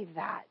say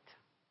that.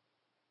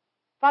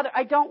 Father,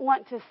 I don't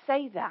want to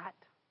say that.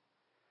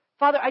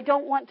 Father, I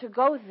don't want to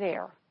go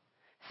there.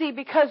 See,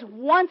 because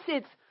once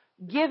it's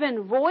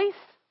given voice,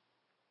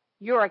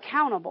 you're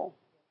accountable.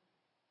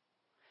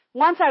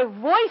 Once I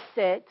voice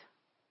it,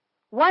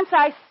 once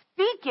I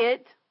speak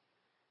it,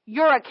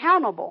 you're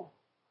accountable.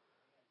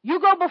 You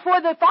go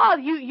before the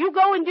Father. You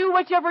go and do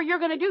whatever you're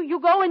going to do. You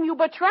go and you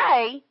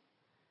betray.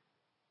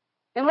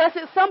 Unless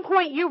at some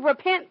point you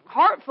repent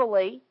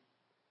heartfully.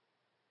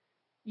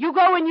 You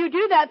go and you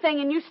do that thing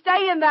and you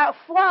stay in that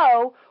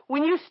flow.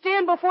 When you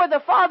stand before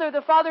the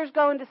Father's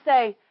going to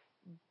say,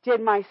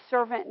 did my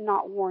servant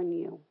not warn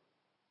you?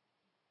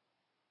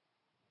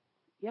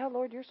 Yeah,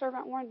 Lord, your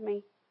servant warned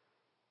me.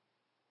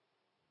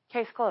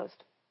 Case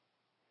closed.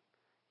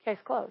 Case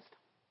closed.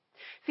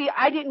 See,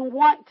 I didn't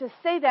want to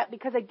say that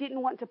because I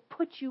didn't want to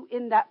put you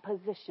in that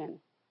position.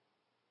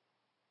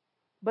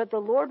 But the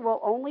Lord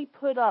will only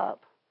put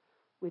up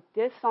with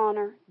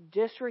dishonor,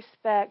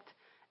 disrespect,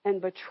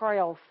 and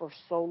betrayal for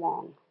so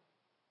long.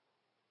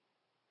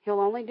 He'll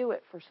only do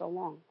it for so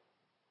long.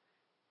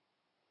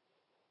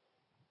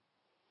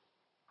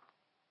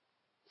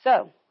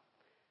 So,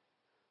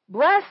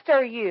 blessed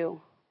are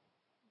you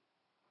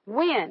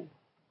when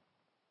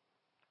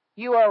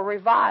you are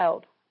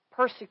reviled,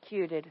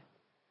 persecuted,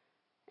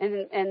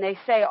 and they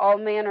say all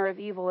manner of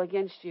evil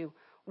against you.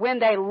 When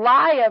they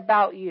lie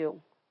about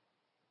you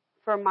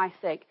for my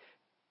sake.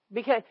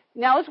 Because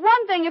now it's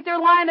one thing if they're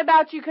lying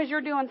about you because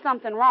you're doing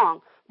something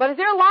wrong. But if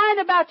they're lying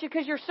about you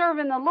because you're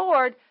serving the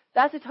Lord,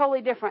 that's a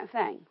totally different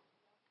thing.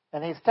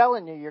 And he's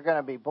telling you you're going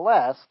to be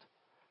blessed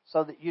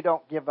so that you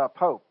don't give up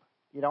hope.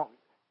 You don't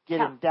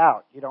get in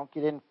doubt. You don't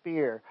get in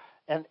fear.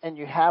 And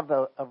you have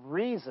a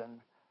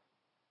reason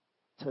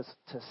to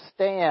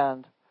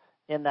stand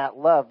in that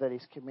love that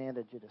he's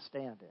commanded you to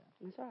stand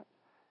in. That's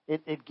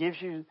right. It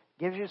gives you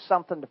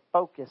something to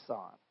focus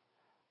on.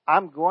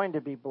 I'm going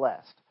to be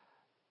blessed.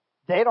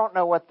 They don't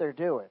know what they're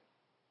doing.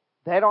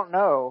 They don't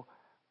know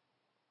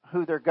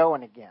who they're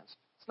going against.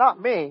 It's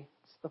not me.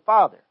 It's the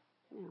Father.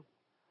 Yeah.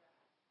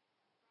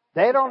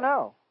 They don't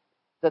know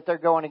that they're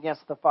going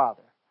against the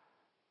Father.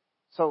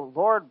 So,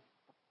 Lord,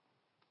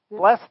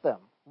 bless them.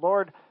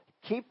 Lord,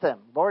 keep them.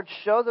 Lord,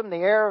 show them the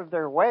error of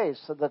their ways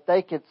so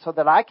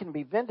that I can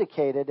be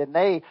vindicated and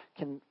they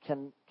can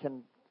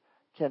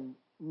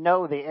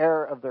know the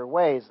error of their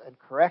ways and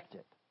correct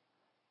it.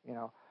 You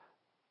know,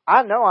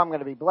 I know I'm going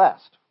to be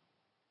blessed.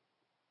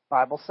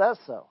 Bible says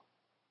so.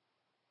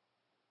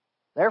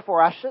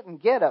 Therefore, I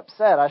shouldn't get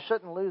upset. I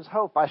shouldn't lose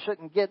hope. I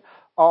shouldn't get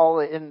all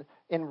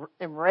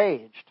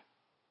enraged.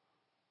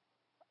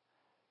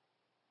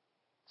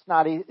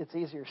 It's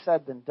easier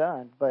said than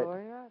done, but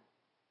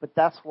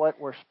that's what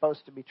we're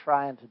supposed to be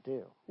trying to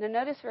do. Now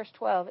notice verse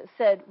 12. It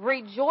said,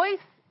 rejoice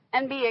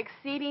and be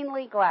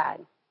exceedingly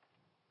glad.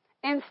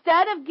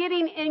 Instead of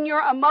getting in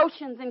your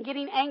emotions and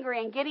getting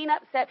angry and getting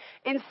upset,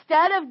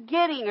 instead of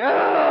getting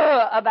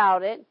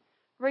about it,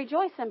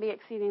 rejoice and be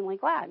exceedingly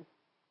glad.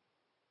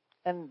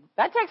 And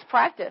That takes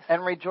practice.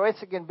 and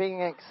rejoicing and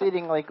being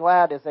exceedingly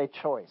glad is a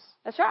choice.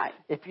 That's right.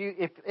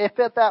 If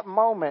at that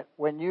moment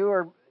when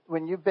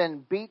you've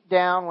been beat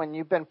down, when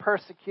you've been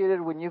persecuted,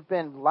 when you've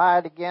been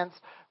lied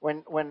against,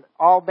 when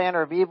all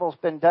manner of evil's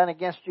been done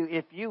against you,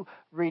 if you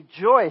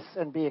rejoice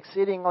and be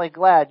exceedingly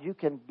glad, you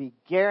can be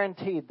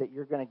guaranteed that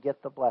you're going to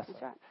get the blessing.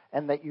 That's right.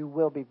 And that you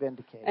will be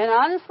vindicated. And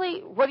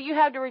honestly, what do you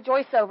have to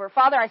rejoice over?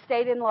 Father, I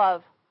stayed in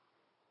love.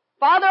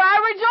 Father, I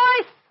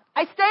rejoice.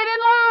 I stayed in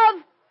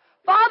love.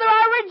 Father,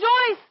 I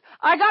rejoice.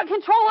 I got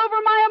control over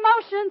my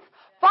emotions.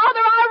 Father,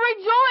 I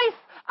rejoice.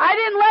 I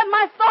didn't let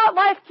my thought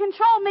life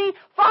control me.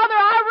 Father,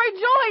 I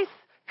rejoice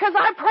because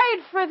I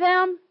prayed for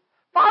them.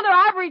 Father,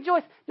 I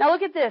rejoice. Now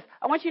look at this.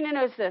 I want you to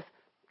notice this.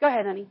 Go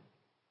ahead, honey.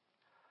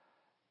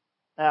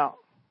 Now,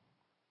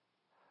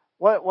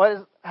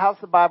 how's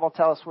the Bible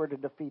tell us we're to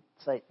defeat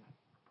Satan?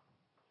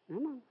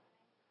 Come on.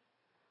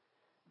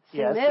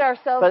 Yes, Submit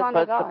ourselves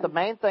unto God. But the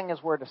main thing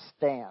is we're to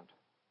stand.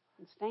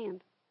 And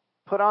stand.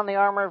 Put on the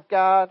armor of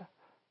God.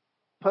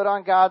 Put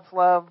on God's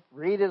love.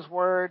 Read His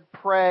Word.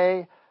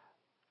 Pray.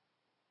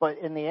 But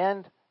in the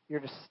end, you're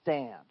to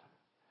stand.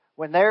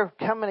 When they're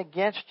coming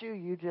against you,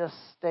 you just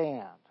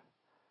stand.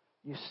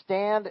 You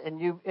stand and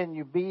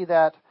you be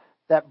that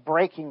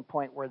breaking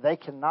point where they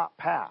cannot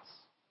pass.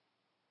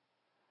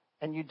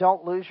 And you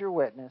don't lose your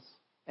witness.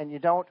 And you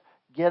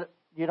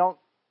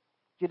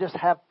just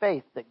have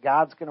faith that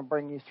God's going to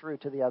bring you through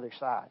to the other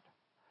side.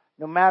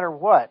 No matter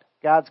what,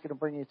 God's going to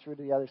bring you through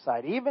to the other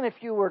side. Even if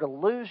you were to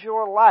lose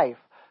your life,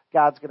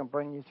 God's going to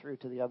bring you through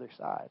to the other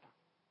side.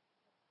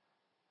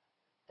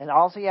 And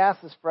all He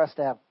asks is for us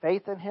to have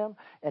faith in Him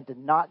and to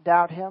not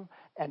doubt Him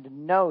and to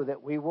know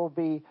that we will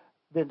be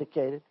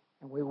vindicated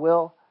and we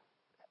will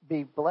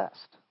be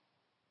blessed.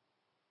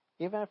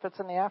 Even if it's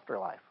in the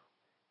afterlife.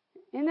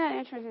 Isn't that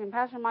interesting?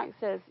 Pastor Mike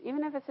says,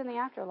 even if it's in the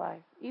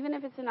afterlife, even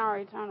if it's in our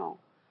eternal,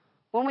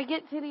 when we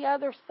get to the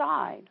other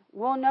side,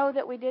 we'll know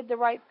that we did the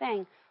right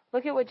thing.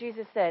 Look at what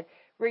Jesus said.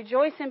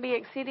 Rejoice and be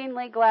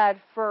exceedingly glad,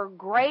 for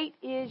great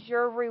is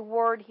your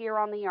reward here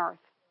on the earth.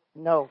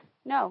 No.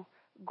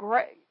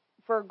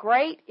 For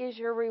great is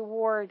your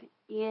reward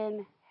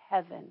in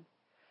heaven.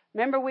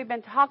 Remember, we've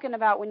been talking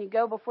about when you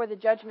go before the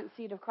judgment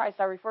seat of Christ.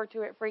 I refer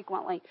to it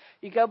frequently.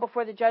 You go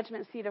before the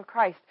judgment seat of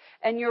Christ,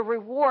 and your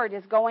reward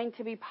is going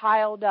to be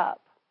piled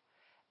up.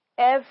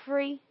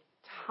 Every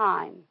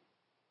time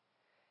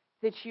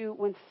that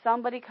when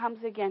somebody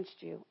comes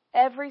against you,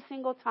 every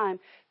single time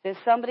that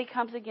somebody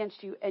comes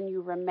against you and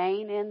you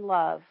remain in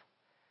love,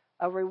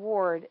 a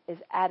reward is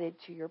added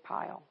to your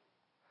pile.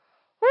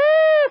 Woo!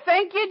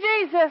 Thank you,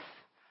 Jesus.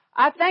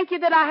 I thank you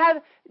that I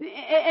have,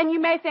 and you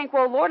may think,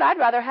 well, Lord, I'd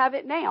rather have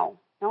it now.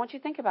 I want you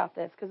to think about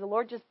this because the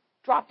Lord just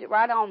dropped it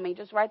right on me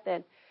just right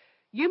then.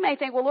 You may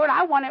think, well, Lord,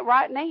 I want it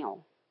right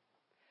now.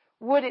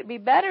 Would it be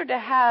better to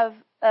have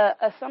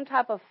some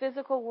type of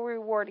physical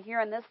reward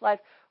here in this life,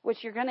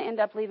 which you're going to end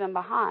up leaving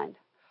behind,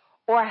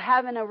 or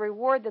having a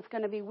reward that's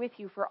going to be with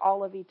you for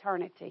all of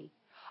eternity?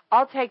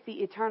 I'll take the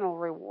eternal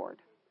reward.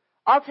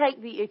 I'll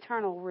take the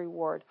eternal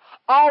reward.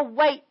 I'll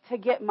wait to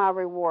get my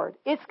reward.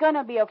 It's going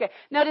to be okay.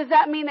 Now, does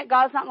that mean that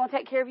God's not going to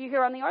take care of you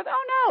here on the earth?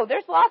 Oh, no.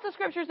 There's lots of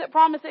scriptures that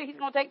promise that He's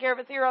going to take care of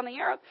us here on the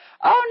earth.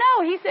 Oh,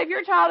 no. He said, if you're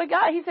a child of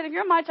God, He said, if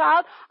you're my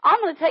child,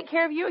 I'm going to take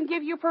care of you and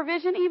give you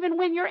provision even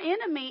when your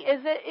enemy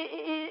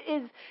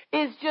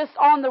is just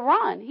on the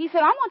run. He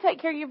said, I'm going to take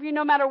care of you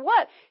no matter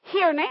what,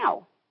 here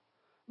now.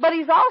 But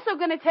He's also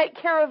going to take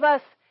care of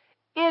us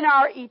in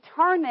our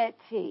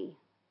eternity.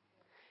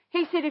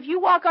 He said, if you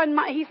walk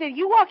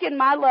you walk in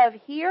my love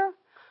here,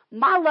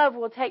 my love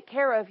will take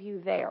care of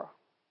you there.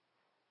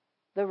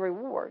 The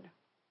reward.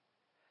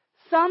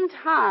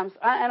 Sometimes,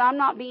 and I'm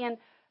not being,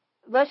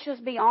 let's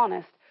just be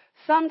honest.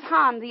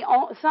 Sometimes the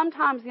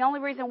only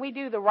reason we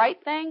do the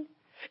right thing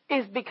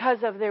is because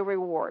of the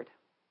reward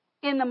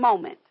in the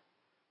moment.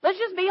 Let's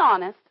just be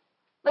honest.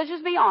 Let's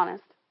just be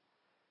honest.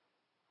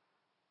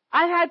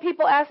 I had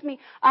people ask me,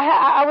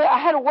 I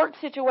had a work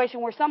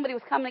situation where somebody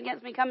was coming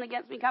against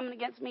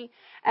me,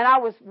 and I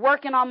was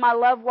working on my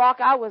love walk.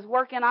 I was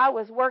working.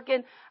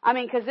 I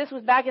mean, because this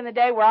was back in the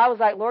day where I was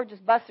like, Lord,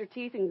 just bust their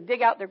teeth and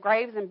dig out their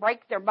graves and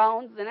break their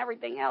bones and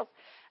everything else.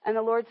 And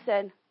the Lord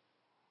said,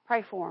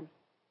 pray for them.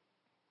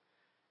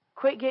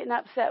 Quit getting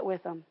upset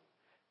with them.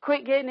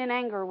 Quit getting in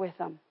anger with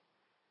them.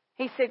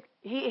 He said,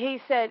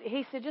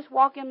 just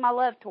walk in my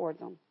love towards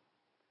them.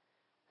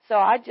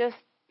 So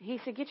he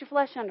said, get your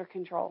flesh under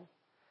control.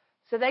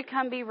 So they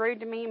come be rude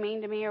to me,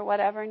 mean to me, or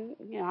whatever. And,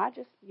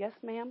 yes,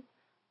 ma'am.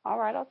 All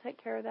right, I'll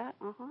take care of that.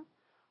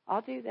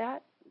 I'll do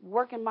that.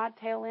 Working my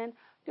tail end,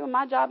 doing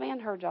my job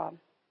and her job.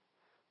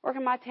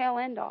 Working my tail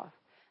end off.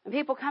 And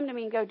people come to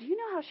me and go, do you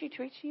know how she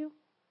treats you?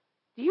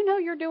 Do you know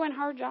you're doing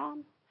her job?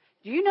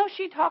 Do you know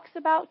she talks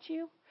about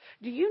you?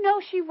 Do you know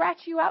she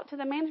rats you out to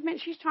the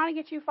management? She's trying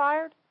to get you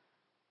fired.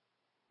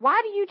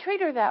 Why do you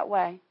treat her that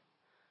way?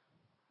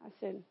 I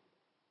said,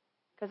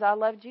 because I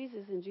love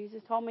Jesus, and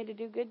Jesus told me to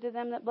do good to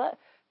them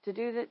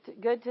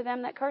good to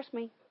them that curse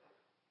me,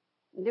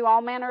 and do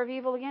all manner of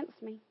evil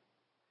against me.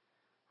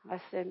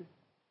 I said,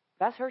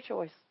 that's her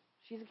choice.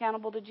 She's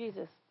accountable to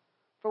Jesus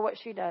for what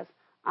she does.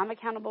 I'm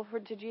accountable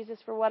to Jesus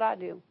for what I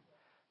do.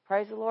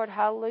 Praise the Lord.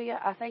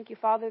 Hallelujah. I thank you,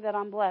 Father, that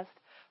I'm blessed.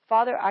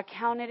 Father, I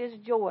count it as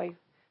joy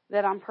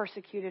that I'm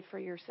persecuted for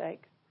your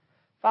sake.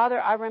 Father,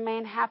 I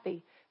remain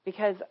happy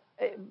because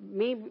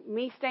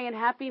me staying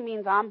happy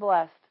means I'm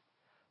blessed.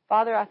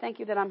 Father, I thank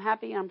you that I'm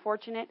happy and I'm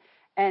fortunate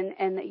and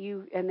that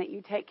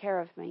you take care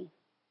of me.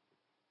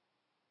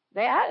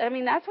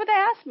 That's what they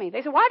asked me.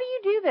 They said, why do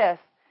you do this?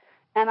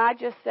 And I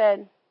just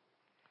said,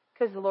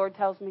 because the Lord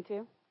tells me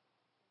to.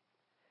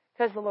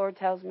 Because the Lord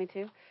tells me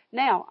to.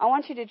 Now, I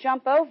want you to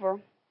jump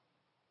over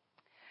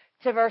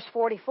to verse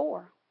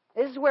 44.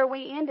 This is where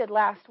we ended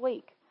last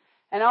week.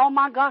 And oh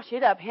my gosh,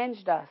 it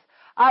unhinged us.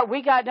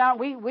 We got done,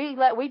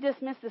 we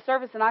dismissed the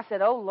service, and I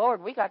said, oh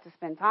Lord, we got to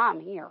spend time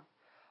here.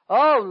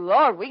 Oh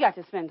Lord, we got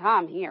to spend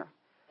time here.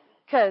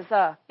 Because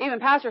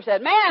even Pastor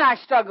said, man, I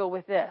struggle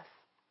with this.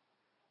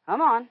 Come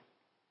on.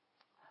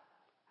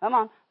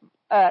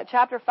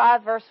 Chapter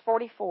 5, verse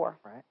 44.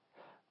 Right.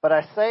 But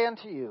I say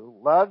unto you,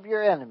 love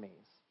your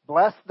enemies,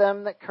 bless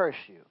them that curse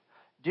you,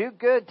 do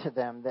good to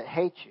them that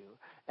hate you,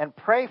 and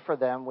pray for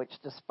them which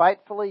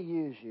despitefully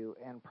use you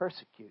and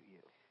persecute you.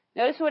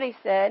 Notice what he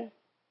said.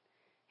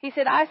 He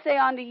said, I say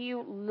unto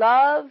you,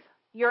 love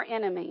your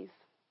enemies.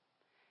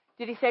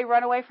 Did he say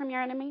run away from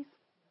your enemies?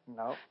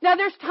 No. Now,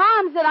 there's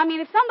times that,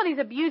 if somebody's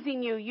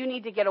abusing you, you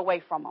need to get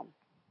away from them.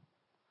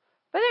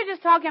 But they're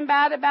just talking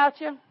bad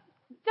about you.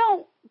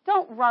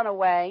 Don't run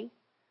away.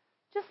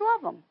 Just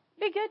love them.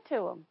 Be good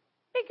to them.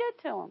 Be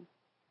good to them.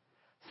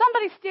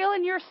 Somebody's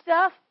stealing your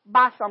stuff,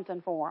 buy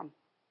something for them.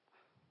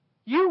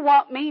 You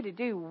want me to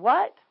do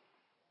what?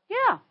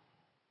 Yeah.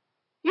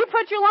 You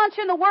put your lunch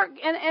in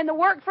the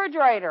work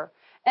refrigerator,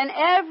 and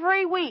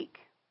every week,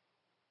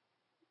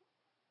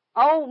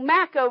 old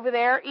Mac over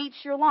there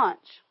eats your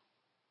lunch.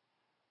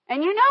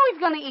 And you know he's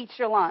going to eat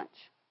your lunch.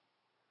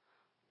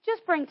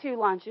 Just bring 2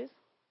 lunches.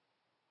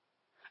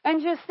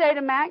 And just say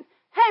to Mac,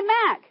 hey,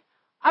 Mac,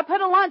 I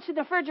put a lunch in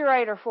the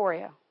refrigerator for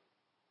you.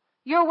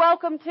 You're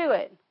welcome to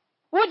it.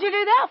 What'd you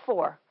do that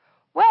for?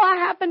 Well, I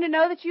happen to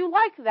know that you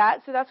like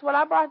that, so that's what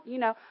I brought,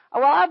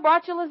 I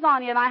brought you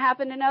lasagna, and I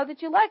happen to know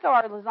that you like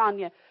our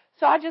lasagna,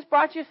 so I just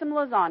brought you some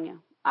lasagna.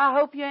 I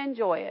hope you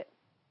enjoy it.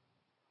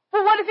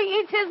 Well, what if he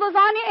eats his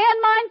lasagna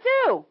and mine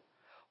too?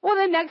 Well,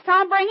 then next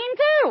time bring him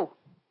 2.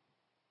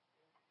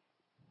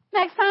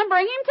 Next time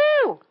bring him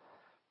 2.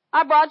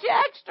 I brought you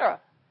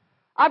extra.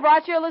 I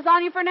brought you a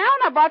lasagna for now,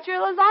 and I brought you a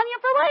lasagna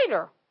for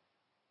later.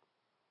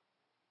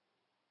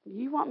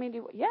 You want me to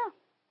do what? Yeah.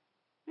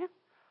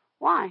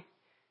 Why?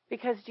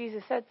 Because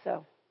Jesus said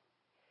so.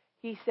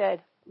 He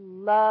said,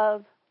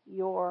 love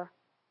your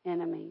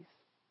enemies.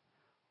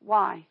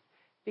 Why?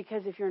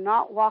 Because if you're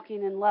not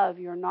walking in love,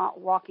 you're not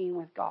walking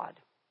with God.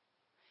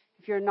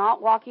 If you're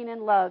not walking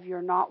in love,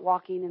 you're not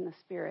walking in the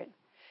Spirit.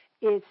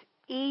 It's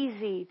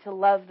easy to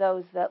love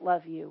those that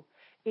love you.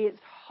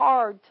 It's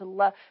hard to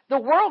love. The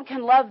world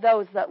can love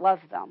those that love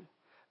them.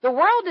 The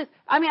world is,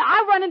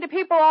 I run into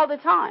people all the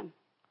time.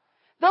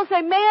 They'll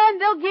say, man,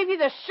 they'll give you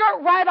the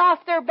shirt right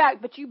off their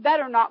back, but you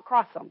better not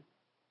cross them.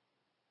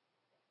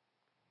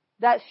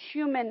 That's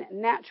human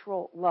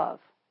natural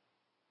love.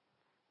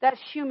 That's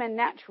human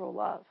natural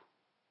love.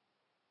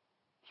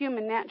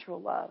 Human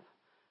natural love.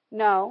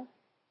 No.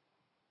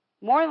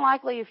 More than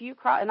likely, if you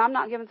cross, and I'm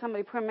not giving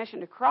somebody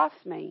permission to cross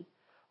me,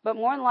 but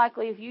more than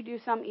likely, if you do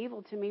some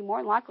evil to me, more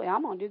than likely,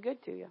 I'm going to do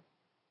good to you.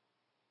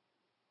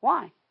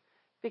 Why?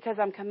 Because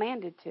I'm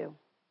commanded to.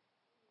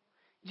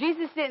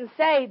 Jesus didn't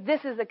say this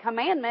is a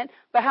commandment,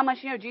 but how much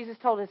Jesus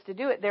told us to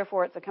do it,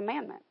 therefore it's a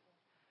commandment.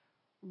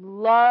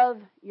 Love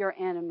your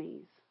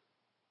enemies.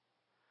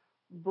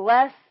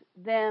 Bless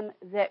them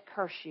that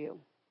curse you.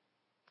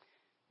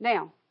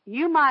 Now,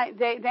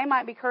 they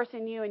might be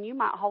cursing you and you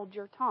might hold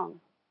your tongue,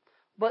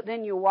 but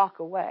then you walk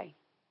away.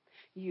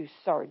 You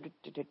sorry.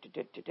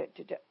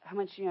 How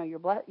much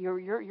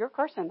you're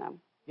cursing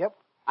them. Yep.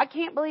 I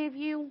can't believe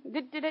you.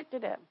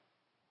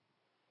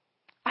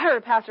 I heard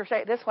a pastor say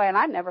it this way, and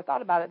I never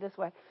thought about it this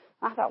way.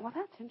 I thought, well,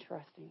 that's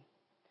interesting.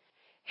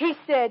 He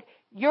said,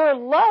 your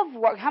love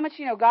work. How much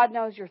God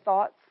knows your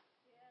thoughts?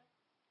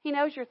 He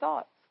knows your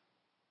thoughts.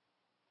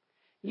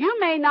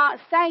 You may not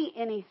say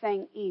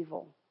anything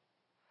evil,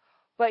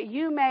 but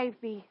you may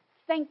be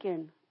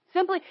thinking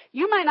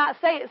you might not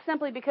say it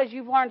simply because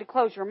you've learned to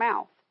close your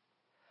mouth.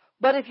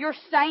 But if you're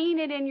saying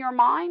it in your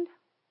mind,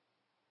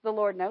 the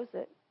Lord knows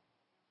it.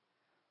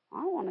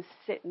 I don't want to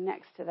sit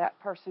next to that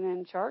person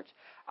in church.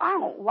 I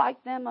don't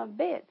like them a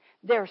bit.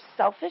 They're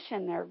selfish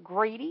and they're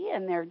greedy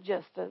and they're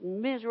just a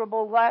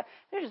miserable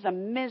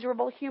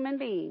human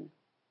being.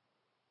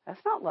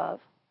 That's not love.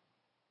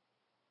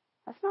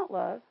 That's not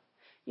love.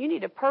 You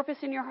need a purpose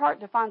in your heart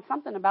to find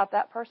something about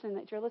that person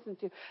that you're listening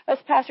to. This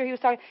pastor, he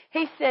was talking.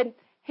 He said,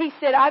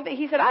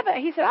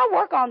 I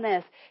work on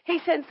this. He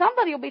said,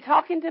 somebody will be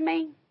talking to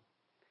me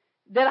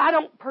that I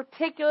don't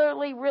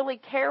particularly really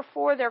care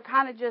for. They're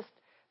kind of just,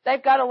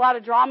 they've got a lot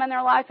of drama in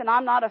their life, and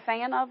I'm not a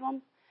fan of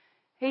them.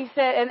 He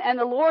said, and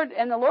the Lord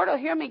will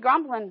hear me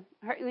grumbling.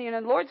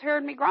 The Lord's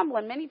heard me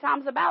grumbling many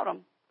times about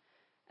them.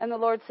 And the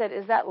Lord said,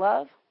 is that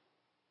love?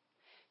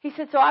 He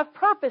said, so I've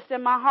purposed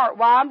in my heart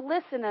while I'm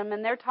listening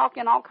and they're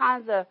talking all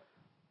kinds of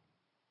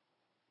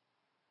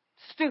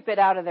stupid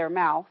out of their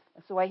mouth.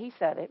 That's the way he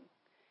said it.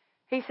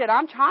 He said,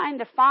 I'm trying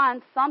to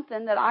find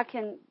something that I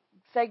can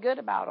say good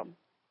about them.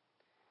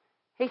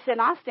 He said,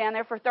 I stand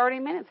there for 30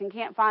 minutes and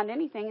can't find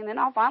anything. And then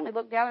I'll finally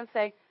look down and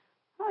say,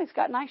 oh, he's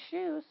got nice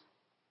shoes.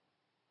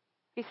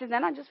 He said,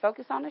 then I just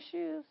focus on the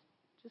shoes.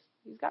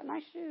 He's got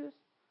nice shoes.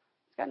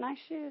 He's got nice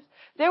shoes.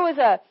 There was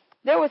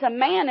a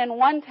man in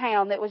one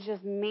town that was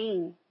just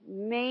mean.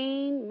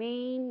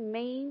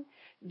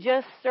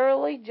 Just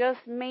surly,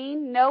 just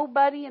mean.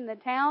 Nobody in the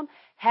town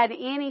had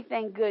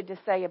anything good to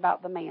say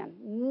about the man.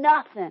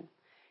 Nothing.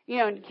 You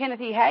know,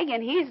 Kenneth E.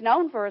 Hagin, he's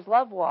known for his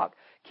love walk.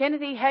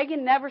 Kenneth E.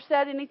 Hagin never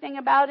said anything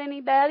about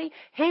anybody.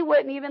 He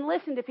wouldn't even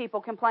listen to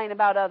people complain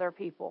about other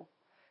people.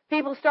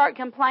 People start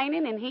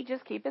complaining, and he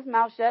just keep his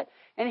mouth shut.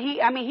 And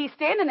he's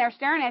standing there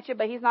staring at you,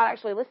 but he's not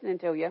actually listening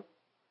to you.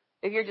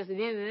 If you're just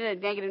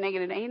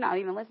negative, he's not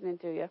even listening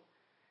to you.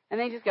 And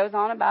then he just goes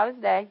on about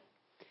his day.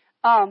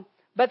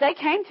 But they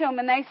came to him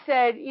and they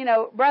said, you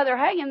know, Brother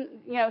Hagin,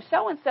 you know,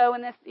 so-and-so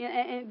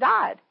and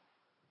died.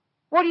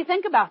 What do you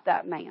think about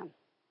that man?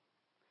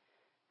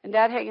 And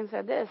Dad Hagin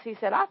said this. He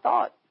said, I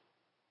thought.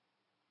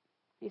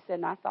 He said,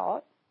 and I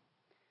thought.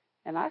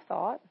 And I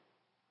thought.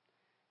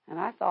 And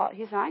I thought.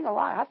 He said, I ain't gonna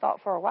lie. I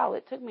thought for a while.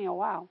 It took me a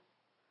while.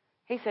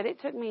 He said,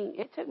 it took me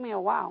a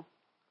while.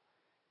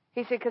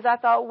 He said, because I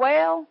thought,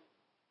 well,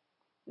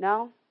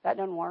 no, that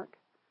doesn't work.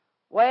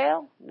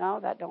 Well,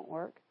 no, that don't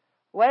work.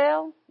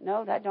 Well,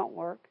 no, that don't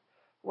work.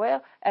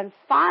 Well, and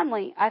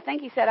finally, I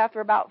think he said after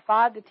about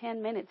 5 to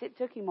 10 minutes, it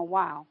took him a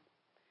while.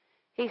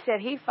 He said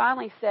he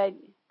finally said,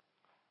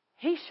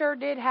 he sure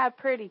did have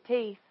pretty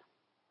teeth.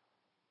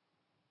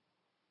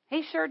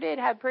 He sure did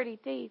have pretty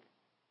teeth.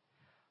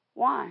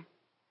 Why?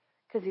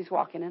 Because he's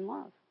walking in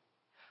love.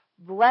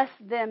 Bless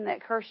them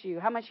that curse you.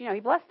 How much you know?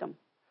 He blessed them.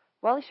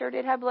 Well, he sure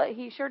did have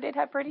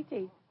pretty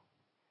teeth.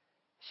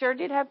 Sure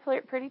did have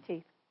pretty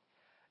teeth.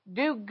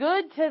 Do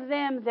good to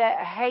them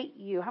that hate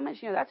you. How much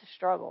you know? That's a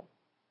struggle.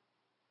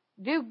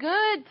 Do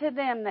good to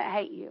them that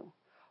hate you.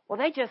 Well,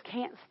 they just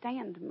can't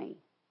stand me.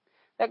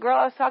 That girl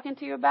I was talking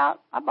to you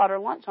about, I bought her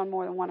lunch on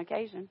more than one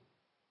occasion.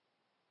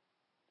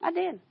 I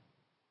did.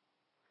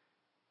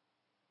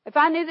 If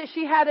I knew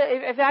she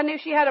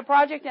had a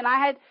project and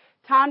I had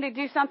time to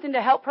do something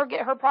to help her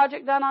get her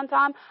project done on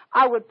time,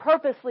 I would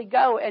purposely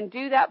go and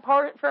do that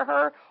part for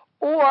her,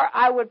 or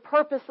I would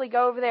purposely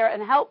go over there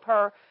and help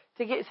her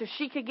so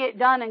she could get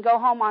done and go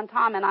home on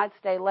time, and I'd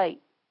stay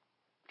late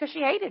because she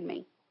hated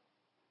me.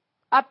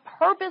 I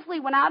purposely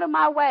went out of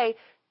my way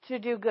to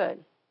do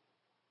good.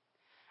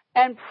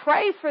 And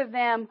pray for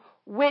them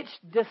which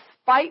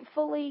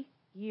despitefully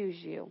use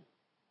you.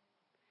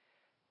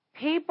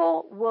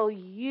 People will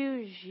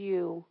use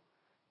you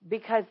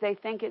because they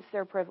think it's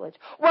their privilege.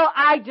 Well,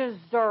 I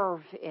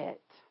deserve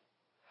it.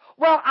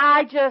 Well,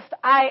 I just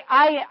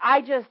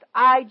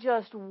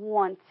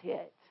want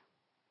it.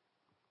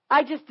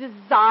 I just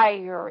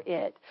desire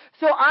it.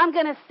 So I'm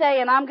going to say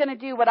and I'm going to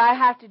do what I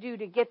have to do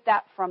to get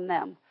that from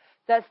them.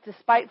 That's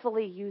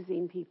despitefully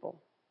using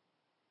people.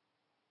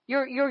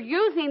 You're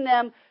using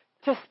them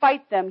to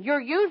spite them. You're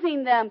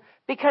using them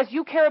because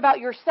you care about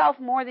yourself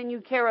more than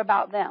you care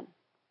about them.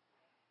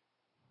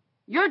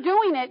 You're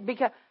doing it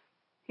because,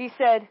 he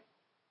said,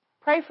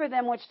 pray for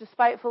them which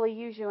despitefully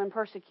use you and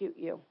persecute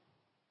you.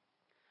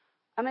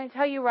 I'm going to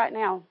tell you right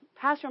now,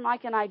 Pastor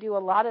Mike and I do a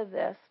lot of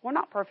this. We're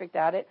not perfect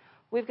at it.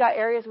 We've got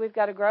areas we've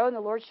got to grow, and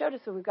the Lord showed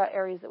us that we've got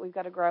areas that we've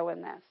got to grow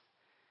in this.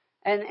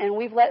 And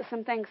we've let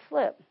some things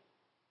slip.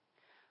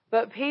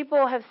 But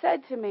people have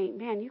said to me,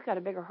 man, you've got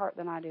a bigger heart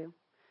than I do.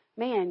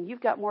 Man,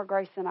 you've got more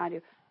grace than I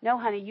do. No,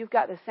 honey, you've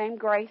got the same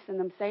grace and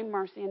the same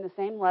mercy and the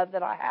same love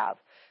that I have.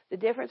 The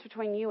difference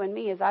between you and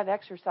me is I've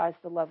exercised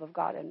the love of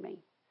God in me,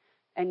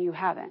 and you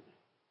haven't.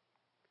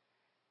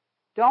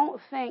 Don't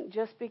think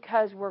just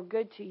because we're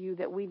good to you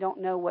that we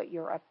don't know what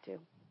you're up to.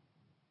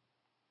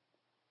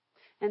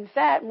 In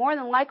fact, more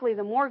than likely,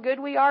 the more good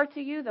we are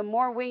to you, the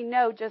more we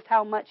know just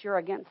how much you're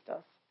against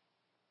us.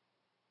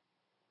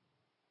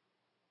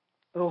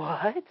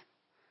 What?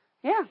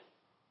 Yeah.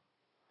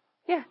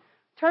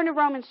 Turn to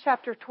Romans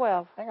chapter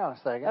 12. Hang on a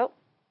second. Oh.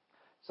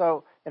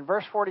 So in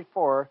verse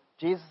 44,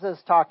 Jesus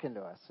is talking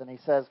to us, and he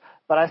says,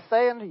 but I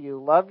say unto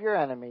you, love your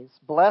enemies,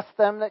 bless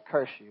them that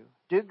curse you,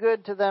 do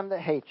good to them that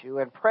hate you,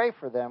 and pray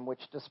for them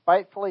which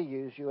despitefully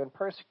use you and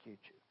persecute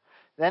you.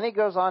 Then he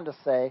goes on to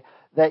say,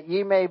 that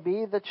ye may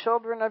be the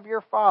children of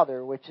your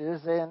Father which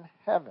is in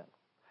heaven.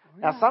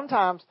 Yeah. Now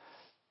sometimes,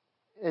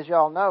 as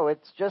y'all know,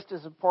 it's just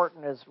as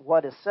important as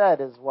what is said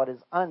as what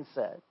is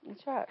unsaid.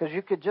 That's right. Because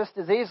you could just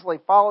as easily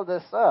follow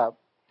this up.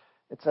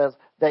 It says,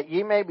 that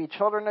ye may be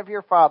children of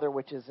your Father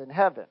which is in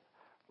heaven,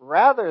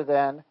 rather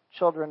than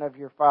children of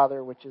your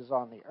Father which is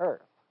on the earth.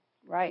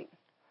 Right.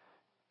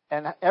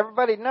 And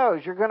everybody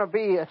knows you're going to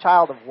be a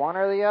child of one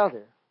or the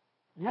other.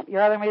 Yep,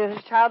 you're either going to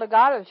be a child of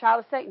God or a child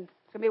of Satan.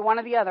 It's going to be one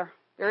or the other.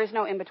 There is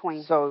no in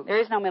between. So there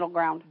is no middle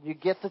ground. You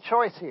get the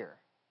choice here.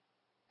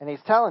 And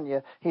he's telling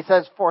you, he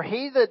says, For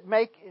he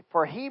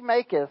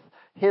maketh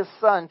his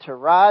sun to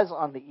rise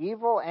on the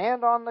evil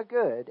and on the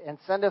good, and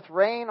sendeth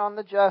rain on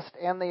the just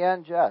and the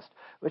unjust.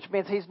 Which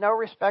means he's no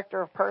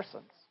respecter of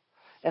persons.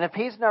 And if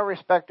he's no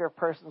respecter of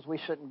persons, we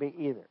shouldn't be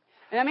either.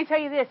 And let me tell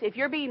you this, if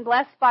you're being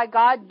blessed by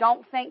God,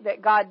 don't think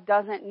that God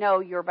doesn't know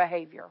your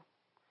behavior.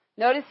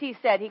 Notice he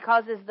said he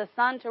causes the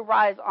sun to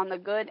rise on the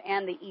good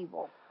and the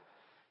evil.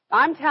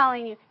 I'm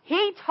telling you,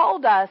 he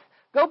told us,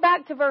 go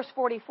back to verse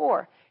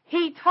 44.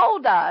 He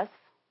told us,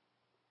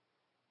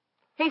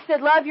 he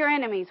said, love your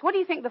enemies. What do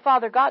you think the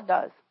Father God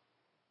does?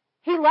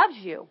 He loves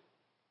you.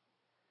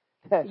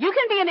 You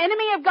can be an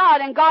enemy of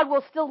God and God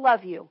will still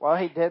love you. Well,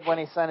 he did when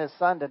he sent his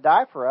son to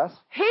die for us.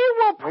 He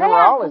will We were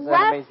all pour his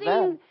enemies then.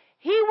 blessings.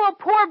 He will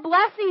pour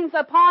blessings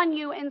upon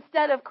you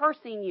instead of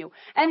cursing you.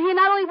 And he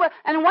not only will,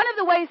 and one of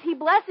the ways he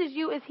blesses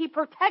you is he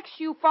protects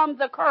you from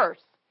the curse,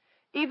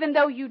 even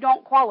though you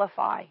don't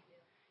qualify.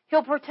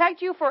 He'll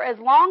protect you for as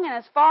long and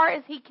as far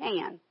as he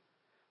can.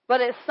 But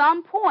at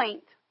some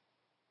point,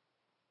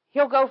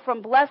 he'll go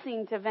from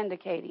blessing to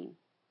vindicating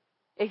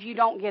if you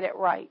don't get it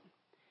right.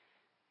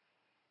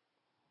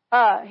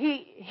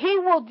 He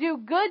will do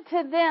good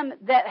to them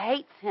that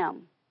hates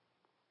him.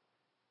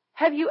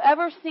 Have you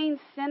ever seen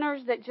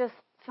sinners that just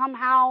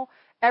somehow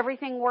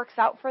everything works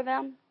out for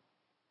them?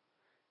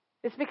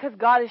 It's because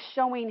God is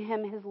showing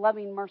him his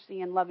loving mercy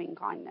and loving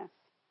kindness.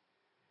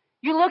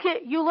 You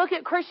look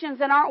at Christians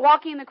that aren't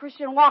walking the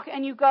Christian walk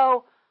and you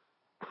go,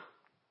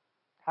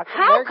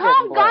 how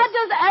come God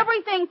does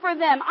everything for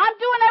them? I'm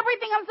doing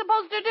everything I'm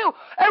supposed to do.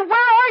 And where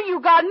are you,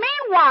 God?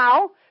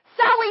 Meanwhile,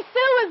 Sally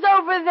Sue is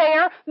over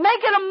there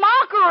making a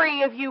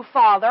mockery of you,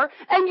 Father,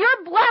 and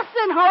you're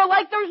blessing her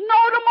like there's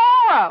no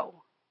tomorrow.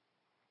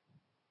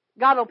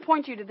 God will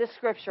point you to this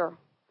scripture.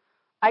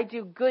 I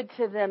do good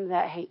to them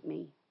that hate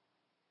me.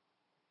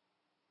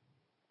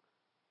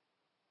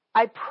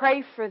 I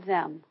pray for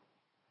them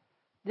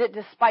that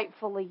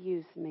despitefully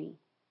use me.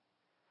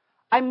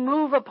 I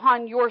move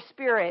upon your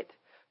spirit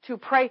to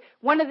pray.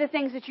 One of the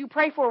things that you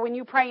pray for when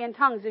you pray in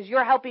tongues is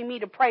you're helping me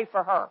to pray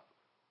for her.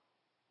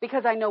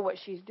 Because I know what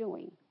she's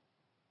doing.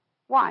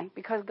 Why?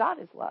 Because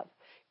God is love.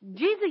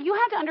 Jesus, you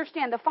have to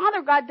understand, the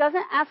Father God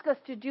doesn't ask us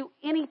to do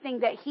anything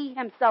that he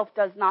himself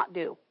does not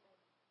do.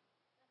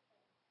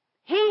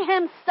 He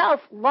himself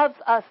loves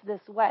us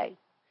this way.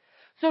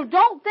 So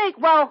don't think,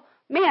 well,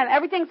 man,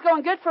 everything's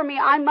going good for me.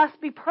 I must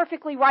be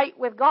perfectly right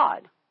with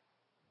God.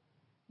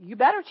 You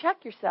better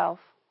check yourself.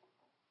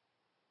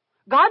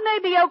 God may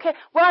be okay.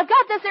 Well, I've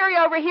got this area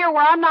over here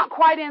where I'm not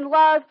quite in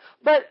love,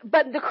 but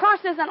the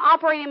curse isn't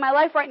operating in my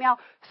life right now,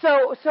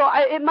 so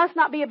it must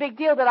not be a big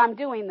deal that I'm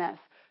doing this.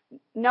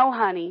 No,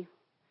 honey.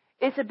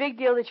 It's a big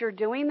deal that you're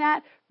doing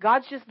that.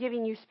 God's just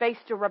giving you space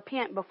to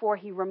repent before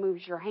he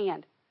removes your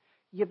hand.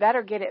 You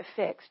better get it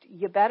fixed.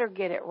 You better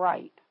get it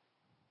right.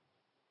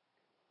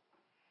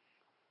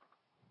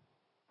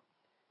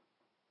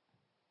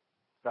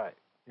 Right.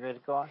 You ready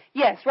to go on?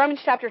 Yes,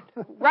 Romans chapter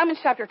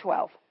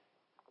 12.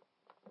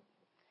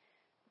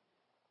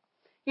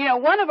 You know,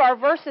 one of our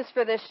verses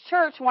for this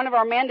church, one of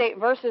our mandate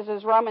verses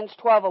is Romans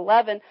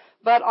 12:11.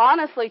 But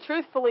honestly,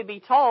 truthfully be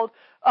told,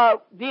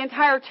 the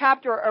entire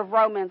chapter of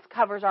Romans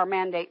covers our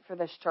mandate for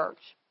this church.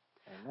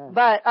 Amen.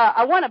 But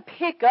I want to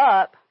pick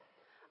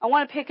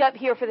up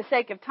here for the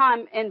sake of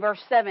time in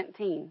verse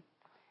 17.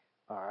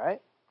 All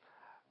right.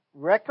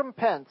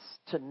 Recompense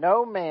to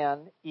no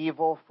man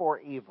evil for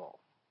evil.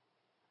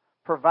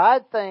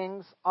 Provide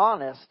things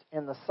honest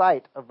in the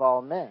sight of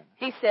all men.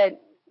 He said,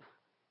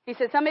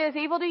 somebody does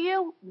evil to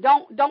you,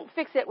 don't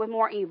fix it with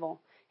more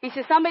evil. He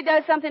said, somebody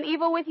does something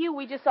evil with you,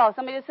 we just saw.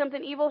 Somebody does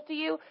something evil to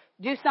you,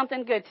 do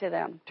something good to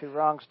them. Two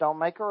wrongs don't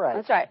make a right.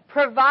 That's right.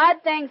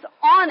 Provide things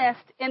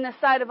honest in the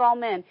sight of all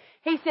men.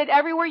 He said,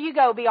 everywhere you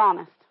go, be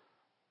honest.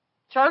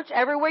 Church,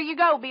 everywhere you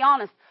go, be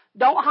honest.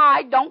 Don't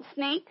hide, don't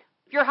sneak.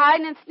 If you're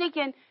hiding and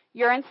sneaking,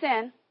 you're in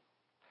sin.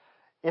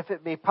 If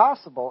it be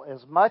possible,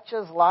 as much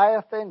as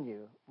lieth in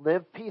you,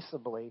 live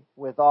peaceably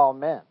with all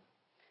men.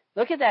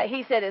 Look at that.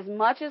 He said, as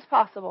much as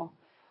possible.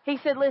 He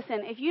said,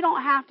 listen, if you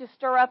don't have to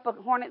stir up a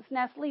hornet's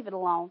nest, leave it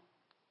alone.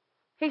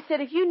 He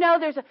said, if you know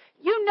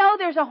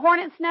there's a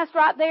hornet's nest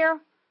right there,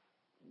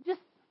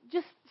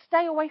 just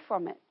stay away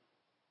from it.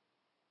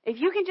 If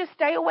you can just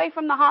stay away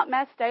from the hot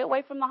mess, stay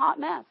away from the hot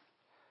mess.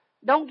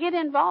 Don't get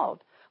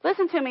involved.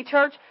 Listen to me,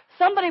 church.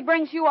 Somebody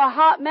brings you a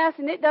hot mess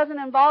and it doesn't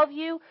involve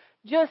you.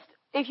 Just,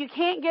 if you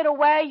can't get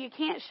away, you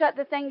can't shut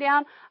the thing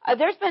down.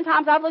 There's been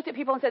times I've looked at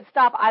people and said,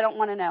 stop, I don't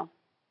want to know.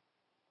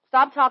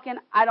 Stop talking,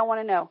 I don't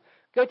want to know.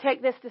 Go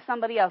take this to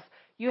somebody else.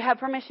 You have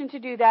permission to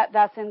do that.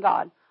 That's in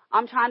God.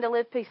 I'm trying to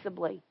live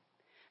peaceably.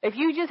 If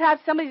you just have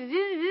somebody,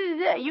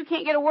 you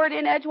can't get a word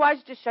in edgewise,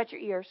 just shut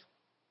your ears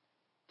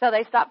till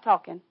they stop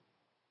talking.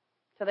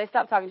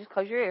 Just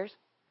close your ears.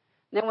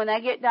 Then when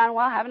they get done,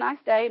 well, have a nice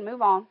day and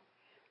move on.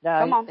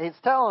 Now, Come on. he's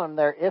telling them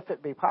there, if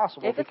it be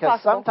possible, If it's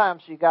because possible.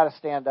 sometimes you got to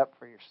stand up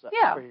for yourself.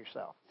 Yeah. For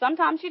yourself.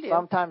 Sometimes you do.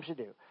 Sometimes you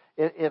do.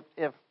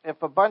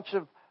 If a bunch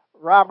of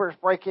robbers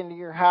break into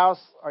your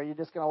house, are you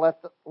just going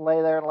to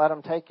lay there and let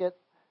them take it?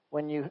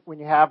 when you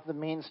have the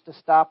means to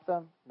stop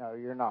them? No,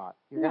 you're not.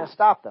 You're No. going to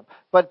stop them.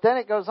 But then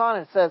it goes on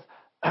and says,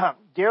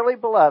 "Dearly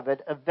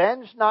beloved,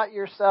 avenge not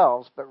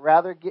yourselves, but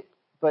rather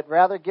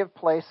give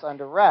place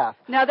unto wrath."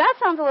 Now that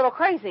sounds a little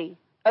crazy.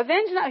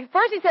 Avenge not.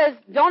 First he says,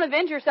 don't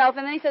avenge yourself,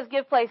 and then he says,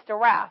 give place to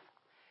wrath.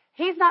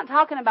 He's not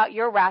talking about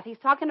your wrath. He's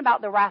talking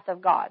about the wrath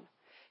of God.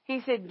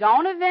 He said,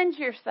 don't avenge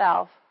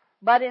yourself,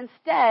 but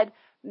instead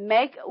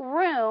make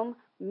room,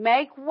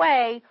 make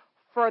way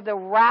for the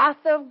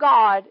wrath of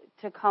God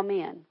to come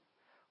in.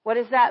 What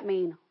does that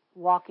mean?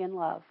 Walk in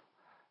love.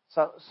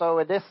 So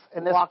in this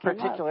Walk in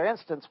particular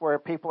instance where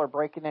people are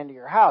breaking into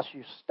your house,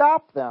 you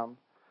stop them,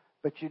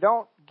 but you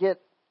don't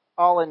get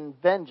all in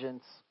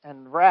vengeance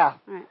and wrath.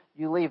 Right.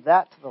 You leave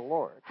that to the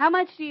Lord. How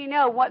much do you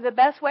know what the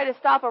best way to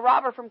stop a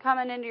robber from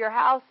coming into your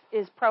house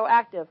is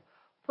proactive?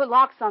 Put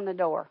locks on the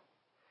door.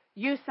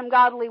 Use some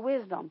godly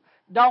wisdom.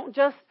 Don't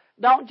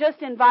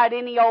just invite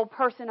any old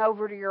person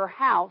over to your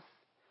house.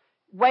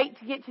 Wait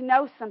to get to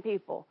know some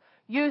people.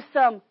 Use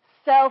some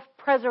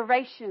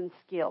self-preservation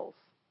skills.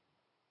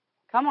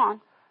 Come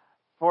on.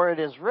 For it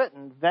is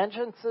written,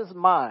 "Vengeance is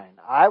mine,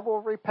 I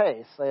will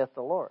repay, saith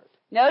the Lord."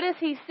 Notice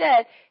he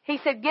said,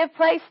 give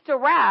place to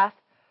wrath,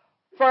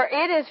 for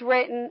it is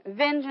written,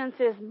 vengeance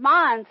is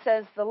mine,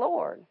 says the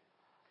Lord.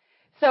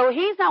 So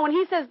he's not, when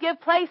he says give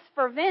place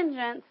for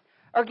vengeance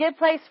or give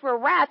place for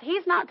wrath,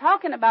 he's not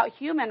talking about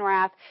human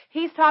wrath.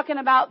 He's talking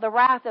about the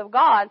wrath of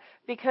God,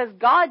 because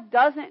God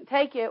doesn't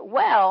take it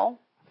well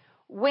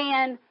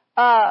when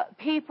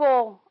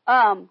people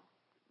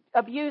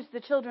abuse the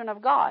children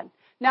of God.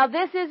 Now,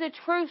 this is a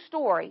true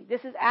story.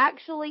 This is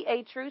actually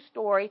a true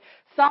story.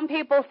 Some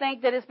people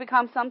think that it's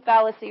become some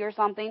fallacy or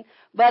something,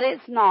 but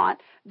it's not.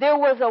 There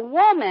was a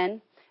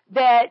woman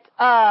that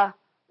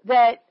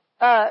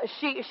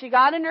she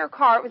got in her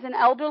car. It was an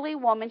elderly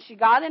woman. She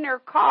got in her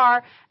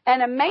car,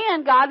 and a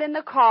man got in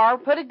the car,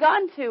 put a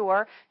gun to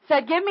her,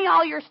 said, "Give me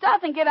all your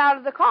stuff and get out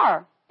of the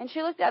car." And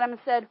she looked at him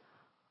and said,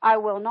 "I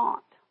will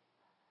not."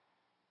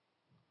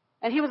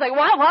 And he was like,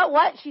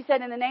 what? She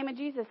said, "In the name of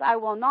Jesus, I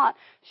will not."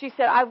 She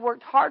said, "I've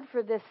worked hard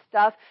for this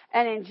stuff,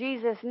 and in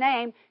Jesus'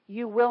 name,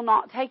 you will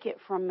not take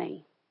it from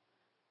me."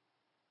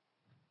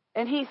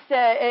 And he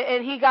said,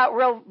 and he got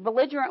real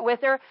belligerent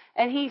with her,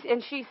 and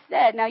she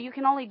said, now you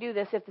can only do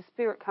this if the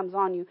Spirit comes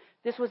on you.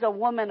 This was a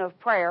woman of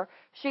prayer.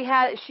 She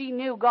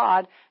knew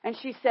God, and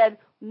she said,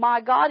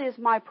 "My God is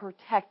my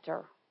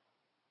protector."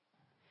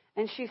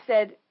 And she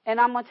said,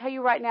 "And I'm going to tell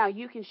you right now,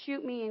 you can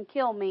shoot me and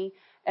kill me,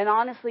 and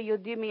honestly, you'll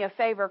do me a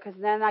favor, because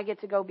then I get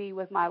to go be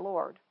with my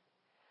Lord."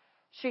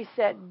 She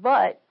said,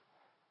 "But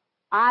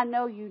I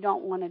know you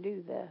don't want to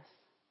do this."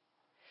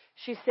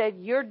 She said,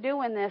 "You're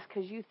doing this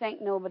because you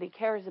think nobody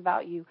cares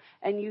about you,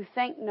 and you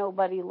think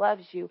nobody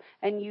loves you,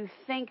 and you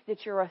think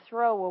that you're a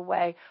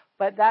throwaway,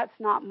 but that's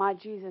not my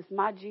Jesus.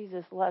 My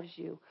Jesus loves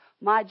you.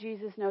 My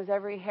Jesus knows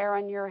every hair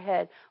on your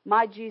head.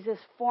 My Jesus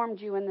formed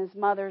you in this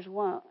mother's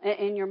womb,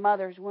 in your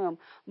mother's womb.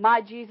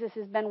 My Jesus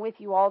has been with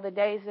you all the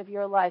days of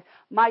your life.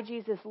 My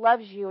Jesus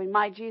loves you, and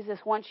my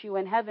Jesus wants you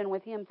in heaven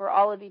with him for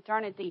all of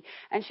eternity."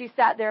 And she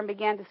sat there and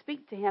began to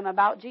speak to him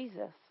about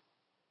Jesus.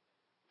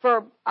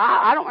 For,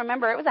 I don't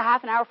remember, it was a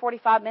half an hour,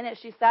 45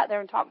 minutes, she sat there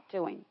and talked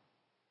to him.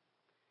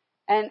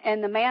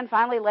 And the man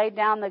finally laid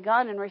down the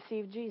gun and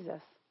received Jesus.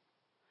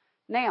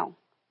 Now,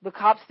 the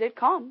cops did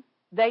come.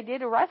 They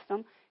did arrest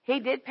him.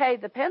 He did pay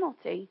the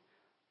penalty,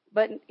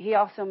 but he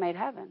also made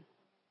heaven.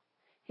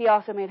 He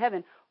also made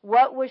heaven.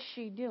 What was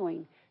she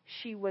doing?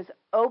 She was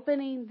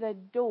opening the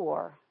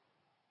door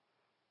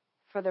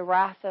for the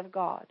wrath of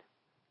God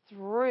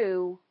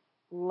through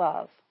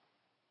love.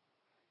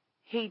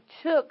 He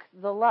took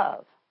the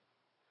love.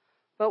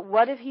 But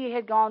what if he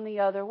had gone the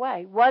other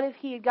way? What if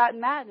he had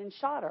gotten mad and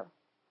shot her?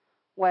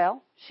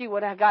 Well, she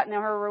would have gotten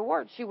her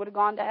reward. She would have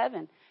gone to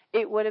heaven.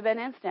 It would have been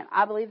instant.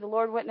 I believe the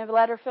Lord wouldn't have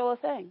let her feel a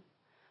thing.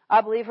 I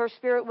believe her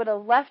spirit would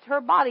have left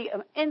her body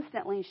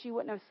instantly. She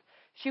wouldn't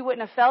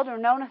have felt or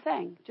known a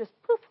thing. Just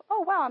poof,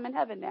 oh wow, I'm in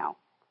heaven now.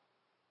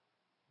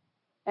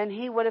 And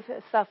he would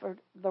have suffered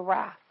the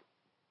wrath.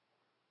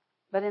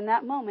 But in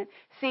that moment,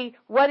 see,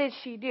 what did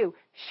she do?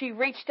 She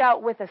reached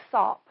out with a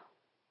sop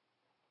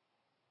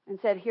and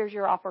said, "Here's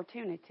your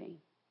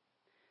opportunity."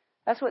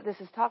 That's what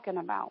this is talking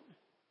about.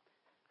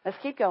 Let's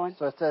keep going.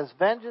 So it says,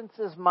 "Vengeance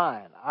is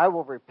mine, I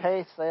will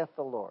repay, saith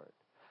the Lord.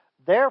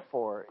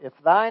 Therefore, if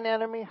thine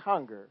enemy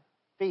hunger,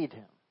 feed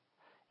him.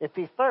 If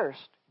he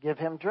thirst, give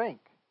him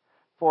drink.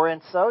 For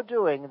in so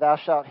doing thou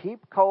shalt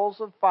heap coals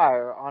of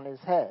fire on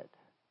his head.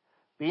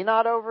 Be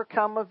not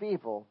overcome of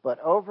evil, but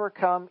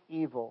overcome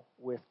evil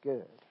with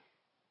good."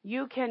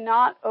 You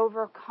cannot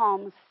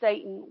overcome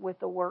Satan with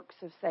the works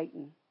of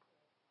Satan.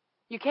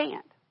 You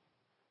can't.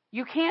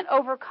 You can't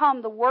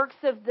overcome the works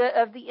of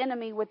the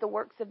enemy with the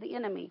works of the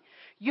enemy.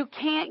 You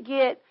can't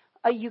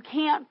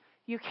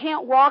you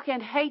can't walk in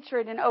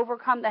hatred and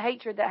overcome the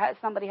hatred that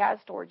somebody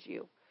has towards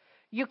you.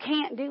 You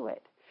can't do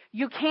it.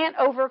 You can't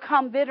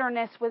overcome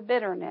bitterness with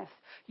bitterness.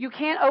 You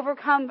can't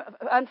overcome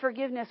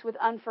unforgiveness with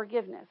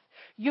unforgiveness.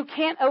 You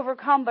can't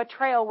overcome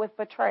betrayal with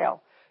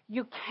betrayal.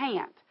 You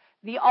can't.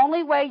 The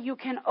only way you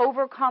can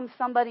overcome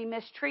somebody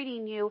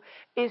mistreating you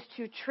is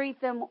to treat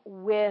them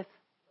with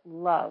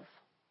love.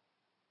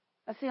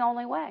 That's the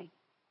only way.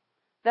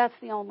 That's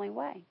the only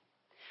way.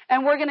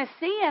 And we're going to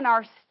see in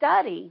our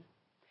study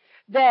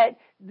that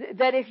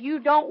if you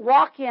don't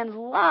walk in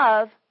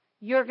love,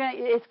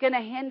 it's going to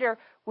hinder.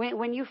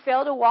 When you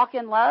fail to walk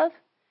in love,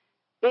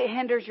 it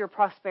hinders your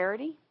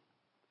prosperity.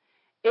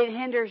 It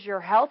hinders your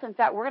health. In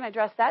fact, we're going to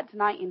address that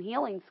tonight in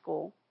healing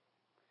school.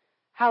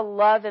 How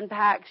love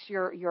impacts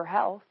your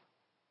health.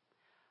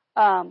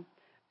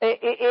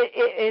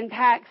 It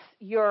impacts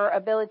your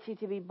ability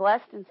to be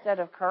blessed instead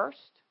of cursed.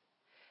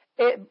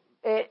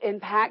 It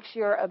impacts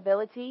your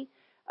ability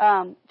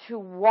to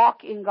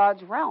walk in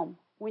God's realm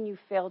when you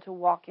fail to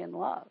walk in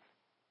love.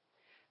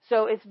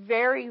 So it's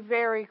very,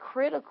 very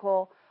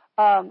critical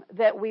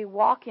that we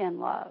walk in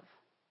love.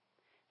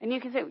 And you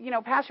can say,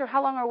 Pastor,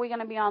 how long are we going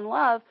to be on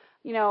love?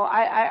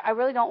 I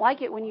really don't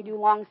like it when you do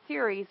long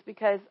series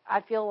because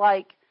I feel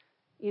like,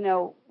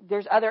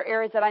 there's other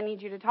areas that I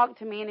need you to talk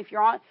to me. And if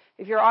you're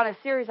on a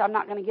series, I'm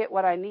not going to get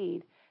what I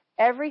need.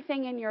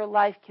 Everything in your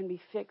life can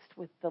be fixed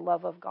with the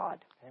love of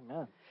God.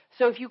 Amen.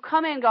 So if you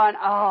come in going,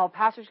 oh,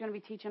 Pastor's going to be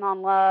teaching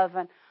on love,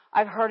 and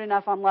I've heard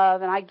enough on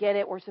love, and I get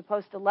it, we're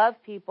supposed to love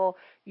people,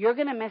 you're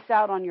going to miss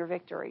out on your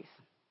victories.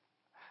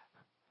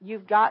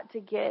 You've got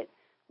to get.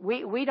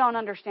 We don't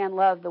understand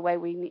love the way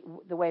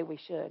we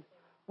should.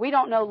 We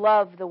don't know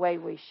love the way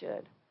we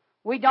should.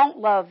 We don't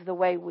love the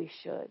way we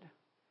should.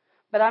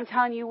 But I'm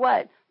telling you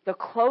what, the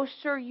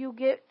closer you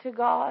get to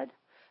God,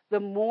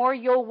 the more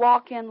you'll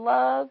walk in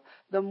love.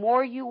 The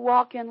more you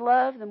walk in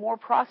love, the more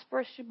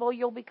prosperous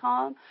you'll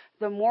become.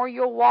 The more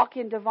you'll walk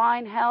in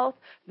divine health,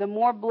 the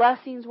more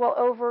blessings will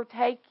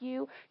overtake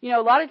you. A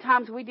lot of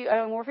times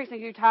we're fixing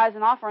to do tithes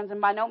and offerings, and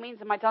by no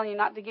means am I telling you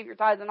not to give your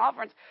tithes and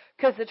offerings,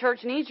 because the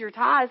church needs your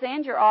tithes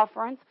and your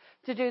offerings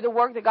to do the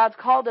work that God's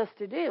called us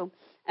to do.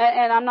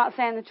 And I'm not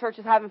saying the church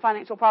is having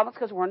financial problems,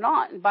 because we're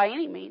not by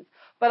any means.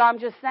 But I'm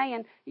just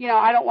saying,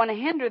 I don't want to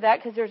hinder that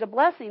because there's a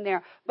blessing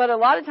there. But a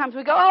lot of times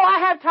we go, I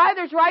have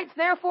tithers' rights,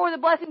 therefore the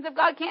blessings of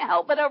God can't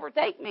help but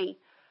overtake me.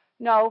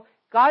 No,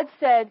 God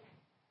said,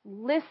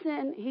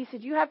 listen. He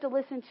said, you have to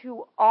listen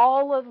to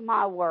all of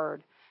my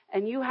word,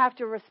 and you have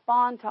to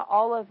respond to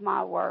all of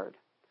my word.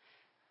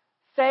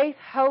 Faith,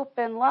 hope,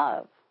 and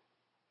love.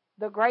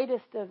 The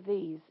greatest of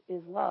these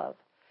is love.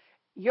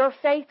 Your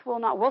faith will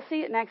not, we'll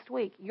see it next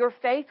week, your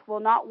faith will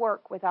not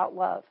work without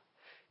love.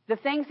 The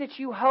things that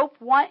you hope,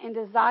 want, and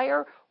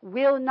desire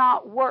will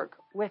not work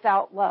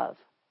without love.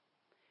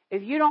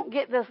 If you don't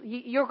get this,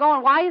 you're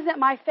going, why isn't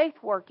my faith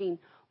working?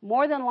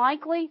 More than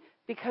likely,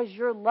 because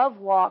your love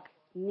walk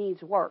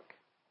needs work.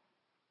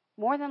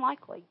 More than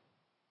likely.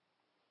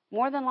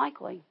 More than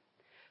likely.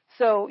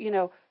 So,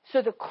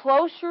 so the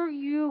closer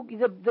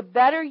the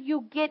better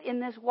you get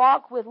in this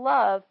walk with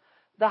love,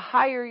 the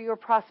higher your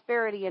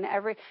prosperity in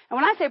every. And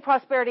when I say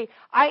prosperity,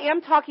 I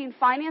am talking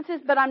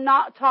finances, but I'm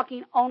not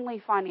talking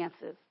only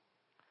finances.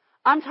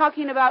 I'm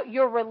talking about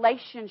your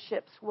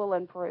relationships will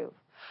improve.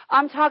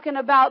 I'm talking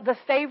about the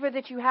favor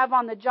that you have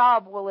on the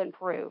job will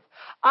improve.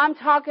 I'm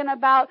talking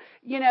about,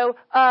 you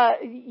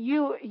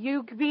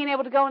being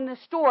able to go in the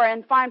store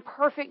and find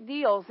perfect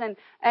deals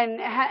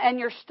and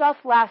your stuff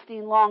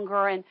lasting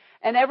longer and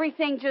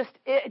everything,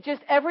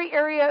 just every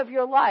area of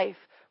your life,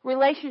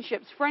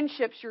 relationships,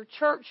 friendships, your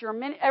church, your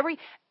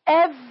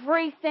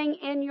everything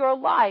in your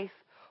life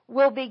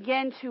will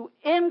begin to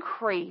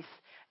increase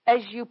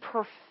as you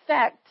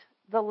perfect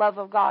the love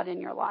of God in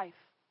your life.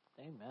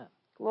 Amen.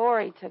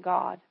 Glory to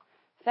God.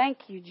 Thank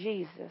you,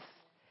 Jesus.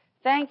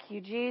 Thank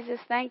you, Jesus.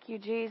 Thank you,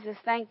 Jesus.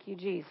 Thank you,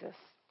 Jesus.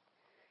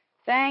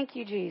 Thank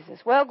you, Jesus.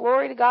 Well,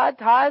 glory to God.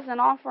 Tithes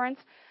and offerings.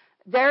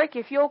 Derek,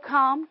 if you'll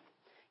come.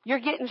 You're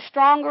getting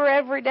stronger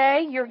every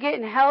day. You're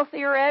getting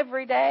healthier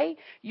every day.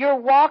 Your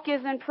walk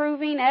is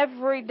improving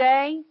every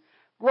day.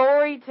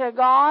 Glory to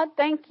God.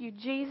 Thank you,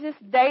 Jesus.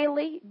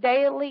 Daily,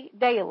 daily,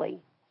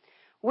 daily.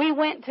 We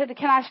went to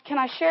can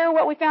I share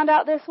what we found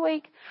out this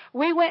week?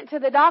 We went to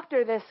the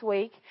doctor this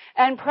week,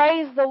 and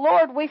praise the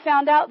Lord, we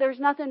found out there's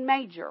nothing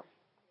major.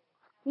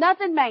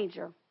 Nothing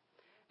major.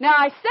 Now,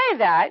 I say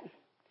that,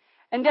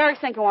 and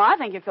Derek's thinking, well, I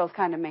think it feels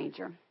kind of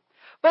major.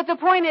 But the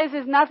point is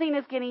nothing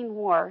is getting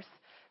worse.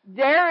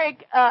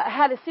 Derek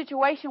had a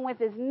situation with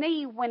his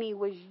knee when he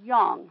was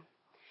young.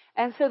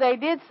 And so they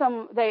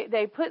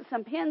put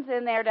some pins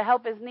in there to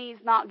help his knees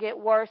not get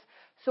worse,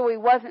 so he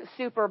wasn't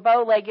super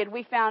bow-legged.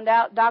 We found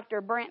out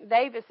Dr. Brent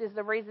Davis is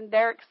the reason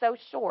Derek's so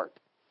short.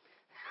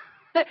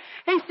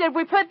 He said,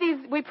 we put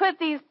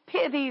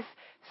these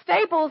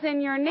staples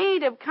in your knee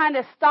to kind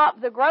of stop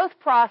the growth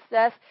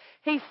process.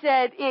 He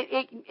said,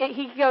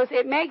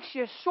 it makes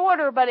you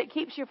shorter, but it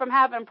keeps you from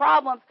having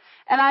problems.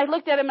 And I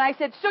looked at him and I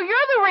said, so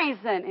you're the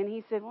reason. And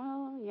he said,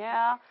 well,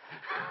 yeah.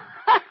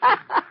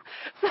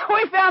 So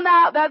we found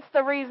out that's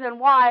the reason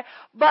why.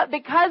 But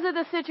because of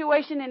the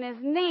situation in his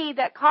knee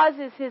that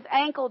causes his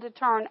ankle to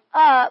turn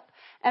up,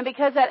 and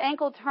because that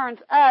ankle turns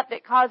up,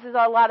 it causes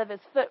a lot of his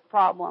foot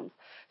problems.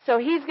 So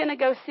he's going to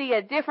go see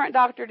a different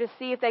doctor to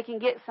see if they can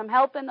get some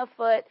help in the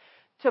foot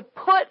to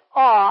put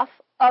off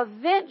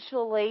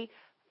eventually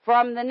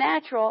from the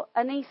natural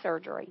a knee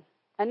surgery,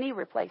 a knee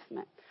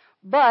replacement.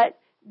 But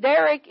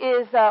Derek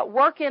is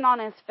working on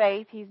his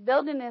faith. He's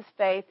building his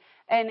faith,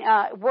 and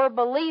we're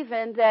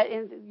believing that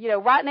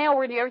right now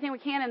we're doing everything we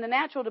can in the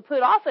natural to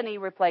put off a knee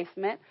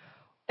replacement.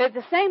 At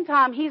the same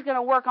time, he's going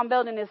to work on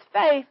building his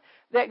faith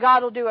that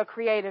God will do a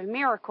creative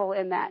miracle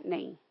in that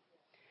knee.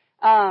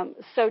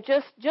 So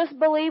just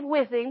believe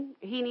with him.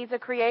 He needs a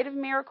creative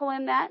miracle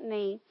in that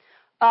knee.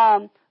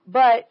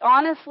 But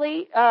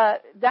honestly,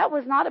 that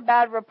was not a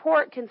bad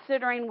report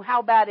considering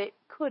how bad it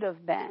could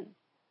have been.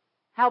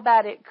 How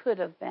bad it could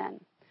have been.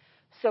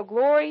 So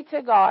glory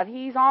to God.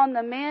 He's on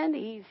the mend.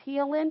 He's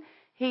healing.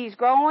 He's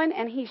growing,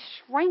 and he's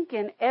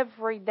shrinking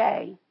every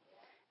day.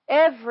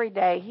 Every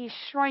day he's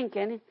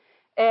shrinking.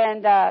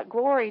 And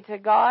glory to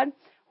God.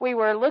 We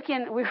were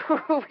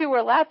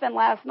laughing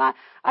last night.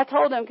 I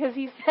told him, because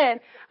he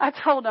said, I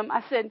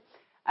said,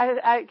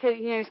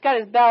 he's got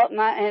his belt, and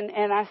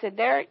I said,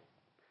 Derek,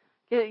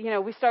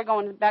 we started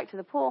going back to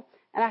the pool,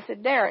 and I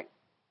said, Derek,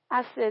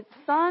 I said,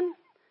 son,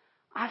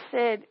 I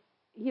said,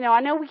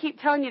 I know we keep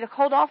telling you to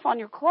hold off on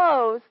your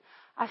clothes.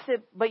 I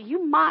said, but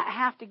you might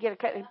have to get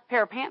a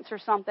pair of pants or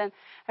something.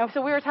 And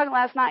so we were talking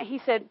last night. He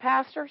said,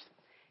 pastors,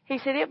 he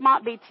said, it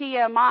might be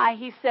TMI.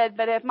 He said,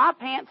 but if my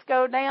pants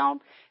go down,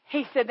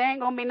 he said, there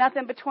ain't going to be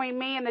nothing between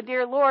me and the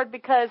dear Lord,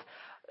 because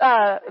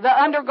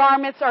the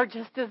undergarments are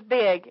just as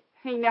big.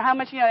 How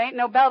much, there ain't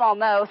no belt on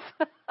those.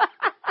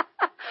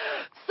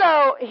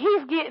 So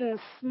he's getting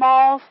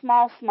small.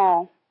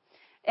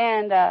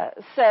 And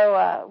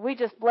so we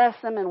just bless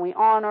him, and we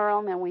honor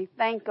him, and we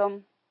thank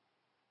him.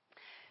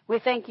 We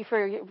thank you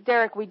for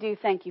Derek. We do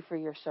thank you for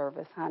your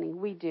service, honey.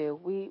 We do.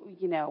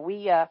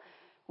 We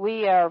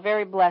are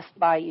very blessed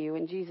by you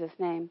in Jesus'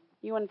 name.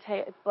 You want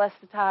to bless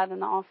the tithe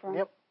and the offering?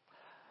 Yep.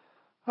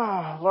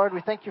 Oh, Lord,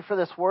 we thank you for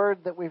this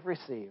word that we've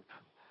received.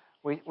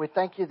 We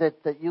thank you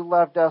that you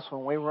loved us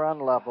when we were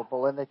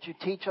unlovable, and that you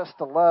teach us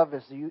to love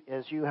as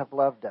you have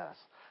loved us.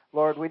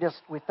 Lord, we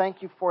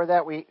thank you for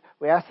that. We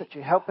ask that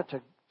you help it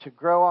to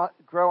grow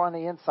on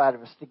the inside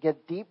of us, to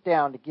get deep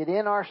down, to get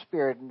in our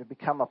spirit, and to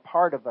become a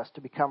part of us,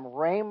 to become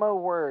Rhema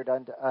word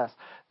unto us,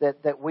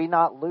 that we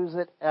not lose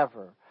it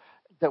ever,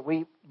 that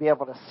we be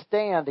able to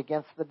stand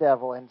against the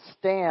devil and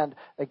stand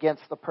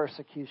against the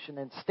persecution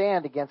and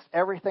stand against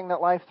everything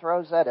that life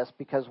throws at us,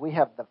 because we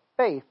have the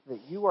faith that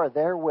you are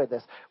there with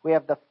us. We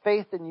have the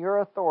faith in your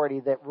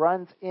authority that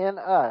runs in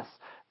us,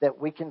 that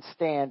we can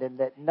stand and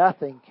that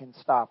nothing can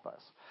stop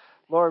us.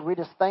 Lord, we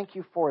just thank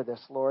you for this,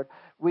 Lord.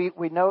 We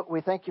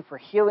thank you for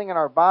healing in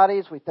our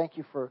bodies. We thank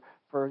you for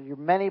your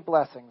many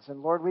blessings.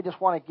 And Lord, we just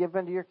want to give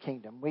into your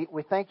kingdom.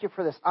 We thank you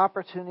for this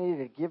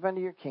opportunity to give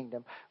into your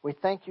kingdom. We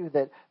thank you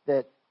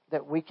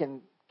that we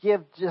can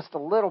give just a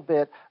little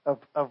bit of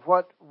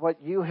what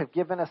you have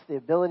given us the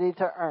ability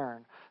to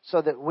earn, so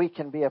that we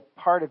can be a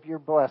part of your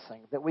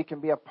blessing, that we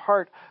can be a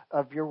part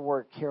of your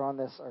work here on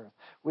this earth.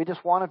 We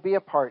just want to be a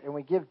part, and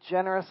we give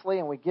generously,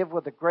 and we give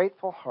with a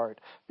grateful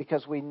heart,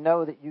 because we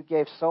know that you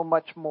gave so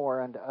much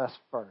more unto us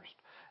first.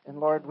 And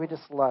Lord, we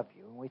just love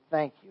you, and we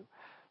thank you.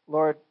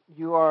 Lord,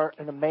 you are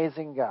an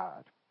amazing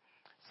God.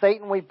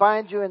 Satan, we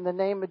bind you in the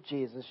name of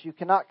Jesus. You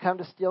cannot come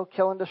to steal,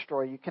 kill, and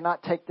destroy. You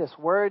cannot take this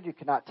word. You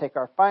cannot take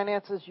our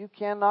finances. You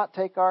cannot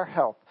take our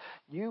health.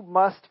 You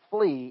must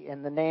flee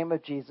in the name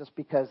of Jesus,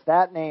 because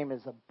that name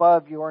is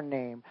above your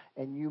name,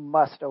 and you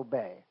must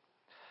obey.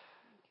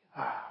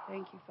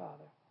 Thank you,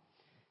 Father.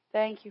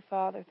 Thank you,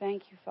 Father.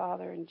 Thank you,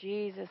 Father. In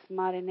Jesus'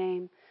 mighty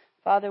name.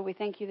 Father, we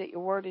thank you that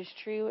your word is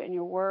true and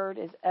your word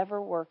is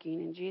ever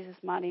working. In Jesus'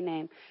 mighty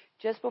name.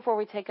 Just before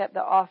we take up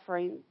the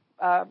offering,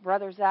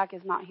 Brother Zach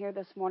is not here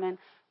this morning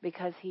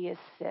because he is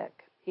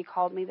sick. He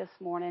called me this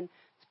morning.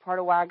 It's part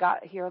of why I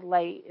got here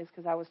late, is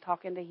because I was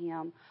talking to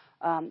him.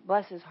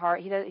 Bless his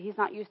heart. He's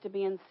not used to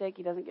being sick.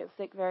 He doesn't get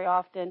sick very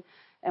often.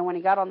 And when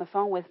he got on the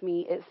phone with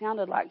me, it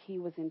sounded like he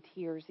was in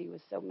tears. He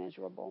was so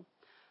miserable.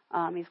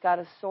 He's got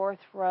a sore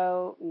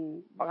throat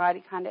and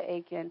body kind of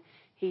aching.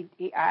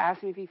 I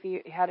asked him if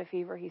he had a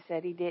fever. He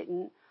said he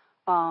didn't.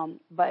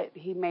 But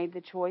he made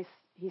the choice.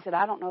 He said,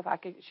 I don't know if I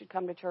should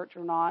come to church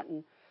or not.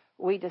 And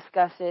we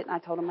discussed it, and I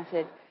told him, I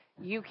said,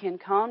 you can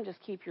come, just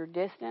keep your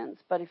distance,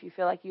 but if you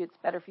feel like it's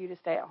better for you to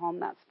stay at home,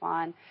 that's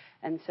fine.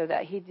 And so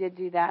that he did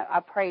do that. I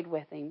prayed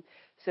with him.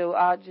 So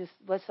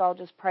let's all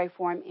just pray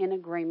for him in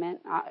agreement.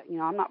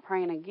 I'm not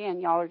praying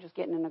again. Y'all are just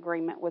getting in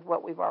agreement with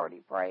what we've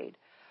already prayed.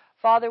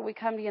 Father, we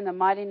come to you in the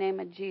mighty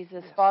name of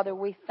Jesus. Yes. Father,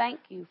 we thank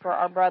you for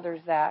our brother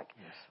Zach.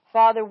 Yes.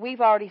 Father,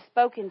 we've already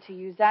spoken to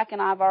you. Zach and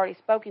I have already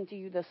spoken to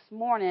you this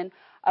morning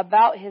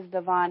about his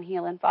divine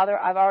healing. Father,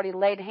 I've already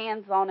laid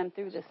hands on him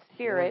through the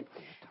Spirit.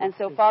 And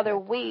so, Father,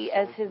 we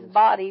as his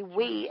body,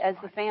 we as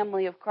the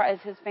family of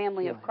Christ, as his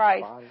family of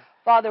Christ,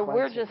 Father,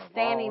 we're just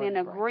standing in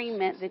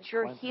agreement that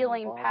your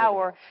healing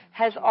power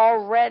has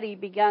already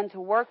begun to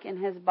work in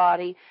his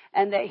body,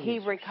 and that he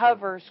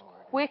recovers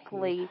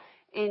quickly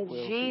in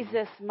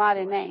Jesus'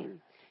 mighty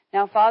name.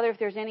 Now, Father, if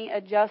there's any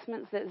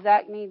adjustments that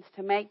Zach needs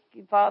to make,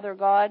 Father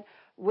God,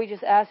 we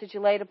just ask that you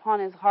lay it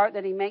upon his heart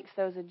that he makes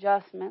those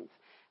adjustments.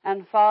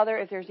 And Father,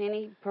 if there's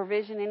any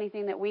provision,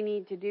 anything that we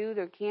need to do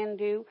or can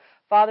do,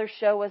 Father,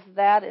 show us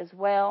that as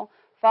well.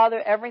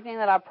 Father, everything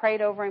that I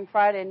prayed over him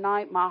Friday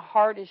night, my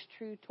heart is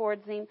true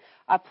towards him.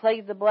 I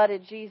plead the blood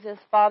of Jesus.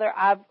 Father,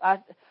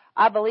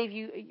 I believe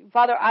you.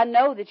 Father, I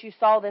know that you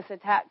saw this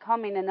attack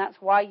coming, and that's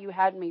why you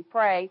had me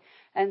pray.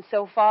 And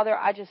so, Father,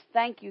 I just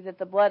thank you that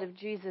the blood of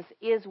Jesus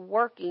is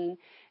working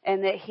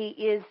and that he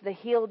is the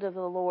healed of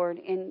the Lord.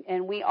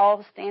 And we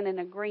all stand in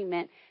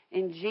agreement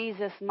in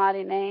Jesus'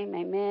 mighty name.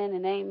 Amen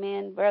and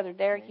amen. Brother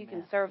Derek, amen. You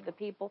can serve the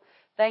people.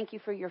 Thank you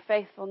for your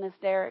faithfulness,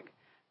 Derek.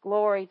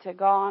 Glory to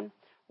God.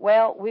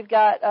 Well, we've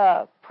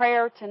got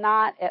prayer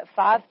tonight at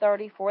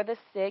 5:30 for the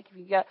sick.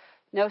 If you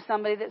know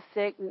somebody that's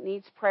sick that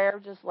needs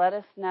prayer, just let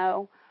us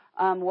know.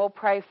 We'll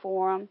pray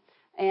for them.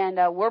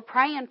 And we're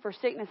praying for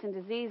sickness and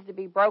disease to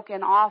be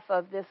broken off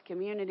of this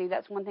community.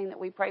 That's one thing that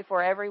we pray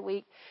for every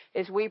week,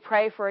 is we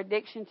pray for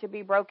addiction to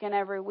be broken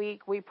every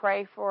week. We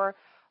pray for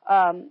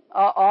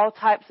all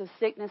types of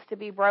sickness to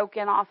be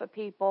broken off of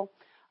people.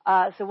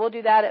 So we'll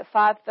do that at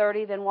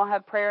 5:30. Then we'll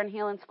have prayer and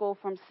healing school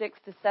from 6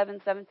 to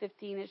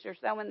 7:15 or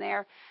so in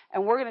there.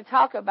 And we're going to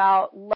talk about